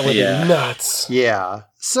 that would be nuts. Yeah.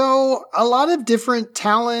 So a lot of different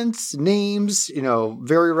talents, names,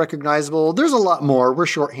 very recognizable. There's a lot more. We're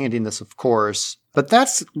shorthanding this, of course. But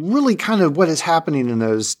that's really kind of what is happening in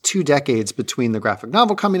those 2 decades between the graphic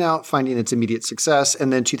novel coming out, finding its immediate success,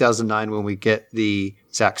 and then 2009 when we get the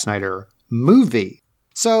Zack Snyder movie.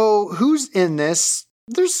 So who's in this?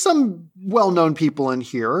 There's some well-known people in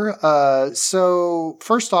here. So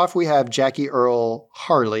first off, we have Jackie Earle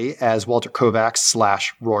Harley as Walter Kovacs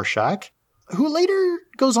 / Rorschach, who later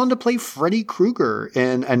goes on to play Freddy Krueger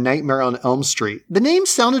in A Nightmare on Elm Street. The name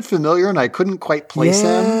sounded familiar and I couldn't quite place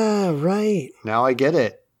him. Yeah, right. Now I get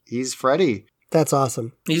it. He's Freddy. That's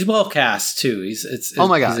awesome. He's well cast too. Oh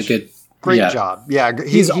my gosh. He's a good... Great job. Yeah,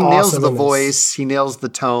 he nails the voice. He nails the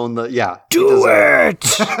tone. Do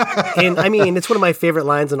it! And I mean, it's one of my favorite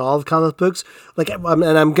lines in all of comic books. Like, and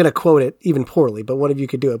I'm going to quote it even poorly, but one of you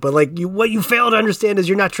could do it. But like, what you fail to understand is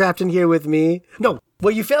you're not trapped in here with me. No,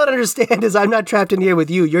 what you fail to understand is I'm not trapped in here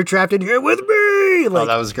with you. You're trapped in here with me. Like,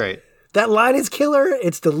 that was great. That line is killer.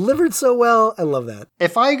 It's delivered so well. I love that.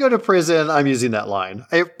 If I go to prison, I'm using that line.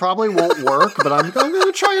 It probably won't work, but I'm going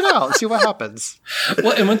to try it out, see what happens.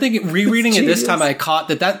 Well, and one thing, rereading it this time, I caught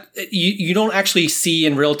that you don't actually see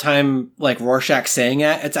in real time, like Rorschach saying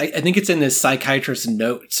it. I think it's in his psychiatrist's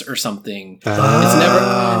notes or something.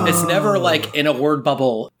 It's never like in a word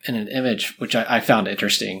bubble in an image, which I found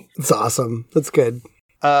interesting. It's awesome. That's good.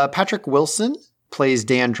 Patrick Wilson plays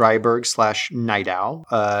Dan Dryberg / Night Owl.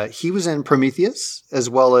 He was in Prometheus as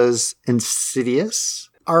well as Insidious.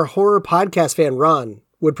 Our horror podcast fan, Ron,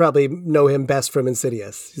 would probably know him best from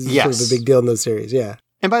Insidious. He's sort of a big deal in those series, yeah.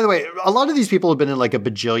 And by the way, a lot of these people have been in like a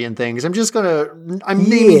bajillion things. I'm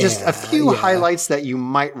naming just a few highlights that you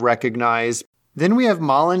might recognize. Then we have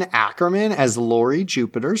Malin Ackerman as Laurie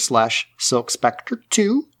Jupiter / Silk Spectre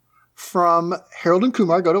 2. From Harold and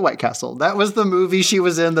Kumar Go to White Castle. That was the movie she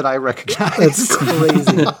was in that I recognized. That's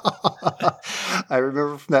crazy. I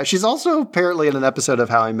remember from that. She's also apparently in an episode of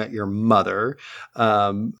How I Met Your Mother.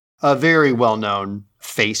 A very well-known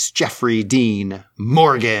face, Jeffrey Dean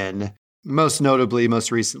Morgan. Most notably,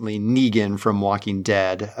 most recently, Negan from Walking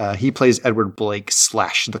Dead. He plays Edward Blake /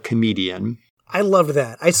 the comedian. I loved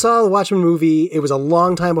that. I saw the Watchmen movie. It was a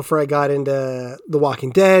long time before I got into The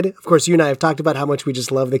Walking Dead. Of course, you and I have talked about how much we just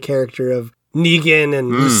love the character of Negan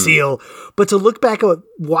and Lucille. But to look back at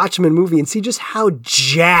Watchmen movie and see just how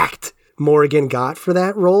jacked Morgan got for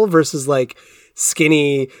that role versus like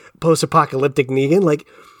skinny post-apocalyptic Negan, like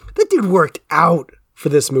that dude worked out for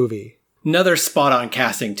this movie. Another spot-on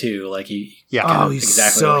casting too. Like he's exactly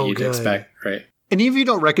so what you'd expect, right? And even if you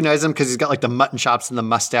don't recognize him because he's got like the mutton chops and the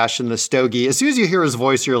mustache and the stogie, as soon as you hear his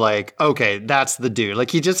voice, you're like, okay, that's the dude.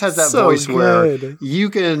 Like he just has that voice where you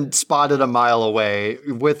can spot it a mile away.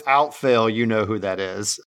 Without fail, you know who that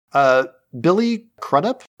is. Billy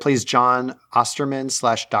Crudup plays John Osterman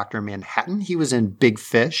 / Dr. Manhattan. He was in Big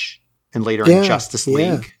Fish and later in Justice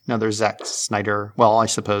League. Another Zack Snyder. Well, I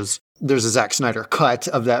suppose there's a Zack Snyder cut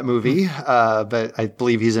of that movie, but I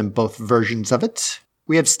believe he's in both versions of it.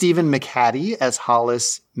 We have Stephen McHattie as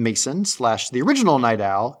Hollis Mason / the original Night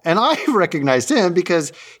Owl. And I recognized him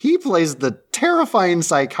because he plays the terrifying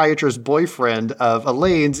psychiatrist boyfriend of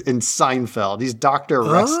Elaine's in Seinfeld. He's Dr.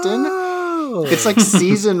 Reston. It's like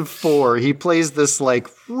season 4. He plays this like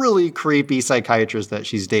really creepy psychiatrist that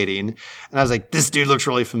she's dating. And I was like, this dude looks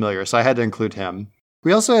really familiar. So I had to include him.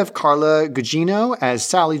 We also have Carla Gugino as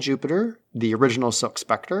Sally Jupiter, the original Silk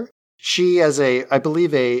Spectre. She, as I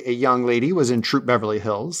believe a young lady, was in Troop Beverly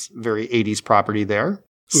Hills, very 80s property there.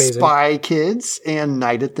 Amazing. Spy Kids and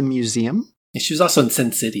Night at the Museum. She was also in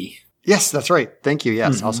Sin City. Yes, that's right. Thank you.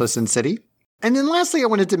 Yes, also Sin City. And then lastly, I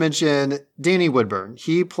wanted to mention Danny Woodburn.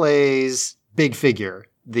 He plays Big Figure,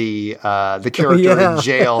 the character in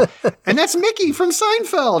jail. And that's Mickey from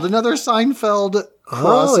Seinfeld, another Seinfeld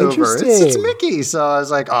crossover. It's Mickey. So I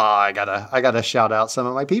was like, I gotta shout out some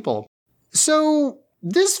of my people. So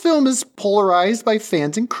this film is polarized by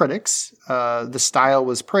fans and critics. The style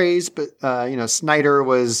was praised, but Snyder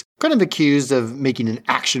was kind of accused of making an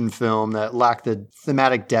action film that lacked the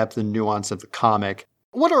thematic depth and nuance of the comic.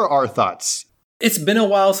 What are our thoughts? It's been a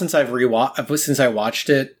while since I watched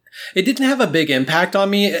it. It didn't have a big impact on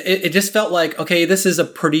me. It just felt like, okay, this is a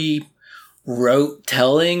pretty rote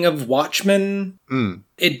telling of Watchmen.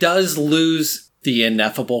 It does lose the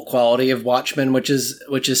ineffable quality of Watchmen, which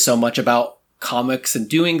is so much about comics and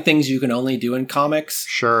doing things you can only do in comics.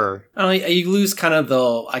 Sure. You lose kind of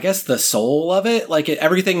the soul of it. Like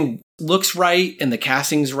everything looks right and the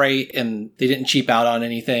casting's right and they didn't cheap out on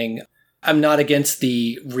anything. I'm not against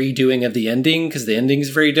the redoing of the ending because the ending's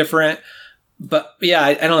very different. But yeah,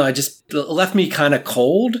 I don't know. It just left me kind of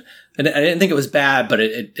cold. And I didn't think it was bad, but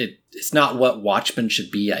it's not what Watchmen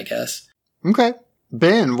should be, I guess. Okay.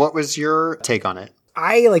 Ben, what was your take on it?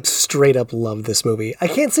 I straight up love this movie. I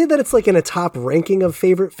can't say that it's in a top ranking of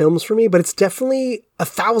favorite films for me, but it's definitely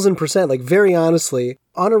 1,000%, very honestly,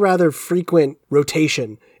 on a rather frequent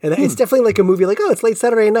rotation. And it's definitely a movie it's late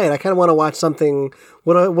Saturday night. I kind of want to watch something.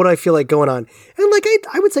 What do I feel like going on? And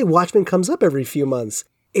I would say Watchmen comes up every few months.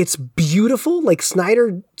 It's beautiful.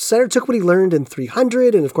 Snyder took what he learned in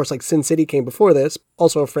 300. And of course, Sin City came before this,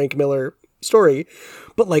 also a Frank Miller story,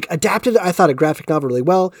 but adapted, I thought, a graphic novel really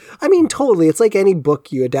well. I mean, totally. It's like any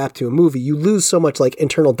book you adapt to a movie. You lose so much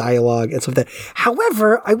internal dialogue and stuff like that.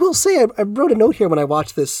 However, I will say, I wrote a note here when I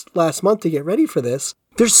watched this last month to get ready for this.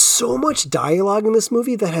 There's so much dialogue in this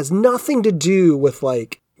movie that has nothing to do with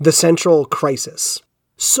the central crisis.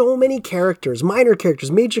 So many characters, minor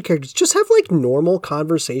characters, major characters, just have normal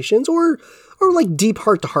conversations or deep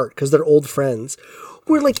heart to heart because they're old friends.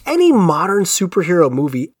 Where any modern superhero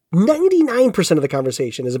movie, 99% of the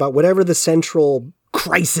conversation is about whatever the central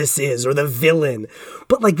crisis is or the villain.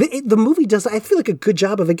 But the movie does, I feel a good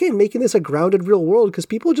job of, again, making this a grounded real world because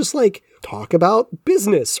people just talk about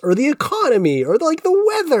business or the economy or the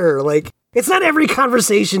weather. It's not every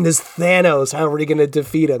conversation is Thanos. How are we going to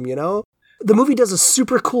defeat him, you know? The movie does a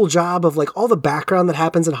super cool job of all the background that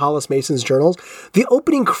happens in Hollis Mason's journals. The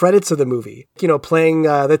opening credits of the movie, playing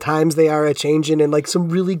the times they are a changing and some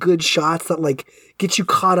really good shots that get you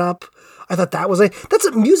caught up. I thought that was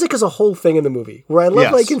music is a whole thing in the movie where I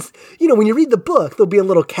love when you read the book, there'll be a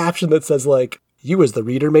little caption that says you as the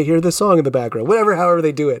reader may hear the song in the background, however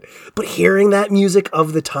they do it. But hearing that music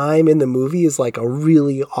of the time in the movie is a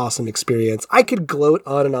really awesome experience. I could gloat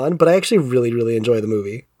on, but I actually really, really enjoy the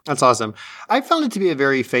movie. That's awesome. I found it to be a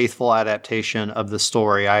very faithful adaptation of the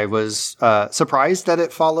story. I was surprised that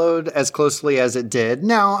it followed as closely as it did.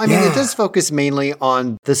 Now, I mean, it does focus mainly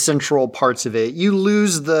on the central parts of it. You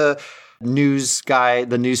lose the news guy,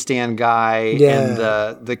 the newsstand guy, and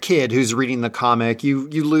the kid who's reading the comic. You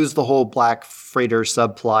lose the whole Black Freighter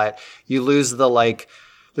subplot. You lose the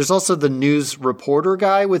there's also the news reporter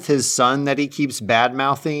guy with his son that he keeps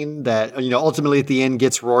bad-mouthing that, ultimately at the end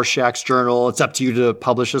gets Rorschach's journal. It's up to you to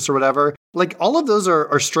publish this or whatever. All of those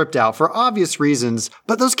are stripped out for obvious reasons,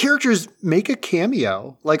 but those characters make a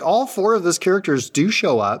cameo. All 4 of those characters do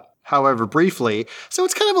show up, however briefly. So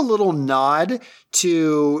it's kind of a little nod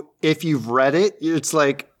to, if you've read it, it's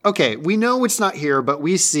okay, we know it's not here, but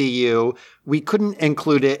we see you. We couldn't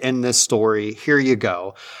include it in this story. Here you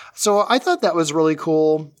go. So I thought that was really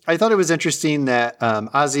cool. I thought it was interesting that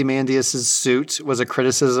Ozymandias' suit was a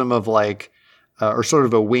criticism of or sort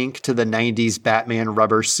of a wink to the 90s Batman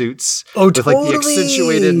rubber suits. Oh, with totally. The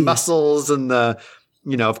accentuated muscles and the,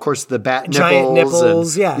 of course, the bat nipples. Giant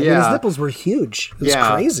nipples, and his nipples were huge. It was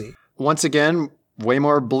crazy. Once again, way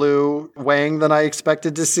more blue Wang than I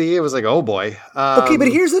expected to see. It was oh boy. Okay, but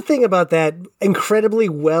here's the thing about that incredibly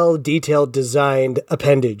well-detailed designed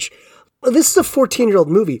appendage. This is a 14-year-old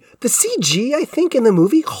movie. The CG, I think, in the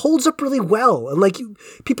movie holds up really well. And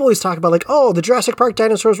people always talk about the Jurassic Park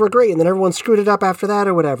dinosaurs were great and then everyone screwed it up after that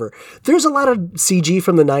or whatever. There's a lot of CG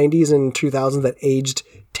from the 90s and 2000s that aged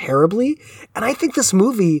terribly. And I think this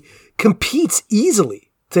movie competes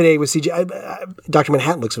easily today with CG. Dr.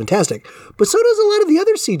 Manhattan looks fantastic, but so does a lot of the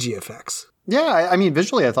other CG effects. Yeah, I mean,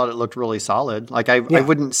 visually, I thought it looked really solid. Like, I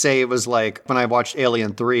wouldn't say it was like when I watched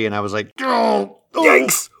Alien 3 and I was like,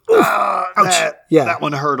 yikes! That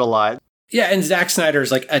one hurt a lot. Yeah, and Zack Snyder's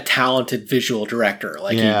like a talented visual director.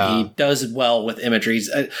 Like he does well with imagery.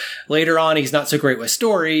 Later on, he's not so great with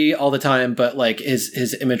story all the time, but like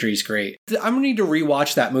his imagery's great. I'm gonna need to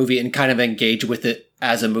rewatch that movie and kind of engage with it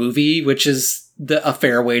as a movie, which is a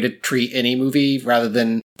fair way to treat any movie rather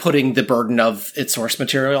than putting the burden of its source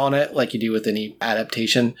material on it like you do with any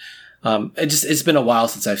adaptation. It's been a while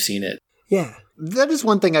since I've seen it. Yeah. That is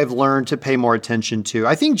one thing I've learned to pay more attention to.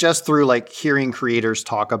 I think just through like hearing creators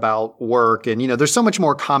talk about work and, there's so much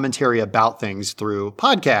more commentary about things through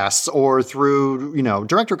podcasts or through,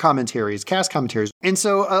 director commentaries, cast commentaries. And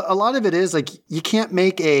so a lot of it is like, you can't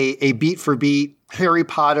make a beat for beat Harry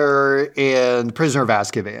Potter and Prisoner of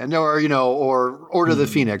Azkaban or Order of the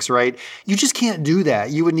Phoenix, right? You just can't do that.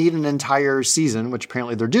 You would need an entire season, which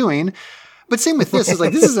apparently they're doing. But same with this. It's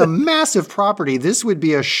like, this is a massive property. This would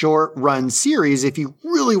be a short run series if you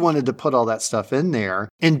really wanted to put all that stuff in there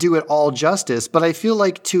and do it all justice. But I feel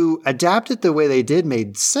like to adapt it the way they did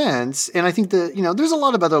made sense. And I think that, there's a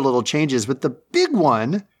lot of other little changes, but the big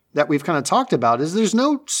one that we've kind of talked about is there's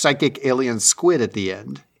no psychic alien squid at the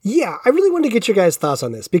end. Yeah, I really wanted to get your guys' thoughts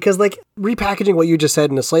on this because, like, repackaging what you just said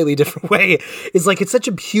in a slightly different way is like it's such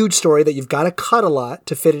a huge story that you've got to cut a lot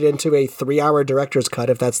to fit it into a 3-hour director's cut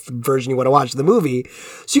if that's the version you want to watch of the movie.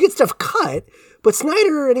 So you get stuff cut, but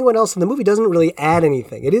Snyder or anyone else in the movie doesn't really add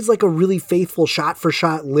anything. It is like a really faithful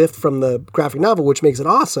shot-for-shot lift from the graphic novel, which makes it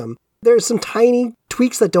awesome. There's some tiny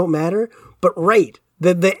tweaks that don't matter, but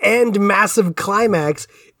the end massive climax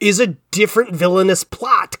is a different villainous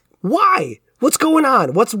plot. Why? What's going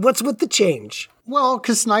on? What's with the change? Well,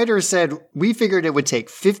 because Snyder said, we figured it would take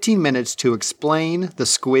 15 minutes to explain the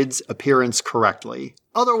squid's appearance correctly.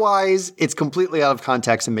 Otherwise, it's completely out of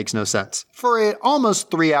context and makes no sense. For an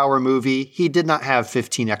almost 3-hour movie, he did not have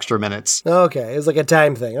 15 extra minutes. Okay, it's like a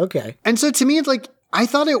time thing. Okay. And so to me, it's like, I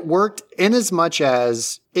thought it worked in as much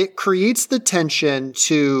as it creates the tension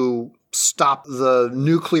to stop the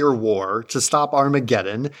nuclear war, to stop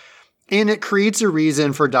Armageddon. And it creates a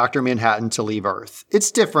reason for Dr. Manhattan to leave Earth.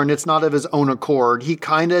 It's different. It's not of his own accord. He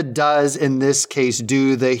kind of does, in this case,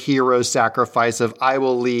 do the hero sacrifice of, I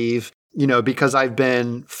will leave, because I've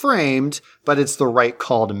been framed, but it's the right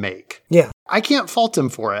call to make. Yeah. I can't fault him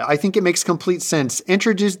for it. I think it makes complete sense.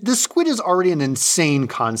 The squid is already an insane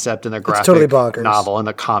concept in a graphic novel, in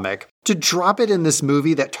a comic. To drop it in this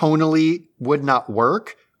movie that tonally would not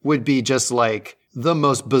work would be just like the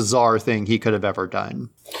most bizarre thing he could have ever done.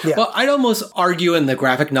 Yeah. Well, I'd almost argue in the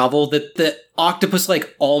graphic novel that the octopus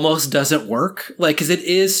almost doesn't work. Because it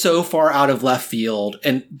is so far out of left field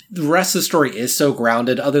and the rest of the story is so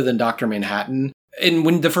grounded other than Dr. Manhattan. And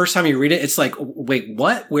when the first time you read it, it's like, wait,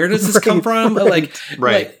 what? Where does this come from?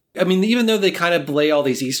 Right. I mean, even though they kind of lay all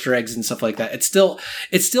these Easter eggs and stuff like that, it still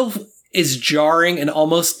is jarring and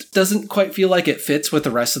almost doesn't quite feel like it fits with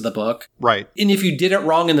the rest of the book. Right. And if you did it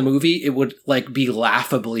wrong in the movie, it would be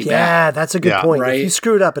laughably bad. Yeah, that's a good point. Right? If you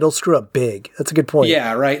screw it up, it'll screw up big. That's a good point.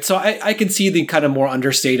 Yeah, right. So I can see the kind of more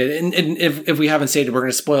understated, and if we haven't stated, we're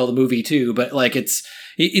going to spoil the movie too, but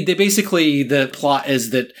they basically, the plot is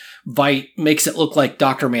that Veidt makes it look like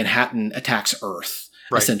Dr. Manhattan attacks Earth.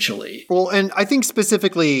 Right. Essentially. Well, and I think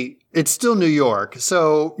specifically, it's still New York.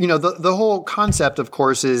 So, the whole concept, of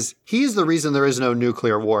course, is he's the reason there is no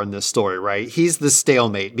nuclear war in this story, right? He's the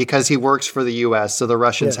stalemate because he works for the U.S., so the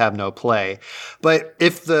Russians have no play. But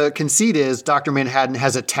if the conceit is Dr. Manhattan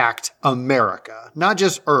has attacked America, not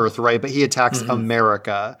just Earth, right? But he attacks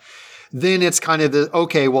America. Then it's kind of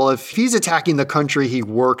if he's attacking the country he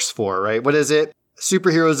works for, right? What is it?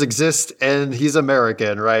 Superheroes exist and he's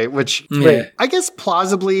American, right? Which I guess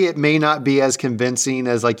plausibly it may not be as convincing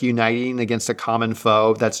as uniting against a common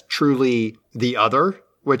foe that's truly the other,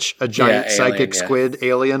 which a giant psychic squid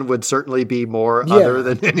alien would certainly be more other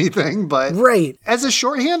than anything. But as a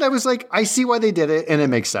shorthand, I was like, I see why they did it and it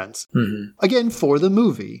makes sense. Mm-hmm. Again, for the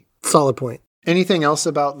movie. Solid point. Anything else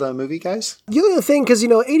about the movie, guys? The other thing, because,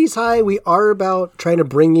 80s High, we are about trying to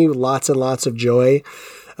bring you lots and lots of joy.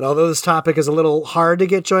 And although this topic is a little hard to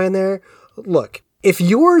get joy in there, look, if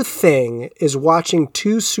your thing is watching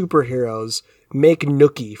two superheroes make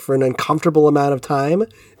nookie for an uncomfortable amount of time,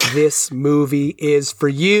 this movie is for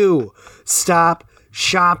you. Stop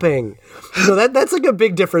shopping. That's a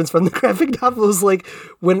big difference from the graphic novels.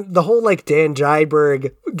 When the whole Dan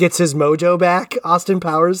Jaiberg gets his mojo back, Austin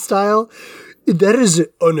Powers style, that is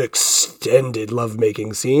an extended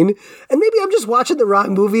lovemaking scene. And maybe I'm just watching the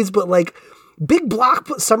wrong movies, but big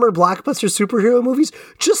summer blockbuster superhero movies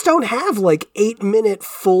just don't have like 8-minute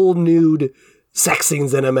full nude sex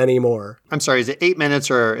scenes in them anymore. I'm sorry, is it 8 minutes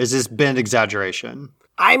or is this been exaggeration?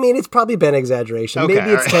 I mean, it's probably been exaggeration. Okay,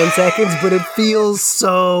 maybe it's 10 seconds, but it feels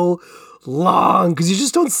so long because you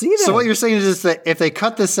just don't see that. So what you're saying is that if they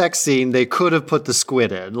cut the sex scene, they could have put the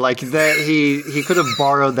squid in. Like that he could have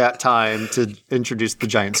borrowed that time to introduce the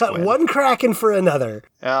giant Cut squid. one kraken for another.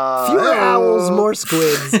 Fewer owls, more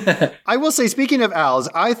squids. I will say, speaking of owls,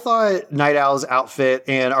 I thought Night Owl's outfit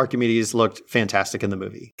and Archimedes looked fantastic in the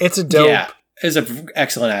movie. It's a dope. Yeah, it's an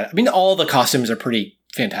excellent ad. I mean, all the costumes are pretty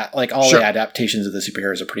fantastic. Like all the adaptations of the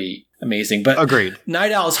superheroes are pretty amazing. But agreed.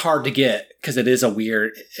 Night Owl is hard to get because it is a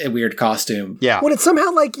weird costume. Yeah. When it's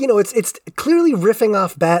somehow like, it's clearly riffing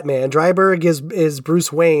off Batman. Dryberg is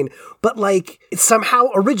Bruce Wayne, but like it's somehow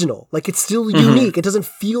original. Like it's still unique. It doesn't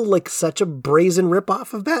feel like such a brazen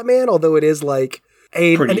ripoff of Batman, although it is like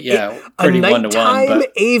a nighttime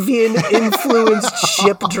avian influenced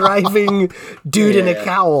ship driving dude in a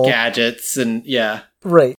cowl. Gadgets and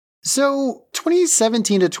Right. So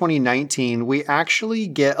 2017 to 2019, we actually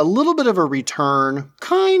get a little bit of a return,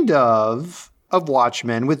 kind of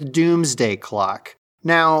Watchmen with Doomsday Clock.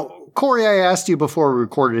 Now, Corey, I asked you before we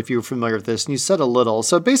recorded if you were familiar with this, and you said a little.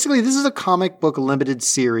 So basically, this is a comic book limited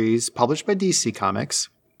series published by DC Comics.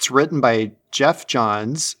 It's written by Jeff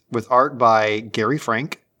Johns with art by Gary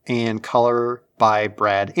Frank and color by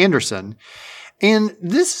Brad Anderson. And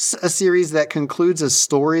this is a series that concludes a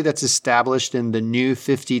story that's established in the New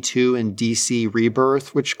 52 and DC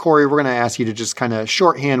Rebirth, which, Corey, we're going to ask you to just kind of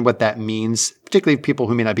shorthand what that means, particularly people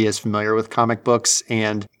who may not be as familiar with comic books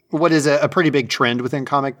and what is a pretty big trend within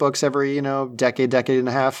comic books every, decade and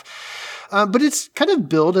a half. But it's kind of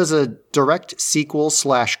billed as a direct sequel /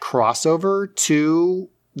 crossover to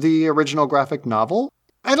the original graphic novel.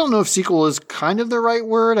 I don't know if sequel is kind of the right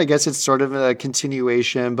word. I guess it's sort of a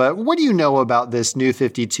continuation. But what do you know about this New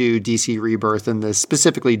 52 DC Rebirth and this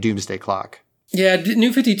specifically Doomsday Clock? Yeah,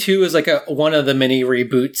 New 52 is like one of the many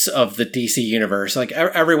reboots of the DC universe. Like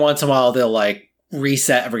every once in a while, they'll like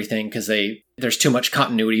reset everything because there's too much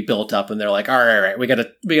continuity built up, and they're like, all right, we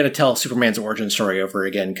gotta tell Superman's origin story over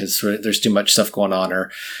again because there's too much stuff going on.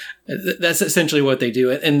 Or that's essentially what they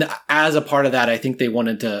do. And as a part of that, I think they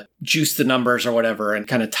wanted to juice the numbers or whatever and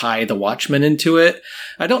kind of tie the Watchmen into it.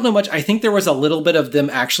 I don't know much. I think there was a little bit of them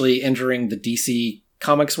actually entering the DC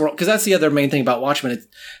Comics world, because that's the other main thing about Watchmen. It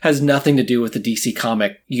has nothing to do with the DC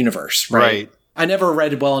comic universe, right? I never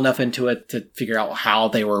read well enough into it to figure out how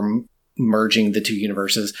they were merging the two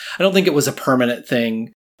universes. I don't think it was a permanent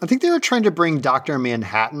thing. I think they were trying to bring Dr.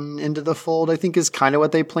 Manhattan into the fold, I think is kind of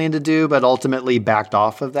what they planned to do, but ultimately backed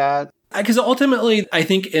off of that. Because ultimately, I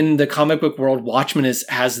think in the comic book world, Watchmen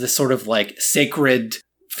has this sort of like sacred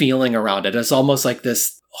feeling around it. It's almost like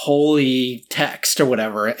this holy text or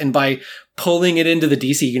whatever. And by pulling it into the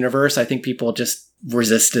DC universe, I think people just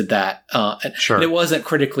resisted that. Sure. And it wasn't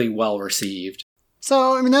critically well received.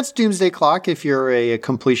 So, I mean, that's Doomsday Clock. If you're a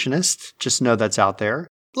completionist, just know that's out there.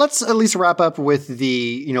 Let's at least wrap up with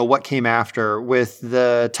the, what came after with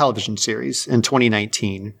the television series in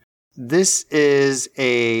 2019. This is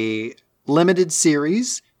a limited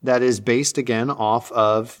series that is based again off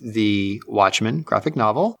of the Watchmen graphic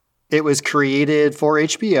novel. It was created for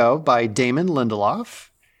HBO by Damon Lindelof.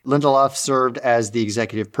 Lindelof served as the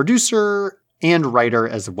executive producer and writer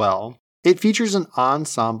as well. It features an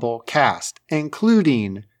ensemble cast,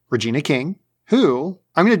 including Regina King, who,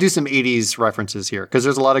 I'm going to do some 80s references here, because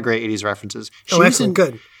there's a lot of great 80s references. Excellent.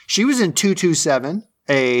 Good. She was in 227,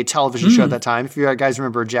 a television show at that time. If you guys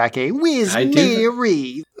remember Jackie, Whiz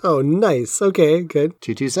Mary. Oh, nice. Okay, good.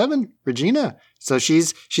 227, Regina. So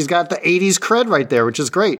she's got the 80s cred right there, which is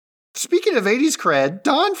great. Speaking of 80s cred,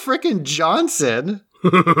 Don frickin' Johnson.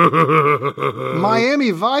 Miami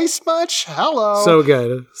Vice much? Hello. So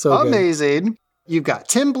good. So amazing. Good. You've got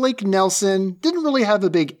Tim Blake Nelson. Didn't really have a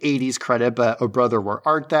big 80s credit, but Oh Brother, Where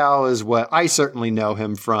Art Thou is what I certainly know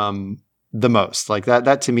him from the most. Like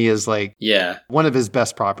that to me is like one of his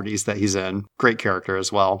best properties that he's in. Great character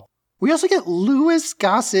as well. We also get Louis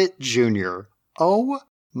Gossett Jr. Oh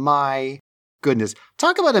my goodness.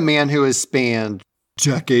 Talk about a man who has spanned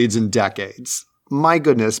decades and decades. My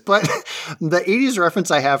goodness. But the 80s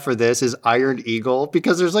reference I have for this is Iron Eagle,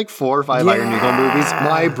 because there's like 4 or 5 Iron Eagle movies.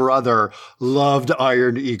 My brother loved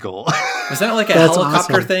Iron Eagle. Was that like a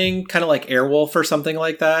helicopter thing? Kind of like Airwolf or something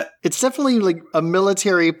like that? It's definitely like a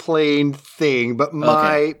military plane thing, but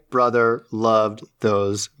my brother loved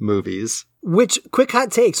those movies. Which, quick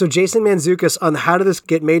hot take. So Jason Mantzoukas on the How Did This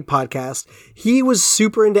Get Made podcast, he was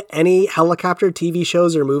super into any helicopter TV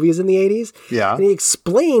shows or movies in the 80s. Yeah. And he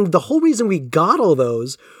explained the whole reason we got all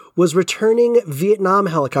those was returning Vietnam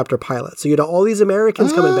helicopter pilots. So you had all these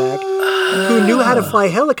Americans coming back who knew how to fly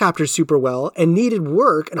helicopters super well and needed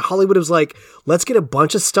work. And Hollywood was like, let's get a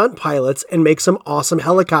bunch of stunt pilots and make some awesome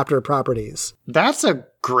helicopter properties. That's a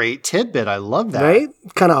great tidbit. I love that. Right?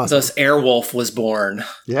 Kind of awesome. Thus Airwolf was born.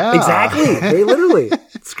 Yeah. Exactly. Very literally.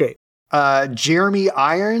 It's great. Jeremy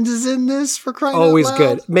Irons is in this, for crying out loud. Always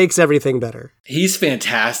good. Makes everything better. He's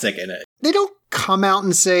fantastic in it. They don't come out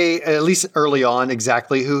and say, at least early on,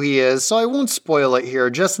 exactly who he is, so I won't spoil it here,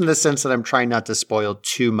 just in the sense that I'm trying not to spoil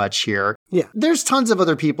too much here. Yeah. There's tons of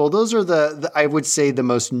other people. Those are the I would say, the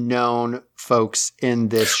most known folks in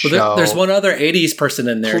this show. There's one other 80s person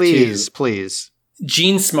in there, Please.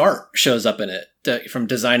 Jean Smart shows up in it from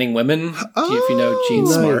Designing Women. If you know Jean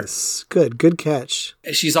Nice. Smart. Good catch.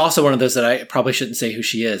 She's also one of those that I probably shouldn't say who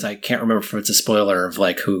she is. I can't remember if it's a spoiler of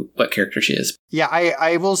like what character she is. Yeah,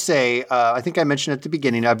 I will say, I think I mentioned at the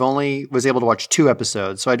beginning, I've only was able to watch 2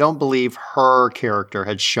 episodes, so I don't believe her character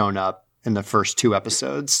had shown up in the first 2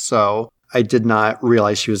 episodes, so I did not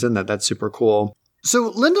realize she was in that. That's super cool.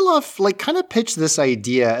 So Lindelof kind of pitched this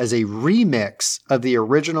idea as a remix of the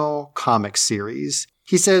original comic series.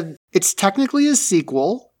 He said, it's technically a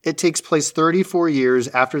sequel. It takes place 34 years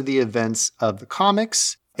after the events of the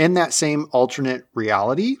comics in that same alternate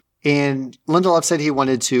reality. And Lindelof said he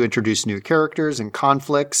wanted to introduce new characters and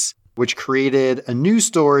conflicts, which created a new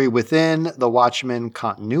story within the Watchmen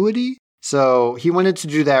continuity. So he wanted to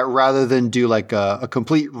do that rather than do like a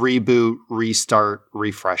complete reboot, restart,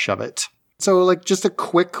 refresh of it. So just a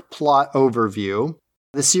quick plot overview.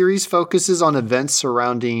 The series focuses on events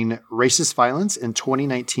surrounding racist violence in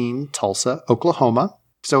 2019 Tulsa, Oklahoma.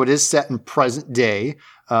 So it is set in present day,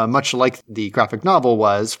 much like the graphic novel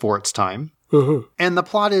was for its time. Mm-hmm. And the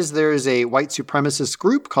plot is there is a white supremacist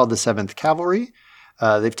group called the 7th Cavalry.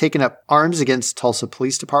 They've taken up arms against Tulsa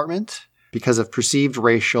Police Department because of perceived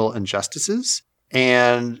racial injustices.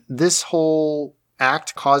 And this whole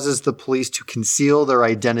act causes the police to conceal their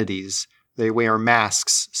identities. They wear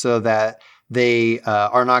masks so that they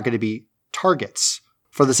are not going to be targets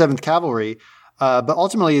for the 7th Cavalry. But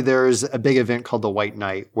ultimately, there's a big event called the White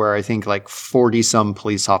Night where I think 40-some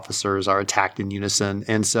police officers are attacked in unison.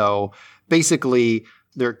 And so basically,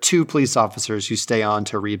 there are 2 police officers who stay on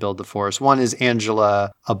to rebuild the force. One is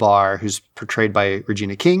Angela Abar, who's portrayed by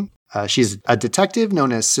Regina King. She's a detective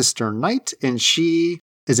known as Sister Knight, and she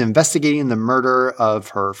is investigating the murder of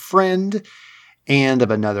her friend and of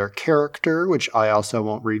another character, which I also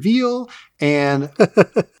won't reveal, and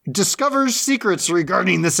discovers secrets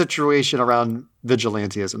regarding the situation around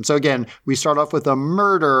vigilantism. So again, we start off with a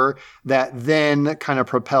murder that then kind of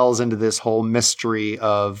propels into this whole mystery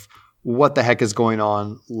of what the heck is going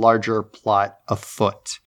on, larger plot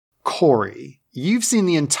afoot. Corey, you've seen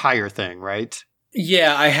the entire thing, right?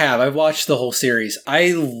 Yeah, I have. I've watched the whole series.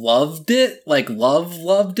 I loved it.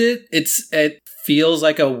 Loved it. It feels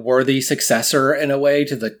like a worthy successor in a way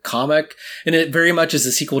to the comic. And it very much is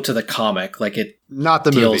a sequel to the comic. Not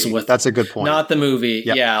the deals movie. With, that's a good point. Not the movie.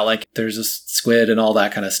 Yep. Yeah, there's a squid and all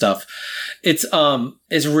that kind of stuff. It's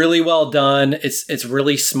really well done. It's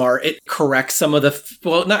really smart. It corrects some of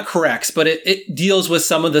not corrects, but it deals with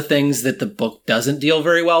some of the things that the book doesn't deal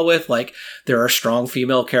very well with. There are strong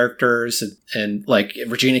female characters and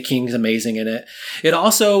Regina King's amazing in it. It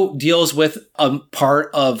also deals with a part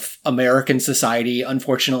of American society,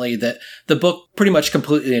 unfortunately, that the book pretty much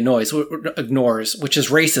completely ignores, which is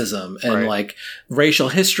racism and right. Racial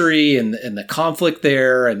history and the conflict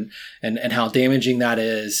there and how damaging that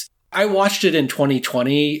is. I watched it in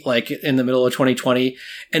 2020, in the middle of 2020,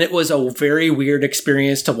 and it was a very weird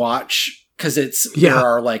experience to watch because there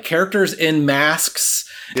are characters in masks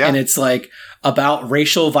and it's about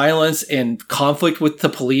racial violence and conflict with the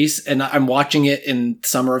police. And I'm watching it in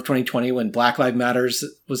summer of 2020 when Black Lives Matters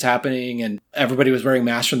was happening and everybody was wearing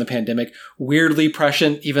masks from the pandemic. Weirdly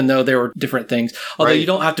prescient, even though there were different things. Although you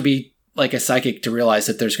don't have to be a psychic to realize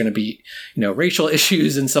that there's going to be, racial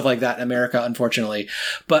issues and stuff like that in America, unfortunately.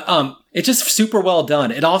 But it's just super well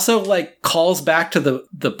done. It also calls back to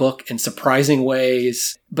the book in surprising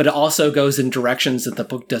ways, but it also goes in directions that the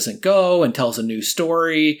book doesn't go and tells a new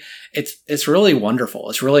story. It's really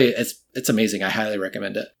wonderful. It's amazing. I highly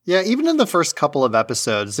recommend it. Yeah, even in the first couple of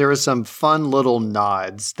episodes, there was some fun little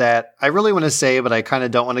nods that I really want to say, but I kind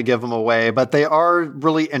of don't want to give them away. But they are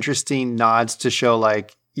really interesting nods to show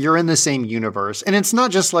you're in the same universe. And it's not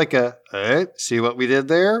just see what we did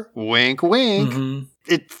there? Wink, wink. Mm-hmm.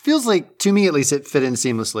 It feels to me at least, it fit in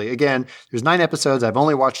seamlessly. Again, there's 9 episodes. I've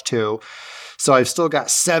only watched 2. So I've still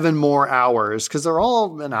got 7 more hours because they're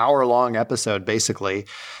all an hour-long episode, basically.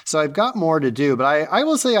 So I've got more to do, but I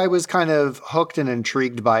will say I was kind of hooked and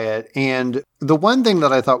intrigued by it. And the one thing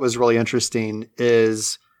that I thought was really interesting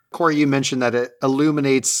is, Corey, you mentioned that it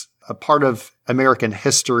illuminates a part of American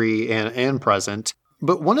history and present.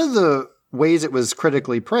 But one of the ways it was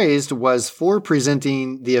critically praised was for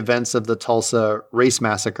presenting the events of the Tulsa Race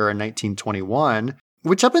Massacre in 1921,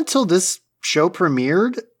 which up until this show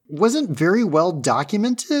premiered wasn't very well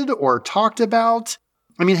documented or talked about.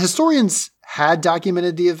 I mean, historians had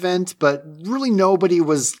documented the event, but really nobody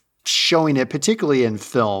was showing it, particularly in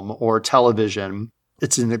film or television.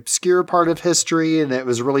 It's an obscure part of history, and it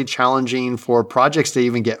was really challenging for projects to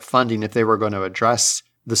even get funding if they were going to address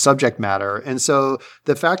the subject matter. And so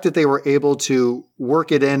the fact that they were able to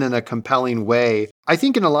work it in a compelling way, I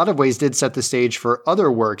think in a lot of ways did set the stage for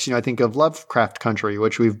other works. You know, I think of Lovecraft Country,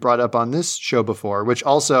 which we've brought up on this show before, which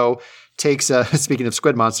also takes, speaking of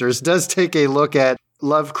squid monsters, does take a look at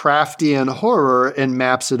Lovecraftian horror and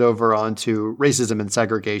maps it over onto racism and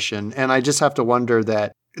segregation. And I just have to wonder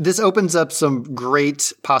that this opens up some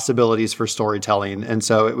great possibilities for storytelling. And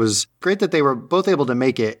so it was great that they were both able to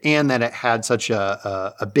make it and that it had such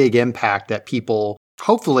a big impact that people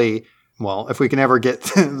hopefully, well, if we can ever get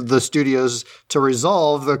the studios to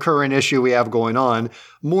resolve the current issue we have going on,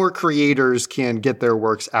 more creators can get their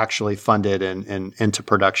works actually funded and into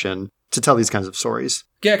production to tell these kinds of stories.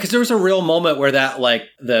 Yeah, because there was a real moment where that, like,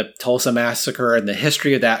 the Tulsa Massacre and the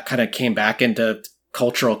history of that kind of came back into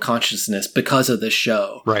cultural consciousness because of this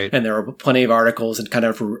show. Right. And there were plenty of articles and kind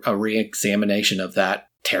of a re-examination of that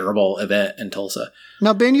terrible event in Tulsa.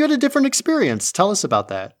 Now, Ben, you had a different experience. Tell us about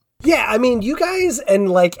that. Yeah, I mean, you guys and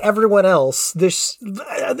like everyone else,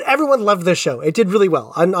 everyone loved this show. It did really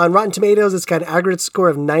well. On Rotten Tomatoes, it's got an aggregate score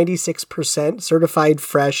of 96%, certified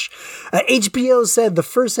fresh. HBO said the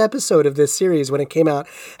first episode of this series, when it came out,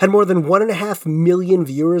 had more than 1.5 million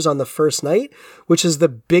viewers on the first night, which is the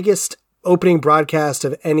biggest opening broadcast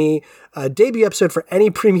of any debut episode for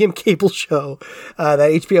any premium cable show that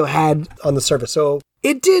HBO had on the service. So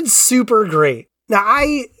it did super great. Now,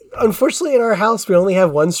 unfortunately, in our house, we only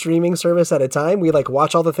have one streaming service at a time. We like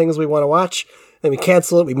watch all the things we want to watch, then we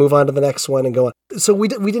cancel it, we move on to the next one and go on. So we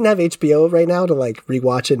didn't have HBO right now to like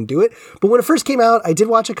rewatch it and do it. But when it first came out, I did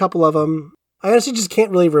watch a couple of them. I honestly just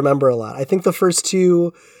can't really remember a lot. I think the first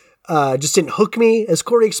two just didn't hook me. As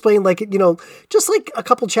Corey explained, like, you know, just like a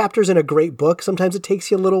couple chapters in a great book, sometimes it takes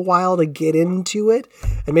you a little while to get into it.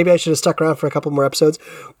 And maybe I should have stuck around for a couple more episodes.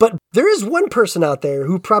 But there is one person out there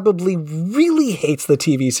who probably really hates the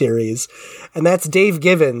TV series, and that's Dave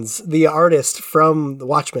Gibbons, the artist from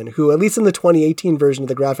Watchmen, who, at least in the 2018 version of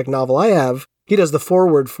the graphic novel I have, he does the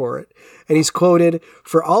foreword for it. And he's quoted,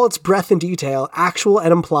 "For all its breadth and detail, actual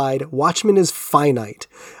and implied, Watchmen is finite,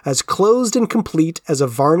 as closed and complete as a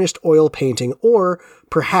varnished oil painting or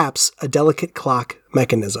perhaps a delicate clock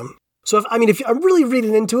mechanism." So if I'm really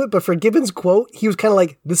reading into it, but for Gibbons' quote, he was kind of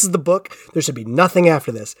like, this is the book. There should be nothing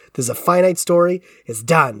after this. This is a finite story. It's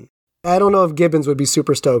done. I don't know if Gibbons would be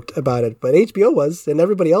super stoked about it, but HBO was, and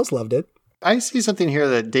everybody else loved it. I see something here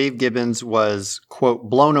that Dave Gibbons was, quote,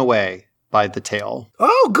 blown away by the tale.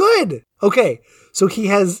 Oh, good. Okay. So he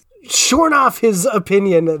has shorn off his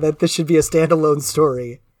opinion that this should be a standalone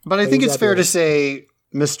story. But I think it's fair to say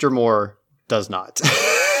Mr. Moore does not.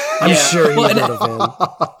 I'm sure he's not a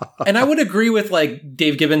fan. And I would agree with like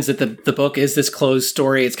Dave Gibbons that the book is this closed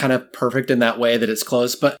story. It's kind of perfect in that way that it's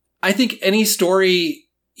closed. But I think any story,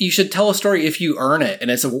 you should tell a story if you earn it,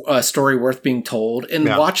 and it's a story worth being told. And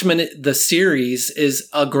Watchmen, the series, is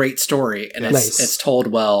a great story, and it's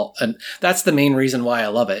told well. And that's the main reason why I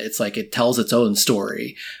love it. It's like it tells its own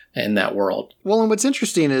story in that world. Well, and what's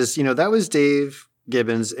interesting is, you know, that was Dave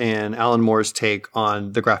Gibbons and Alan Moore's take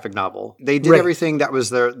on the graphic novel. They did everything that was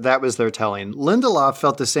their telling. Lindelof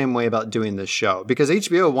felt the same way about doing this show because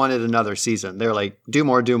HBO wanted another season. They're like, do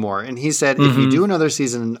more. And he said, if you do another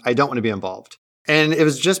season, I don't want to be involved. And it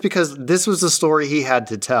was just because this was the story he had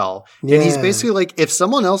to tell. Yeah. And he's basically like, if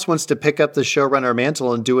someone else wants to pick up the showrunner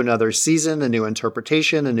mantle and do another season, a new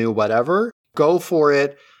interpretation, a new whatever, go for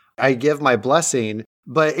it. I give my blessing.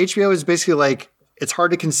 But HBO is basically like, it's hard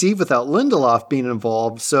to conceive without Lindelof being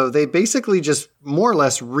involved. So they basically just more or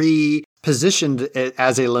less repositioned it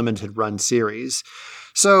as a limited run series.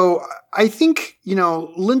 So I think, you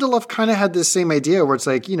know, Lindelof kind of had this same idea where it's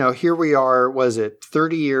like, you know, here we are, was it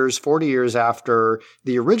 30 years, 40 years after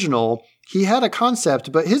the original? He had a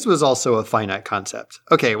concept, but his was also a finite concept.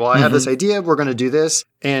 Okay, well, I have this idea, we're going to do this,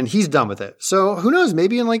 and he's done with it. So who knows,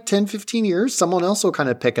 maybe in like 10, 15 years, someone else will kind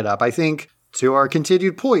of pick it up. I think to our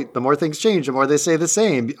continued point, the more things change, the more they say the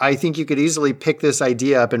same. I think you could easily pick this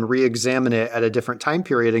idea up and re-examine it at a different time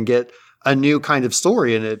period and get a new kind of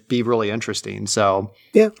story and it'd be really interesting. So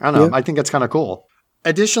I don't know. I think that's kind of cool.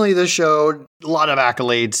 Additionally, this show, a lot of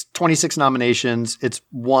accolades, 26 nominations. It's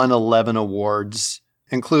won 11 awards,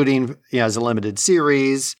 including as a limited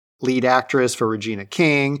series, lead actress for Regina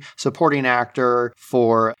King, supporting actor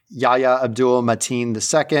for Yahya Abdul-Mateen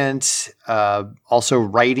II, also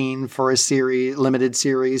writing for a limited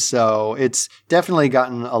series. So it's definitely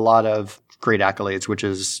gotten a lot of great accolades, which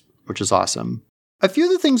is awesome. A few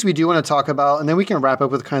of the things we do want to talk about, and then we can wrap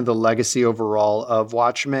up with kind of the legacy overall of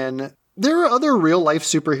Watchmen. There are other real-life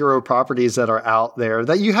superhero properties that are out there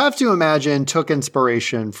that you have to imagine took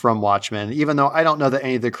inspiration from Watchmen, even though I don't know that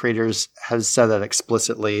any of the creators have said that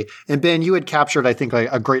explicitly. And Ben, you had captured, I think,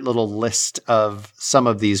 a great little list of some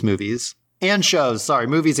of these movies and shows. Sorry,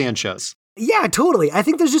 movies and shows. Yeah, totally. I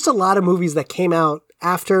think there's just a lot of movies that came out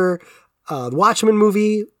after the Watchmen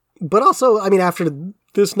movie, but also, after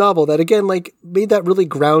this novel that, again, made that really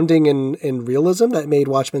grounding in realism that made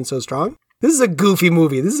Watchmen so strong. This is a goofy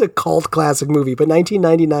movie. This is a cult classic movie, but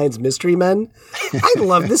 1999's Mystery Men. I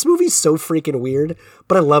love this movie. So freaking weird,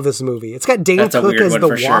 but I love this movie. It's got Dane Cook as the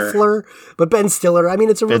Waffler, but Ben Stiller.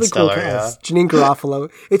 It's a really cool cast. Janine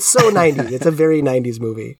Garofalo. It's so 90s. It's a very 90s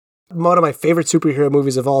movie. One of my favorite superhero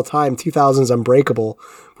movies of all time, 2000's Unbreakable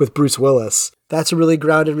with Bruce Willis. That's a really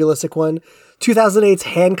grounded, realistic one. 2008's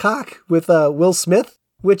Hancock with Will Smith,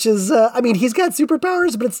 which is, he's got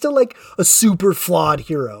superpowers, but it's still a super flawed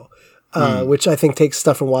hero. Which I think takes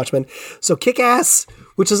stuff from Watchmen. So Kick-Ass,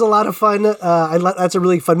 which is a lot of fun. That's a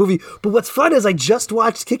really fun movie. But what's fun is I just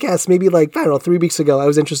watched Kick-Ass maybe 3 weeks ago. I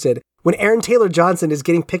was interested. When Aaron Taylor Johnson is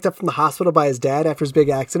getting picked up from the hospital by his dad after his big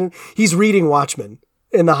accident, he's reading Watchmen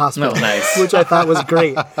in the hospital, which I thought was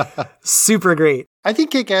great. Super great. I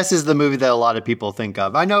think Kick-Ass is the movie that a lot of people think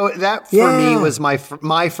of. I know that for me was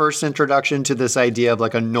my first introduction to this idea of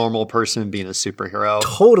a normal person being a superhero.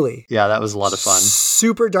 Totally. Yeah, that was a lot of fun.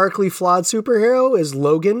 Super darkly flawed superhero is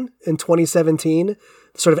Logan in 2017.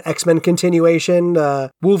 Sort of X-Men continuation.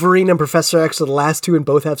 Wolverine and Professor X are the last two and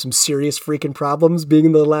both have some serious freaking problems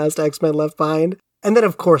being the last X-Men left behind. And then,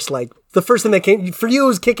 of course, the first thing that came, for you it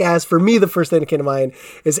was Kick-Ass. For me, the first thing that came to mind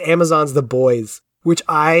is Amazon's The Boys, which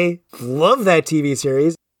I love that TV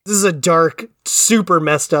series. This is a dark, super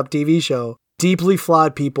messed up TV show. Deeply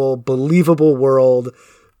flawed people, believable world,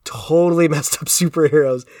 totally messed up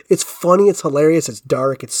superheroes. It's funny, it's hilarious, it's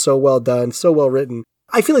dark, it's so well done, so well written.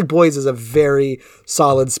 I feel like Boys is a very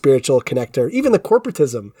solid spiritual connector. Even the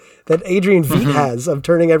corporatism that Adrian Veidt has of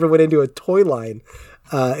turning everyone into a toy line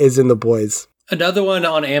is in The Boys. Another one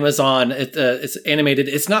on Amazon, it's animated.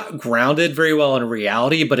 It's not grounded very well in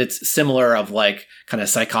reality, but it's similar of kind of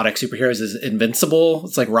psychotic superheroes is Invincible.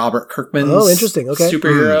 It's Robert Kirkman's interesting. Okay.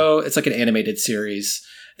 superhero. It's an animated series.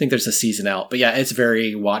 I think there's a season out. But yeah, it's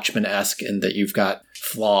very Watchmen-esque in that you've got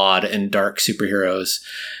flawed and dark superheroes.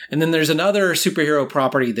 And then there's another superhero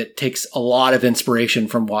property that takes a lot of inspiration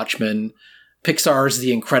from Watchmen. Pixar's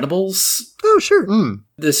The Incredibles. Oh, sure.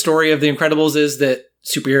 The story of The Incredibles is that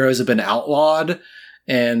superheroes have been outlawed,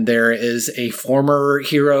 and there is a former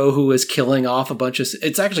hero who is killing off a bunch of...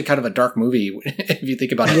 It's actually kind of a dark movie, if you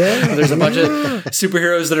think about it. Yeah, there's a bunch of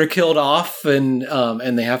superheroes that are killed off, and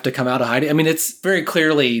they have to come out of hiding. It's very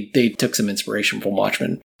clearly they took some inspiration from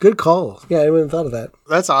Watchmen. Good call. Yeah, I wouldn't have thought of that.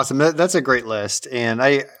 That's awesome. That's a great list. And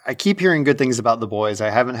I keep hearing good things about The Boys. I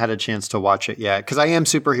haven't had a chance to watch it yet because I am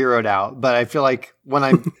superheroed out. But I feel like when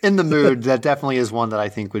I'm in the mood, that definitely is one that I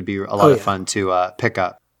think would be a lot of fun to pick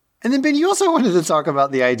up. And then, Ben, you also wanted to talk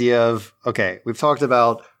about the idea of, okay, we've talked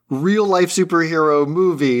about real life superhero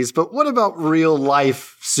movies, but what about real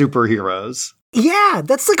life superheroes? Yeah,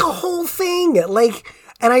 that's a whole thing.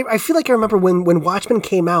 And I feel like I remember when Watchmen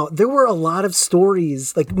came out, there were a lot of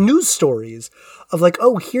stories, news stories of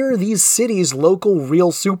here are these cities' local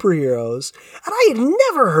real superheroes. And I had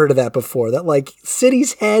never heard of that before, that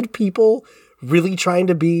cities had people really trying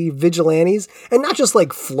to be vigilantes and not just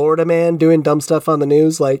Florida man doing dumb stuff on the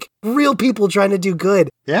news, real people trying to do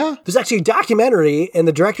good. Yeah. There's actually a documentary in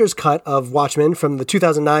the director's cut of Watchmen from the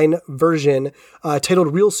 2009 version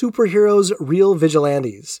titled Real Superheroes, Real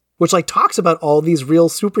Vigilantes, which talks about all these real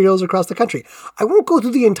superheroes across the country. I won't go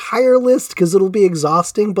through the entire list because it'll be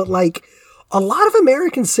exhausting, but a lot of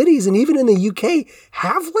American cities and even in the UK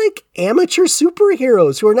have amateur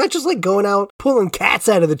superheroes who are not just going out pulling cats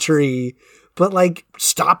out of the tree, but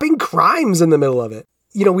stopping crimes in the middle of it.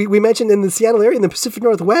 we mentioned in the Seattle area, in the Pacific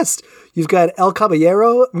Northwest, you've got El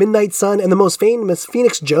Caballero, Midnight Sun, and the most famous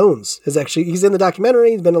Phoenix Jones. He's in the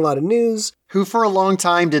documentary. He's been in a lot of news. Who for a long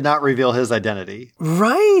time did not reveal his identity.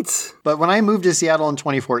 Right. But when I moved to Seattle in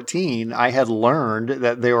 2014, I had learned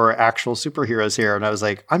that there were actual superheroes here. And I was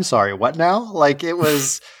like, I'm sorry, what now? Like, it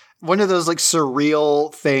was one of those like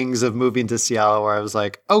surreal things of moving to Seattle where I was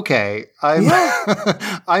like, okay,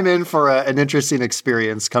 I'm in for an interesting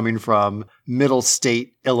experience coming from Middle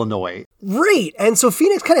State, Illinois. Right. And so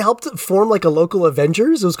Phoenix kind of helped form like a local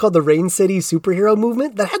Avengers. It was called the Rain City Superhero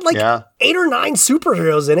Movement that had like 8 or 9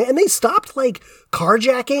 superheroes in it. And they stopped like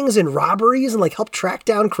carjackings and robberies and like helped track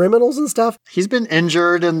down criminals and stuff. He's been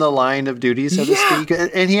injured in the line of duty, so to speak.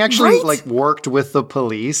 And he actually like worked with the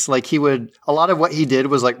police. Like a lot of what he did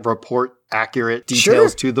was like report accurate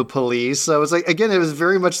details to the police. So it was like, again, it was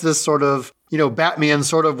very much this sort of, Batman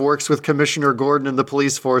sort of works with Commissioner Gordon and the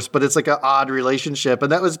police force, but it's like an odd relationship.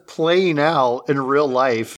 And that was playing out in real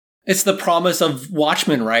life. It's the promise of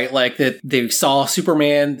Watchmen, right? Like that they saw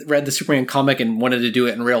Superman, read the Superman comic and wanted to do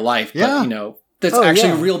it in real life. Yeah. But, that's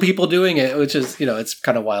actually real people doing it, which is, it's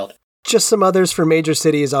kind of wild. Just some others for major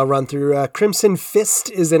cities I'll run through. Crimson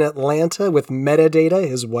Fist is in Atlanta with Metadata,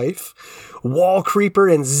 his wife. Wall Creeper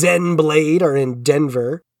and Zen Blade are in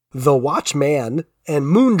Denver. The Watchman and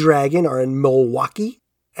Moondragon are in Milwaukee.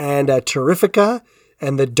 And Terrifica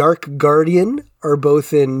and The Dark Guardian are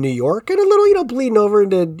both in New York. And a little, bleeding over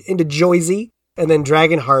into Jersey. And then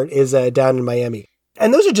Dragonheart is down in Miami.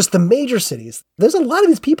 And those are just the major cities. There's a lot of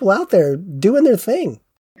these people out there doing their thing.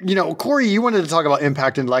 Corey, you wanted to talk about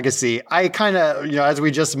impact and legacy. I kind of, as we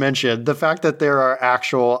just mentioned, the fact that there are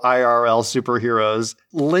actual IRL superheroes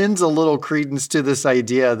lends a little credence to this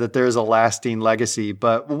idea that there's a lasting legacy.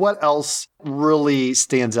 But what else really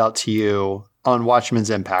stands out to you on Watchmen's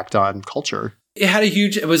impact on culture? It had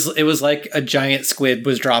it was like a giant squid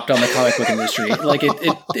was dropped on the comic book industry. Like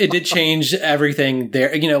it did change everything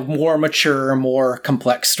there, more mature, more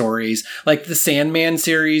complex stories. Like the Sandman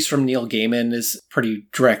series from Neil Gaiman is pretty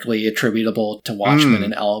directly attributable to Watchmen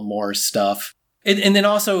and Alan Moore's stuff. And then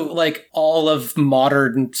also like all of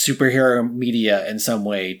modern superhero media in some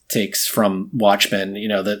way takes from Watchmen,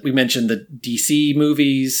 that we mentioned the DC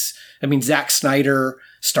movies. I mean, Zack Snyder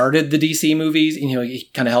started the DC movies. He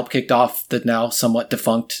kind of helped kicked off the now somewhat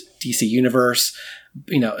defunct DC universe.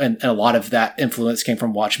 And a lot of that influence came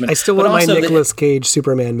from Watchmen. I still want my Nicolas Cage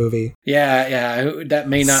Superman movie. Yeah, that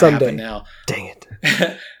may not happen now. Dang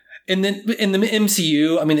it. And then in the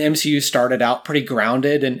MCU, the MCU started out pretty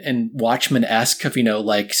grounded and Watchmen-esque of,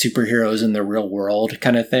 like superheroes in the real world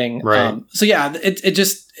kind of thing. Right. It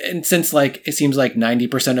just, and since like, it seems like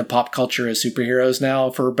 90% of pop culture is superheroes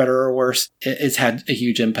now, for better or worse, it's had a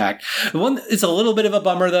huge impact. The one is a little bit of a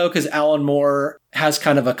bummer though, because Alan Moore has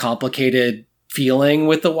kind of a complicated feeling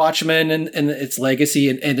with the Watchmen and its legacy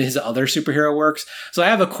and his other superhero works. So I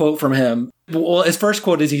have a quote from him. Well, his first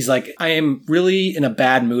quote is he's like, I am really in a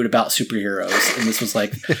bad mood about superheroes. And this was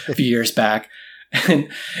like a few years back. And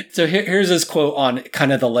so here's his quote on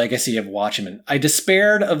kind of the legacy of Watchmen. I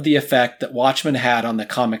despaired of the effect that Watchmen had on the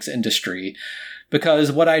comics industry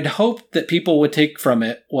because what I'd hoped that people would take from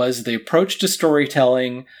it was the approach to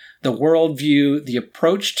storytelling, the worldview, the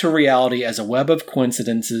approach to reality as a web of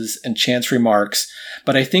coincidences and chance remarks.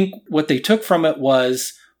 But I think what they took from it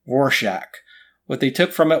was Rorschach. What they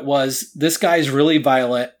took from it was, this guy's really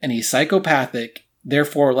violent and he's psychopathic.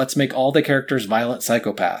 Therefore, let's make all the characters violent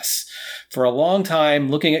psychopaths. For a long time,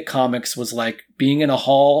 looking at comics was like being in a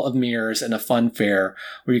hall of mirrors in a fun fair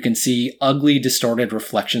where you can see ugly, distorted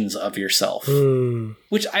reflections of yourself.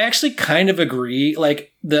 Which I actually kind of agree.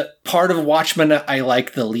 Like, the part of Watchmen I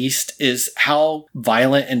like the least is how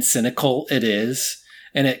violent and cynical it is.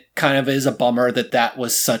 And it kind of is a bummer that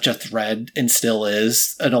was such a thread and still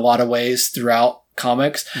is in a lot of ways throughout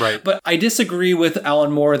comics. Right. But I disagree with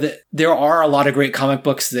Alan Moore that there are a lot of great comic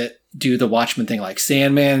books that do the Watchmen thing. Like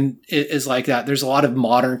Sandman is like that. There's a lot of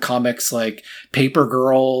modern comics like Paper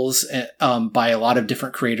Girls by a lot of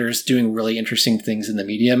different creators doing really interesting things in the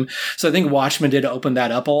medium. So I think Watchmen did open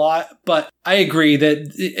that up a lot, but I agree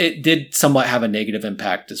that it did somewhat have a negative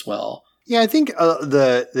impact as well. Yeah, I think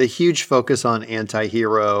the huge focus on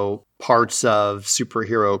anti-hero parts of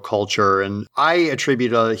superhero culture, and I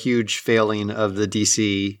attribute a huge failing of the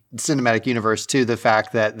DC cinematic universe to the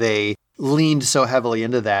fact that they leaned so heavily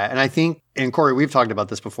into that. And I think, and Corey, we've talked about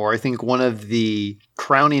this before, I think one of the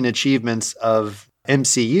crowning achievements of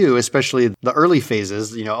MCU, especially the early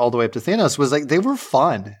phases, all the way up to Thanos, was like they were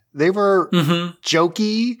fun. They were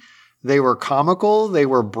jokey. They were comical. They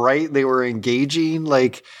were bright. They were engaging.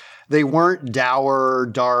 Like, they weren't dour,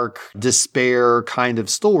 dark, despair kind of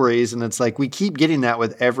stories. And it's like, we keep getting that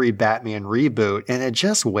with every Batman reboot, and it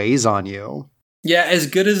just weighs on you. Yeah, as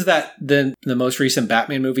good as that the most recent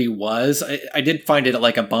Batman movie was, I did find it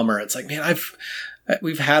like a bummer. It's like, man,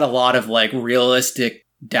 we've had a lot of like realistic,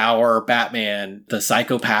 dour Batman, the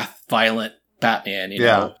psychopath, violent Batman, you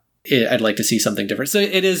know. I'd like to see something different. So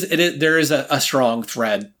there is a strong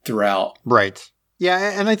thread throughout. Right.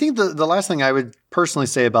 Yeah, and I think the last thing I would personally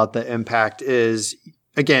say about the impact is,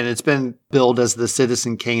 again, it's been billed as the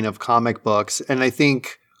Citizen Kane of comic books. And I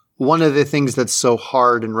think one of the things that's so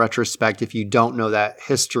hard in retrospect, if you don't know that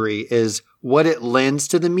history, is what it lends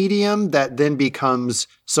to the medium that then becomes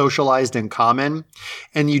socialized and common.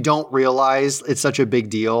 And you don't realize it's such a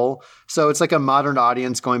big deal. So it's like a modern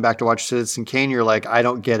audience going back to watch Citizen Kane. You're like, I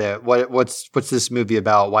don't get it. What's this movie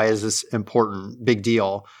about? Why is this important? Big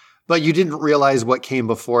deal. But you didn't realize what came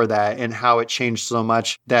before that and how it changed so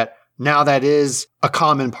much that now that is a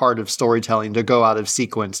common part of storytelling, to go out of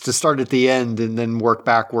sequence, to start at the end and then work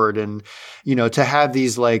backward, and, you know, to have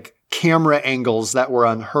these like camera angles that were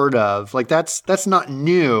unheard of. Like that's not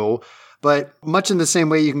new, but much in the same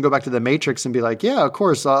way you can go back to The Matrix and be like, yeah, of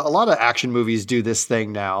course, a lot of action movies do this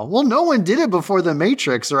thing now. Well, no one did it before The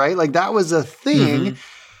Matrix, right? Like that was a thing. Mm-hmm.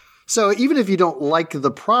 So even if you don't like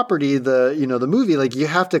the property, the movie, like you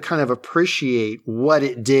have to kind of appreciate what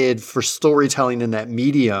it did for storytelling in that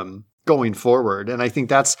medium going forward. And I think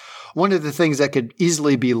that's one of the things that could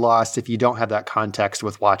easily be lost if you don't have that context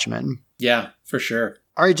with Watchmen. Yeah, for sure.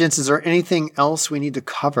 All right, gents, is there anything else we need to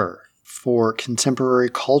cover for contemporary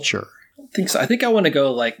culture? I think so. I think I want to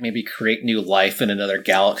go like maybe create new life in another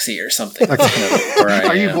galaxy or something. Okay.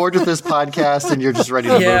 Are you bored with this podcast and you're just ready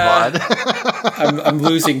to move on? I'm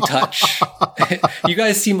losing touch. You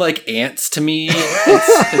guys seem like ants to me.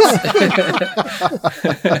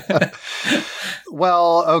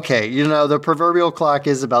 Well, okay. You know, the proverbial clock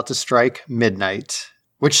is about to strike midnight,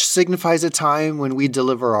 which signifies a time when we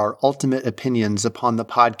deliver our ultimate opinions upon the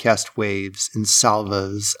podcast waves and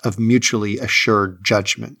salvas of mutually assured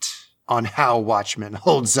judgment on how Watchmen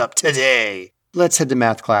holds up today. Let's head to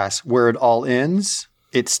math class, where it all ends,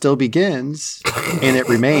 it still begins, and it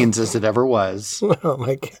remains as it ever was. Oh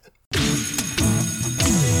my God.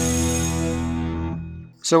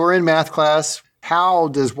 So we're in math class. How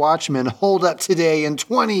does Watchmen hold up today in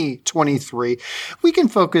 2023? We can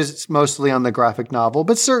focus mostly on the graphic novel,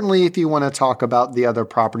 but certainly if you want to talk about the other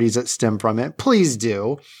properties that stem from it, please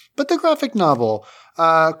do. But the graphic novel,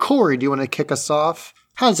 Corey, do you want to kick us off?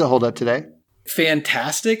 How does it hold up today?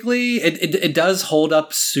 Fantastically. It does hold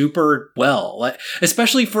up super well, like,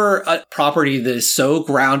 especially for a property that is so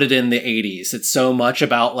grounded in the 80s. It's so much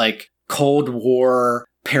about like Cold War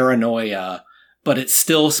paranoia, but it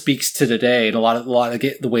still speaks to today in a lot of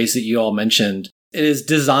the ways that you all mentioned. It is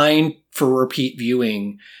designed for repeat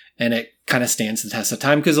viewing, and it kind of stands the test of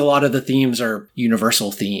time because a lot of the themes are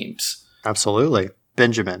universal themes. Absolutely.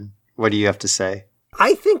 Benjamin, what do you have to say?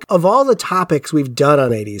 I think of all the topics we've done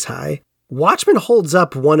on 80s High, Watchmen holds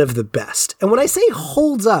up one of the best. And when I say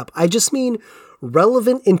holds up, I just mean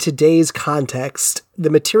relevant in today's context. The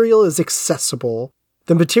material is accessible.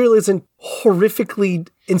 The material isn't horrifically,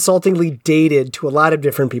 insultingly dated to a lot of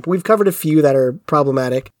different people. We've covered a few that are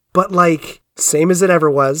problematic, but like, same as it ever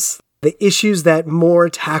was. The issues that Moore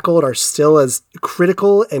tackled are still as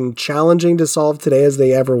critical and challenging to solve today as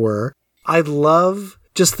they ever were. I love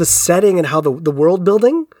just the setting and how the world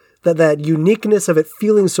building, that uniqueness of it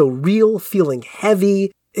feeling so real, feeling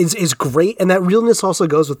heavy is great. And that realness also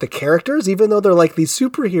goes with the characters. Even though they're like these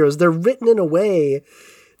superheroes, they're written in a way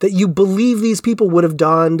that you believe these people would have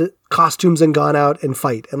donned costumes and gone out and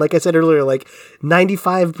fight. And like I said earlier, like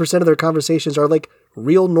 95% of their conversations are like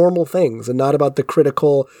real normal things and not about the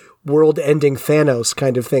critical world-ending Thanos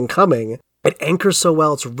kind of thing coming. It anchors so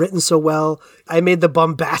well. It's written so well. I made the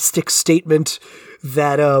bombastic statement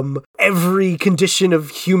that every condition of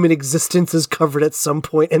human existence is covered at some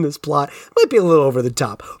point in this plot. Might be a little over the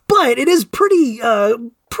top, but it is pretty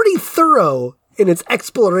thorough in its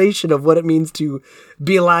exploration of what it means to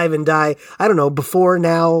be alive and die. I don't know, before,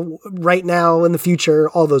 now, right now, in the future,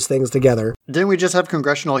 all those things together. Didn't we just have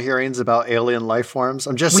congressional hearings about alien life forms?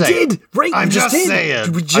 I'm just saying. We did, right? I'm just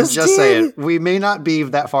saying. We just did. Saying. We may not be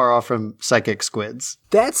that far off from psychic squids.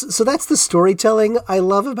 That's the storytelling I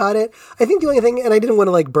love about it. I think the only thing, and I didn't want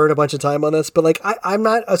to like burn a bunch of time on this, but like I'm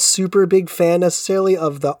not a super big fan necessarily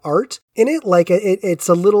of the art in it. Like it's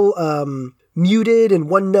a little muted and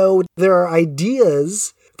one note. There are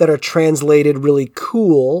ideas that are translated really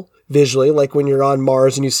cool visually, like when you're on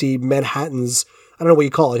Mars and you see Manhattan's, I don't know what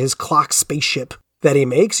you call it, his clock spaceship that he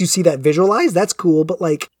makes. You see that visualized. That's cool. But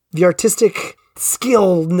like the artistic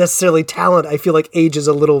skill, necessarily talent, I feel like ages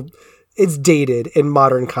a little, it's dated in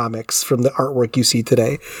modern comics from the artwork you see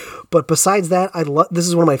today. But besides that, this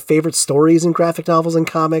is one of my favorite stories in graphic novels and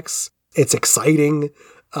comics. It's exciting.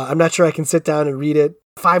 I'm not sure I can sit down and read it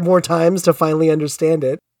 5 more times to finally understand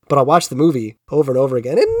it, but I'll watch the movie over and over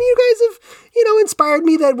again. And you guys have, inspired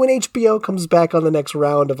me that when HBO comes back on the next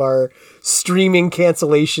round of our streaming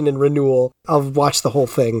cancellation and renewal, I'll watch the whole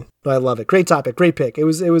thing. I love it. Great topic. Great pick. It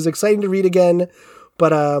was exciting to read again,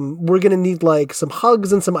 but we're going to need like some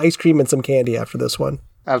hugs and some ice cream and some candy after this one.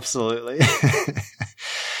 Absolutely.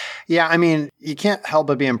 Yeah, I mean, you can't help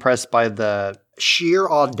but be impressed by the sheer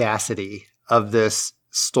audacity of this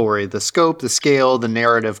story, the scope, the scale, the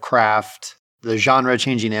narrative craft, the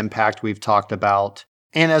genre-changing impact we've talked about,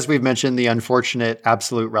 and as we've mentioned, the unfortunate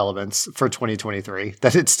absolute relevance for 2023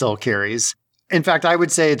 that it still carries. In fact, I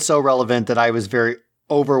would say it's so relevant that I was very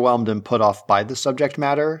overwhelmed and put off by the subject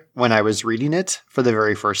matter when I was reading it for the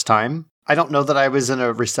very first time. I don't know that I was in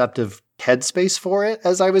a receptive headspace for it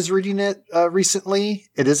as I was reading it recently.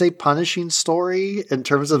 It is a punishing story in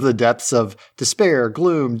terms of the depths of despair,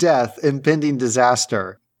 gloom, death, impending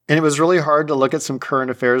disaster. And it was really hard to look at some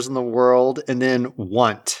current affairs in the world and then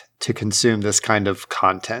want to consume this kind of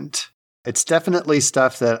content. It's definitely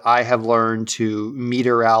stuff that I have learned to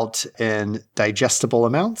meter out in digestible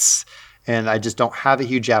amounts, and I just don't have a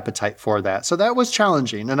huge appetite for that. So that was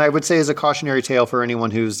challenging. And I would say as a cautionary tale for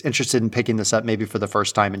anyone who's interested in picking this up maybe for the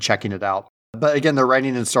first time and checking it out. But again, the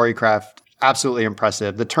writing and storycraft, absolutely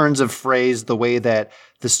impressive. The turns of phrase, the way that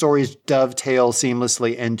the stories dovetail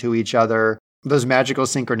seamlessly into each other, those magical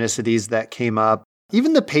synchronicities that came up.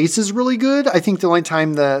 Even the pace is really good. I think the only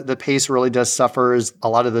time the pace really does suffer is a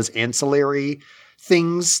lot of those ancillary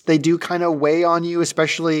things. They do kind of weigh on you,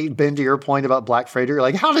 especially, Ben, to your point about Black Freighter. You're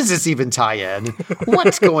like, how does this even tie in?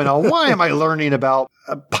 What's going on? Why am I learning about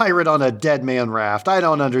a pirate on a dead man raft? I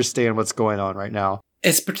don't understand what's going on right now.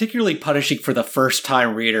 It's particularly punishing for the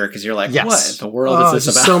first-time reader because you're like, yes. What in the world is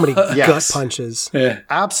this about? So many gut punches. Yeah.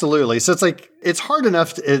 Absolutely. So it's like, it's hard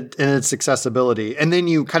enough in its accessibility. And then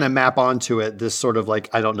you kind of map onto it this sort of like,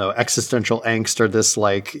 I don't know, existential angst or this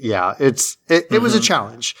like, yeah, it was a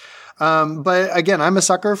challenge. But again, I'm a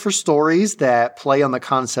sucker for stories that play on the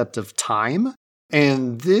concept of time.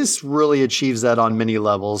 And this really achieves that on many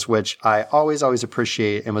levels, which I always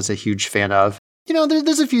appreciate and was a huge fan of.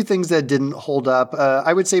 There's a few things that didn't hold up.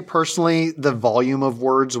 I would say personally, the volume of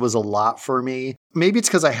words was a lot for me. Maybe it's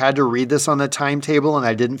because I had to read this on a timetable and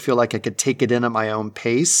I didn't feel like I could take it in at my own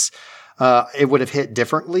pace. It would have hit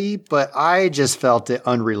differently, but I just felt it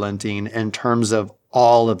unrelenting in terms of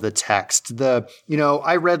all of the text.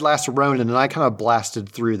 I read Last Ronin and I kind of blasted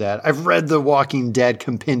through that. I've read the Walking Dead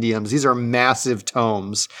compendiums. These are massive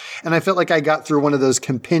tomes. And I felt like I got through one of those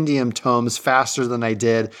compendium tomes faster than I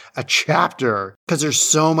did a chapter because there's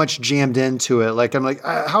so much jammed into it. Like, I'm like,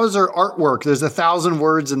 how is there artwork? There's 1,000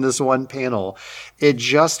 words in this one panel. It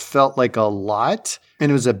just felt like a lot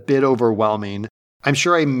and it was a bit overwhelming. I'm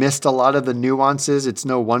sure I missed a lot of the nuances. It's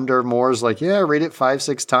no wonder Moore's like, yeah, read it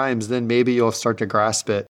 5-6 times, then maybe you'll start to grasp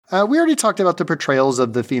it. We already talked about the portrayals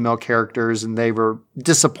of the female characters, and they were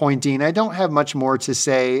disappointing. I don't have much more to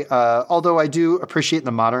say, although I do appreciate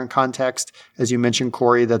the modern context, as you mentioned,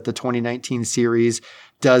 Corey, that the 2019 series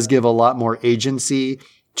does give a lot more agency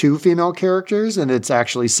to female characters, and it's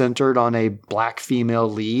actually centered on a Black female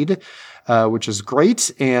lead, which is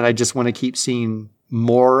great. And I just want to keep seeing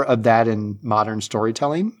more of that in modern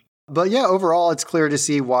storytelling. But yeah, overall, it's clear to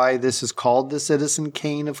see why this is called the Citizen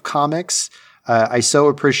Kane of comics. I so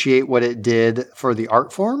appreciate what it did for the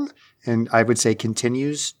art form, and I would say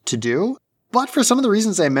continues to do. But for some of the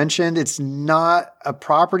reasons I mentioned, it's not a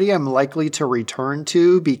property I'm likely to return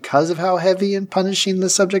to because of how heavy and punishing the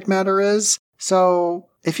subject matter is. So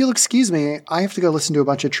if you'll excuse me, I have to go listen to a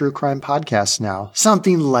bunch of true crime podcasts now.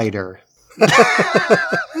 Something lighter.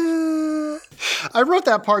 I wrote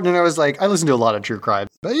that part and I was like, I listen to a lot of true crime,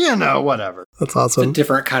 but whatever. That's awesome. It's a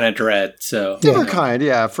different kind of dread. So different kind.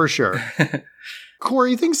 Yeah, for sure.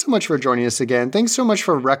 Corey, thanks so much for joining us again. Thanks so much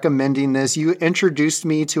for recommending this. You introduced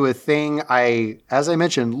me to a thing as I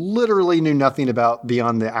mentioned, literally knew nothing about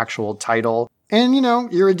beyond the actual title. And,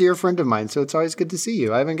 you're a dear friend of mine, so it's always good to see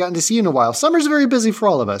you. I haven't gotten to see you in a while. Summer's very busy for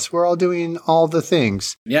all of us. We're all doing all the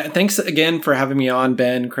things. Yeah, thanks again for having me on,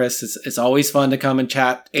 Ben, Chris. It's always fun to come and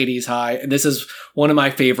chat 80s High. This is one of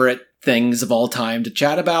my favorite things of all time to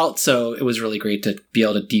chat about, so it was really great to be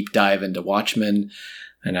able to deep dive into Watchmen,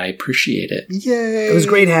 and I appreciate it. Yay! It was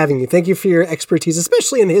great having you. Thank you for your expertise,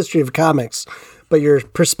 especially in the history of comics, but your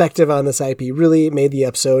perspective on this IP really made the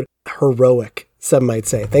episode heroic, some might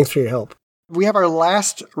say. Thanks for your help. we have our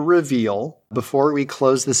last reveal before we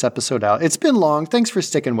close this episode out. It's been long. Thanks for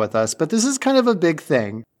sticking with us, but this is kind of a big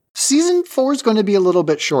thing. Season 4 is going to be a little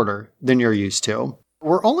bit shorter than you're used to.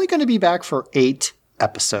 We're only going to be back for 8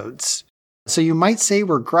 episodes. So you might say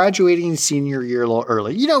we're graduating senior year a little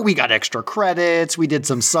early. You know, we got extra credits. We did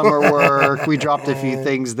some summer work. We dropped a few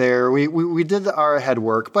things there. We did our head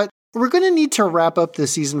work, but we're going to need to wrap up the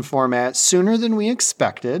season format sooner than we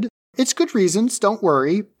expected. It's good reasons, don't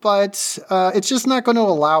worry, but it's just not going to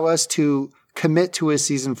allow us to commit to a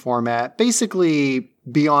season format basically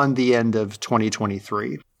beyond the end of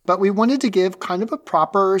 2023. But we wanted to give kind of a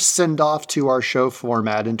proper send-off to our show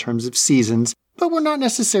format in terms of seasons, but we're not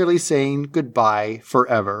necessarily saying goodbye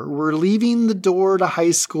forever. We're leaving the door to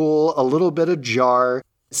high school a little bit ajar.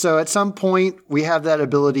 So at some point, we have that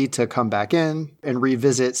ability to come back in and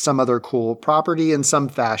revisit some other cool property in some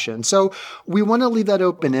fashion. So we want to leave that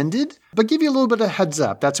open-ended, but give you a little bit of heads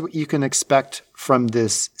up. That's what you can expect from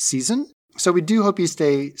this season. So we do hope you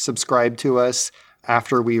stay subscribed to us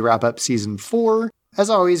after we wrap up season 4. As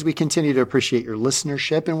always, we continue to appreciate your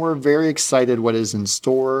listenership, and we're very excited what is in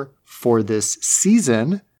store for this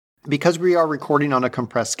season. Because we are recording on a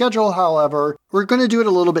compressed schedule, however, we're going to do it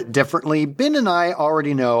a little bit differently. Ben and I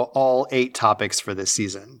already know all 8 topics for this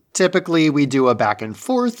season. Typically, we do a back and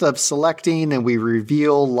forth of selecting and we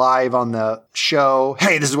reveal live on the show,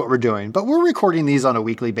 hey, this is what we're doing. But we're recording these on a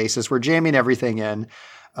weekly basis. We're jamming everything in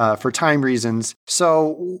for time reasons.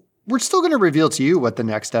 So we're still going to reveal to you what the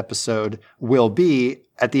next episode will be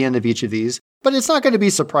at the end of each of these, but it's not going to be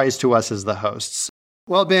a surprise to us as the hosts.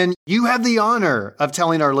 Well, Ben, you have the honor of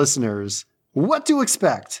telling our listeners what to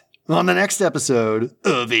expect on the next episode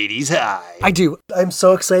of 80s High. I do. I'm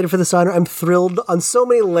so excited for this honor. I'm thrilled on so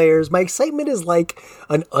many layers. My excitement is like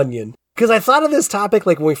an onion. Because I thought of this topic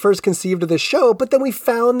like when we first conceived of this show, but then we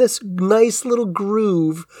found this nice little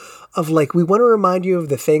groove of like, we want to remind you of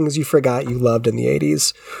the things you forgot you loved in the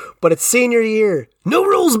 80s. But it's senior year. No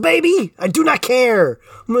rules, baby! I do not care!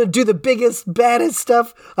 I'm going to do the biggest, baddest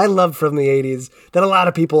stuff I loved from the 80s that a lot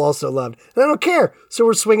of people also loved. And I don't care, so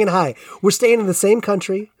we're swinging high. We're staying in the same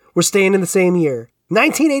country. We're staying in the same year.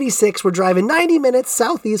 1986, we're driving 90 minutes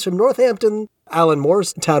southeast from Northampton, Alan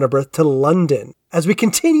Moore's town of birth, to London, as we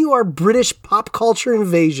continue our British pop culture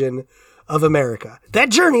invasion of America. That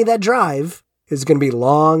journey, that drive, is going to be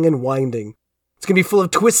long and winding. It's going to be full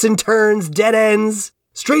of twists and turns, dead ends,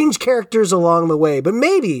 strange characters along the way, but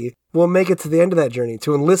maybe we'll make it to the end of that journey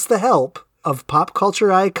to enlist the help of pop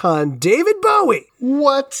culture icon David Bowie.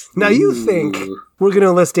 What? Now you think we're going to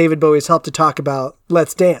enlist David Bowie's help to talk about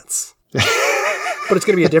Let's Dance. But it's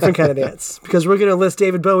going to be a different kind of dance, because we're going to enlist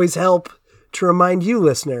David Bowie's help to remind you,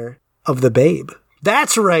 listener, of the Babe.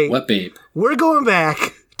 That's right. What Babe? We're going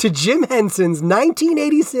back to Jim Henson's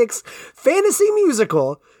 1986 fantasy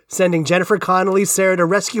musical, sending Jennifer Connelly's Sarah to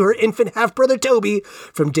rescue her infant half-brother Toby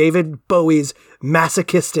from David Bowie's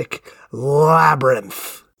masochistic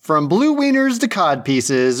Labyrinth. From blue wieners to cod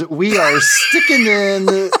pieces, we are sticking in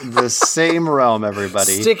the same realm,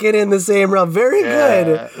 everybody. Sticking in the same realm. Very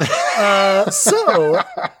good. So,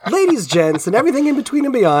 ladies, gents, and everything in between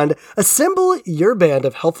and beyond, assemble your band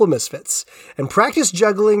of helpful misfits and practice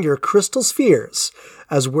juggling your crystal spheres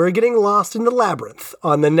as we're getting lost in the labyrinth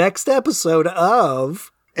on the next episode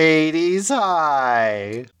of 80s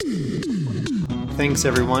High. Thanks,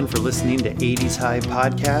 everyone, for listening to 80s High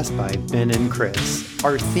Podcast by Ben and Chris.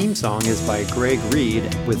 Our theme song is by Greg Reed,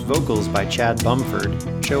 with vocals by Chad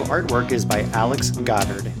Bumford. Show artwork is by Alex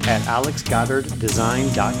Goddard at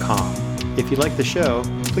alexgoddarddesign.com. If you like the show,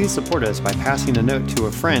 please support us by passing a note to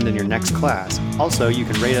a friend in your next class. Also, you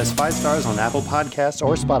can rate us 5 stars on Apple Podcasts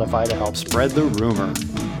or Spotify to help spread the rumor.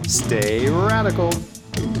 Stay radical.